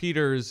 Marcus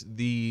Peters,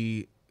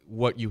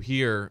 what you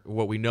hear,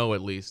 what we know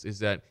at least, is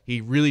that he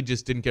really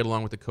just didn't get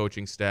along with the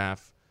coaching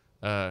staff.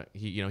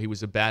 He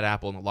was a bad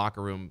apple in the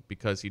locker room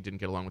because he didn't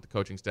get along with the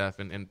coaching staff,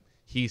 and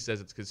he says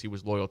it's because he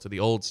was loyal to the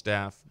old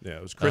staff. Yeah,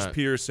 it was Chris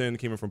Peterson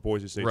came in from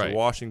Boise State to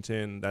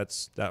Washington.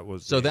 That's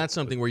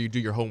something where you do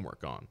your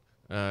homework on,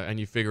 and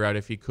you figure out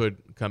if he could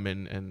come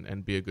in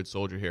and be a good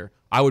soldier here.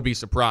 I would be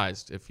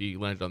surprised if he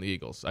landed on the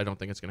Eagles. I don't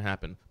think it's going to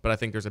happen, but I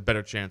think there's a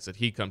better chance that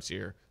he comes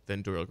here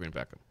than Dorial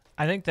Green-Beckham.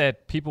 I think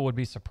that people would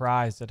be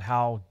surprised at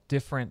how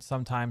different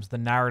sometimes the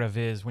narrative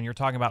is when you're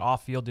talking about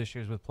off-field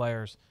issues with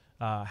players.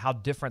 How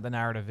different the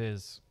narrative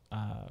is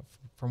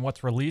from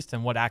what's released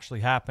and what actually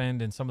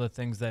happened, and some of the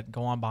things that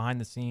go on behind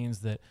the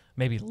scenes that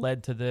maybe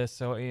led to this.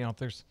 So, if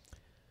there's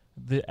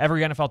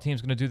every NFL team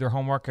is going to do their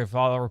homework. If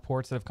all the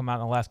reports that have come out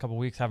in the last couple of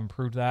weeks haven't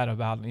proved that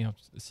about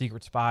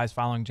secret spies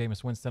following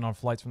Jameis Winston on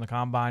flights from the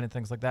combine and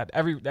things like that,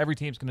 every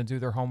team's going to do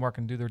their homework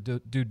and do their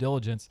due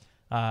diligence.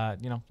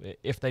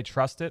 If they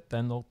trust it,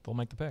 then they'll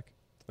make the pick.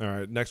 All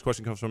right. Next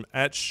question comes from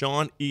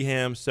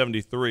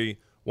 @SeanEham73.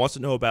 Wants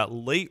to know about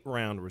late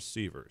round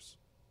receivers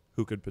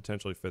who could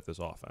potentially fit this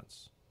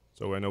offense.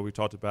 So I know we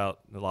talked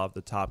about a lot of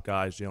the top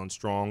guys, Jalen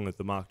Strong at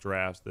the mock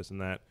drafts, this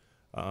and that.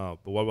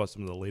 But what about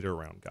some of the later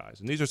round guys?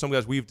 And these are some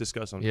guys we've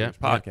discussed on previous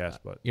podcasts.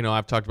 But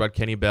I've talked about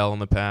Kenny Bell in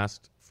the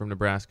past from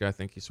Nebraska. I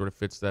think he sort of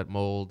fits that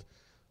mold.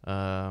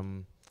 I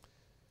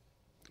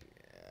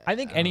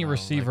think any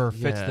receiver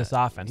fits this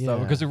offense, though,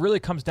 because it really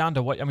comes down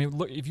to what –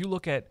 look, if you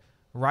look at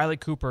Riley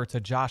Cooper to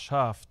Josh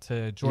Huff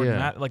to Jordan Yeah.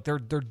 Matt, like they're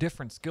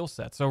different skill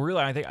sets. So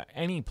really, I think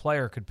any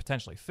player could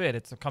potentially fit.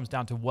 It comes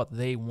down to what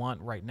they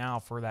want right now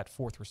for that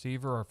fourth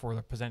receiver or for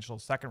the potential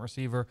second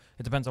receiver.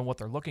 It depends on what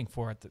they're looking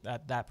for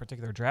at that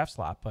particular draft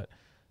slot. But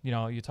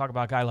you talk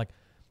about a guy like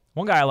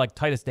one guy like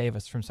Titus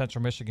Davis from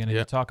Central Michigan, and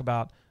you talk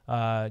about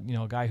a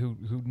guy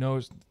who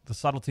knows the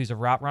subtleties of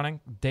route running.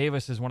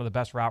 Davis is one of the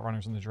best route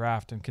runners in the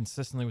draft and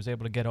consistently was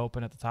able to get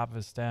open at the top of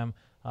his stem.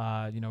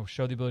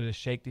 Show the ability to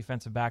shake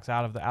defensive backs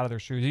out of their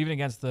shoes, even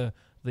against the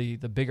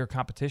bigger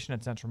competition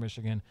at Central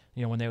Michigan.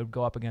 When they would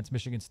go up against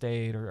Michigan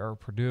State or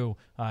Purdue,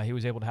 he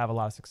was able to have a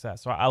lot of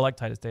success. So I like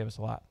Titus Davis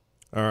a lot.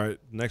 All right.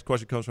 Next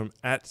question comes from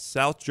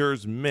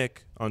 @SouthJersMick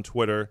on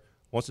Twitter.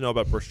 Wants to know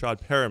about Brashad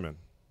Perriman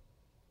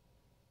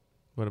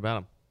What about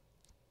him?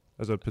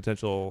 as a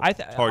potential I'm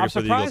target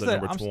for the Eagles surprised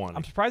at number that 20.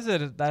 I'm surprised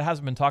that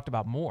hasn't been talked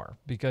about more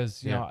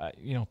because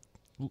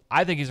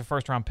I think he's a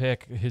first-round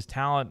pick. His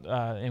talent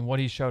and what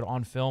he showed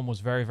on film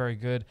was very, very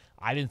good.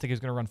 I didn't think he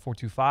was going to run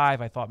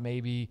 4.25. I thought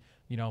maybe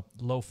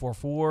low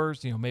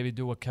 4.4s. Maybe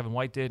do what Kevin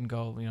White did and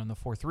go in the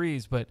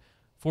 4.3s. But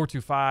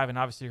 4.25, and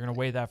obviously you're going to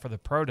weigh that for the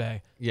pro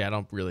day. Yeah, I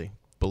don't really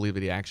believe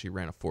that he actually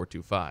ran a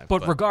 4.25.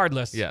 But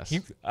regardless, yes,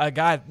 a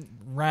guy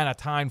ran a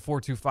time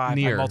 4.25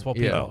 by multiple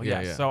people.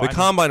 Yeah. So the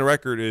combine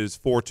record is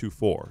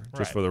 4.24, just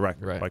Right. for the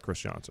record, Right. by Chris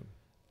Johnson.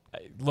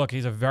 Look,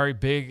 he's a very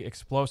big,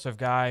 explosive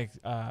guy.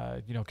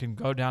 Can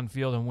go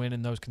downfield and win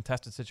in those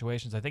contested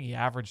situations. I think he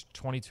averaged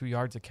 22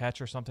 yards a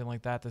catch or something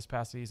like that this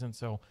past season.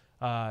 So,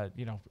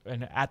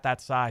 and at that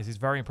size, he's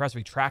very impressive.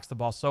 He tracks the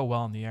ball so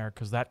well in the air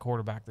because that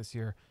quarterback this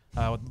year,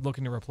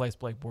 looking to replace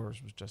Blake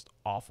Bortles, was just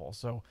awful.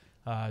 So,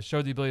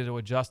 showed the ability to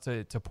adjust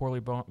to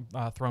poorly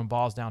thrown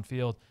balls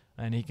downfield,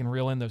 and he can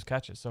reel in those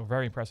catches. So,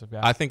 very impressive guy.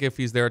 I think if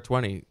he's there at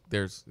 20,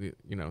 the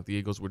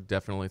Eagles would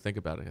definitely think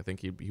about it. I think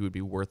he would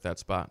be worth that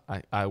spot.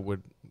 I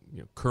would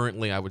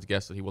currently I would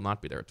guess that he will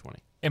not be there at 20.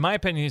 In my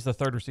opinion, he's the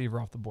third receiver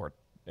off the board.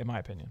 In my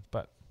opinion,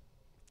 but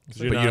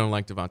you don't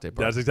like Devontae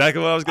Parker. That's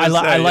exactly what I was going to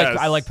say.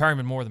 I like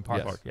Perriman more than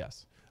Parker.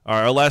 Yes. All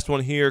right, our last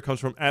one here comes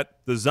from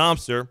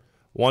 @TheZomster.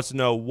 Wants to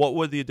know, what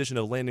would the addition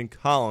of Landon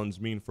Collins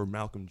mean for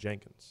Malcolm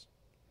Jenkins?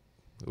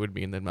 It would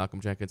mean that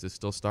Malcolm Jenkins is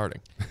still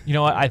starting. You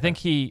know what? I think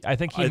he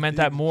meant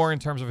that more in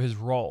terms of his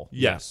role.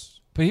 Yes.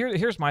 But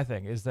here's my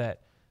thing is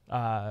that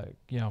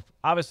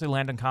obviously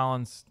Landon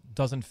Collins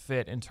doesn't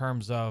fit in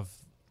terms of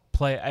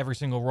play every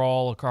single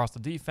role across the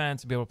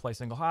defense, to be able to play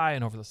single high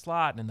and over the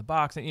slot and in the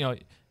box.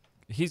 And,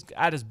 he's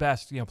at his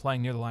best,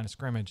 playing near the line of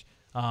scrimmage.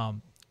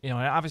 And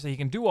obviously he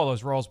can do all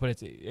those roles,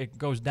 but it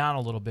goes down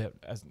a little bit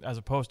as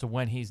opposed to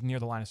when he's near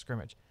the line of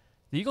scrimmage.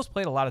 The Eagles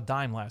played a lot of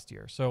dime last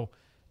year, so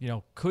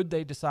could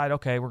they decide,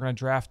 okay, we're going to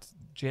draft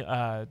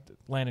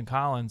Landon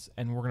Collins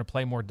and we're going to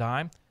play more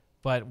dime,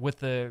 but with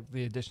the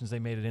additions they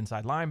made at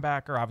inside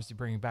linebacker, obviously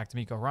bringing back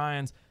D'Amico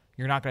Ryans,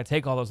 you're not going to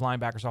take all those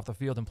linebackers off the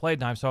field and play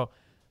dime. So,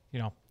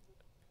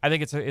 I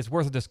think it's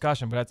worth a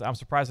discussion, but I'm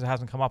surprised it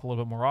hasn't come up a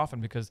little bit more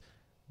often because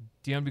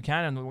Deion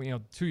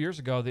Buchanan, 2 years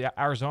ago, the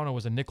Arizona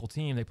was a nickel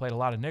team. They played a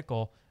lot of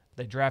nickel.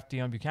 They draft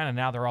Deion Buchanan.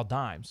 Now they're all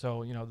dime.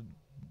 So,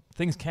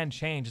 things can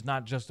change,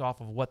 not just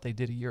off of what they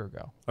did a year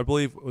ago. I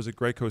believe, was it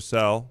Greg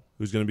Cosell,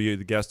 who's going to be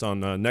the guest on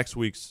next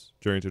week's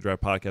Journey to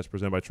Draft podcast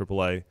presented by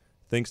AAA,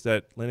 thinks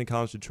that Landon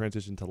Collins should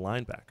transition to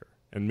linebacker.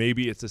 And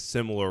maybe it's a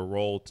similar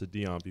role to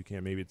Deion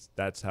Buchanan. Maybe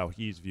that's how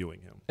he's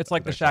viewing him. It's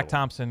like the Shaq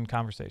Thompson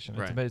conversation.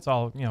 Right. It's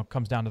all,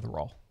 comes down to the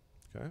role.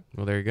 Okay.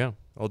 Well, there you go.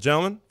 Well,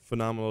 gentlemen,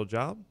 phenomenal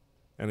job.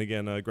 And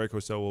again, Greg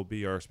Cosell will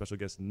be our special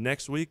guest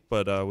next week.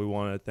 But we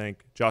want to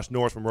thank Josh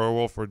Norris from Roto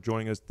World for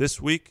joining us this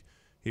week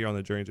here on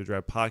the Journey to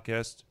Draft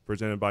podcast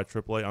presented by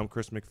AAA. I'm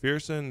Chris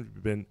McPherson.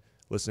 We've been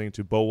listening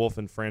to Bo Wolf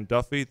and Fran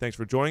Duffy. Thanks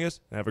for joining us,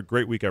 and have a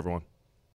great week, everyone.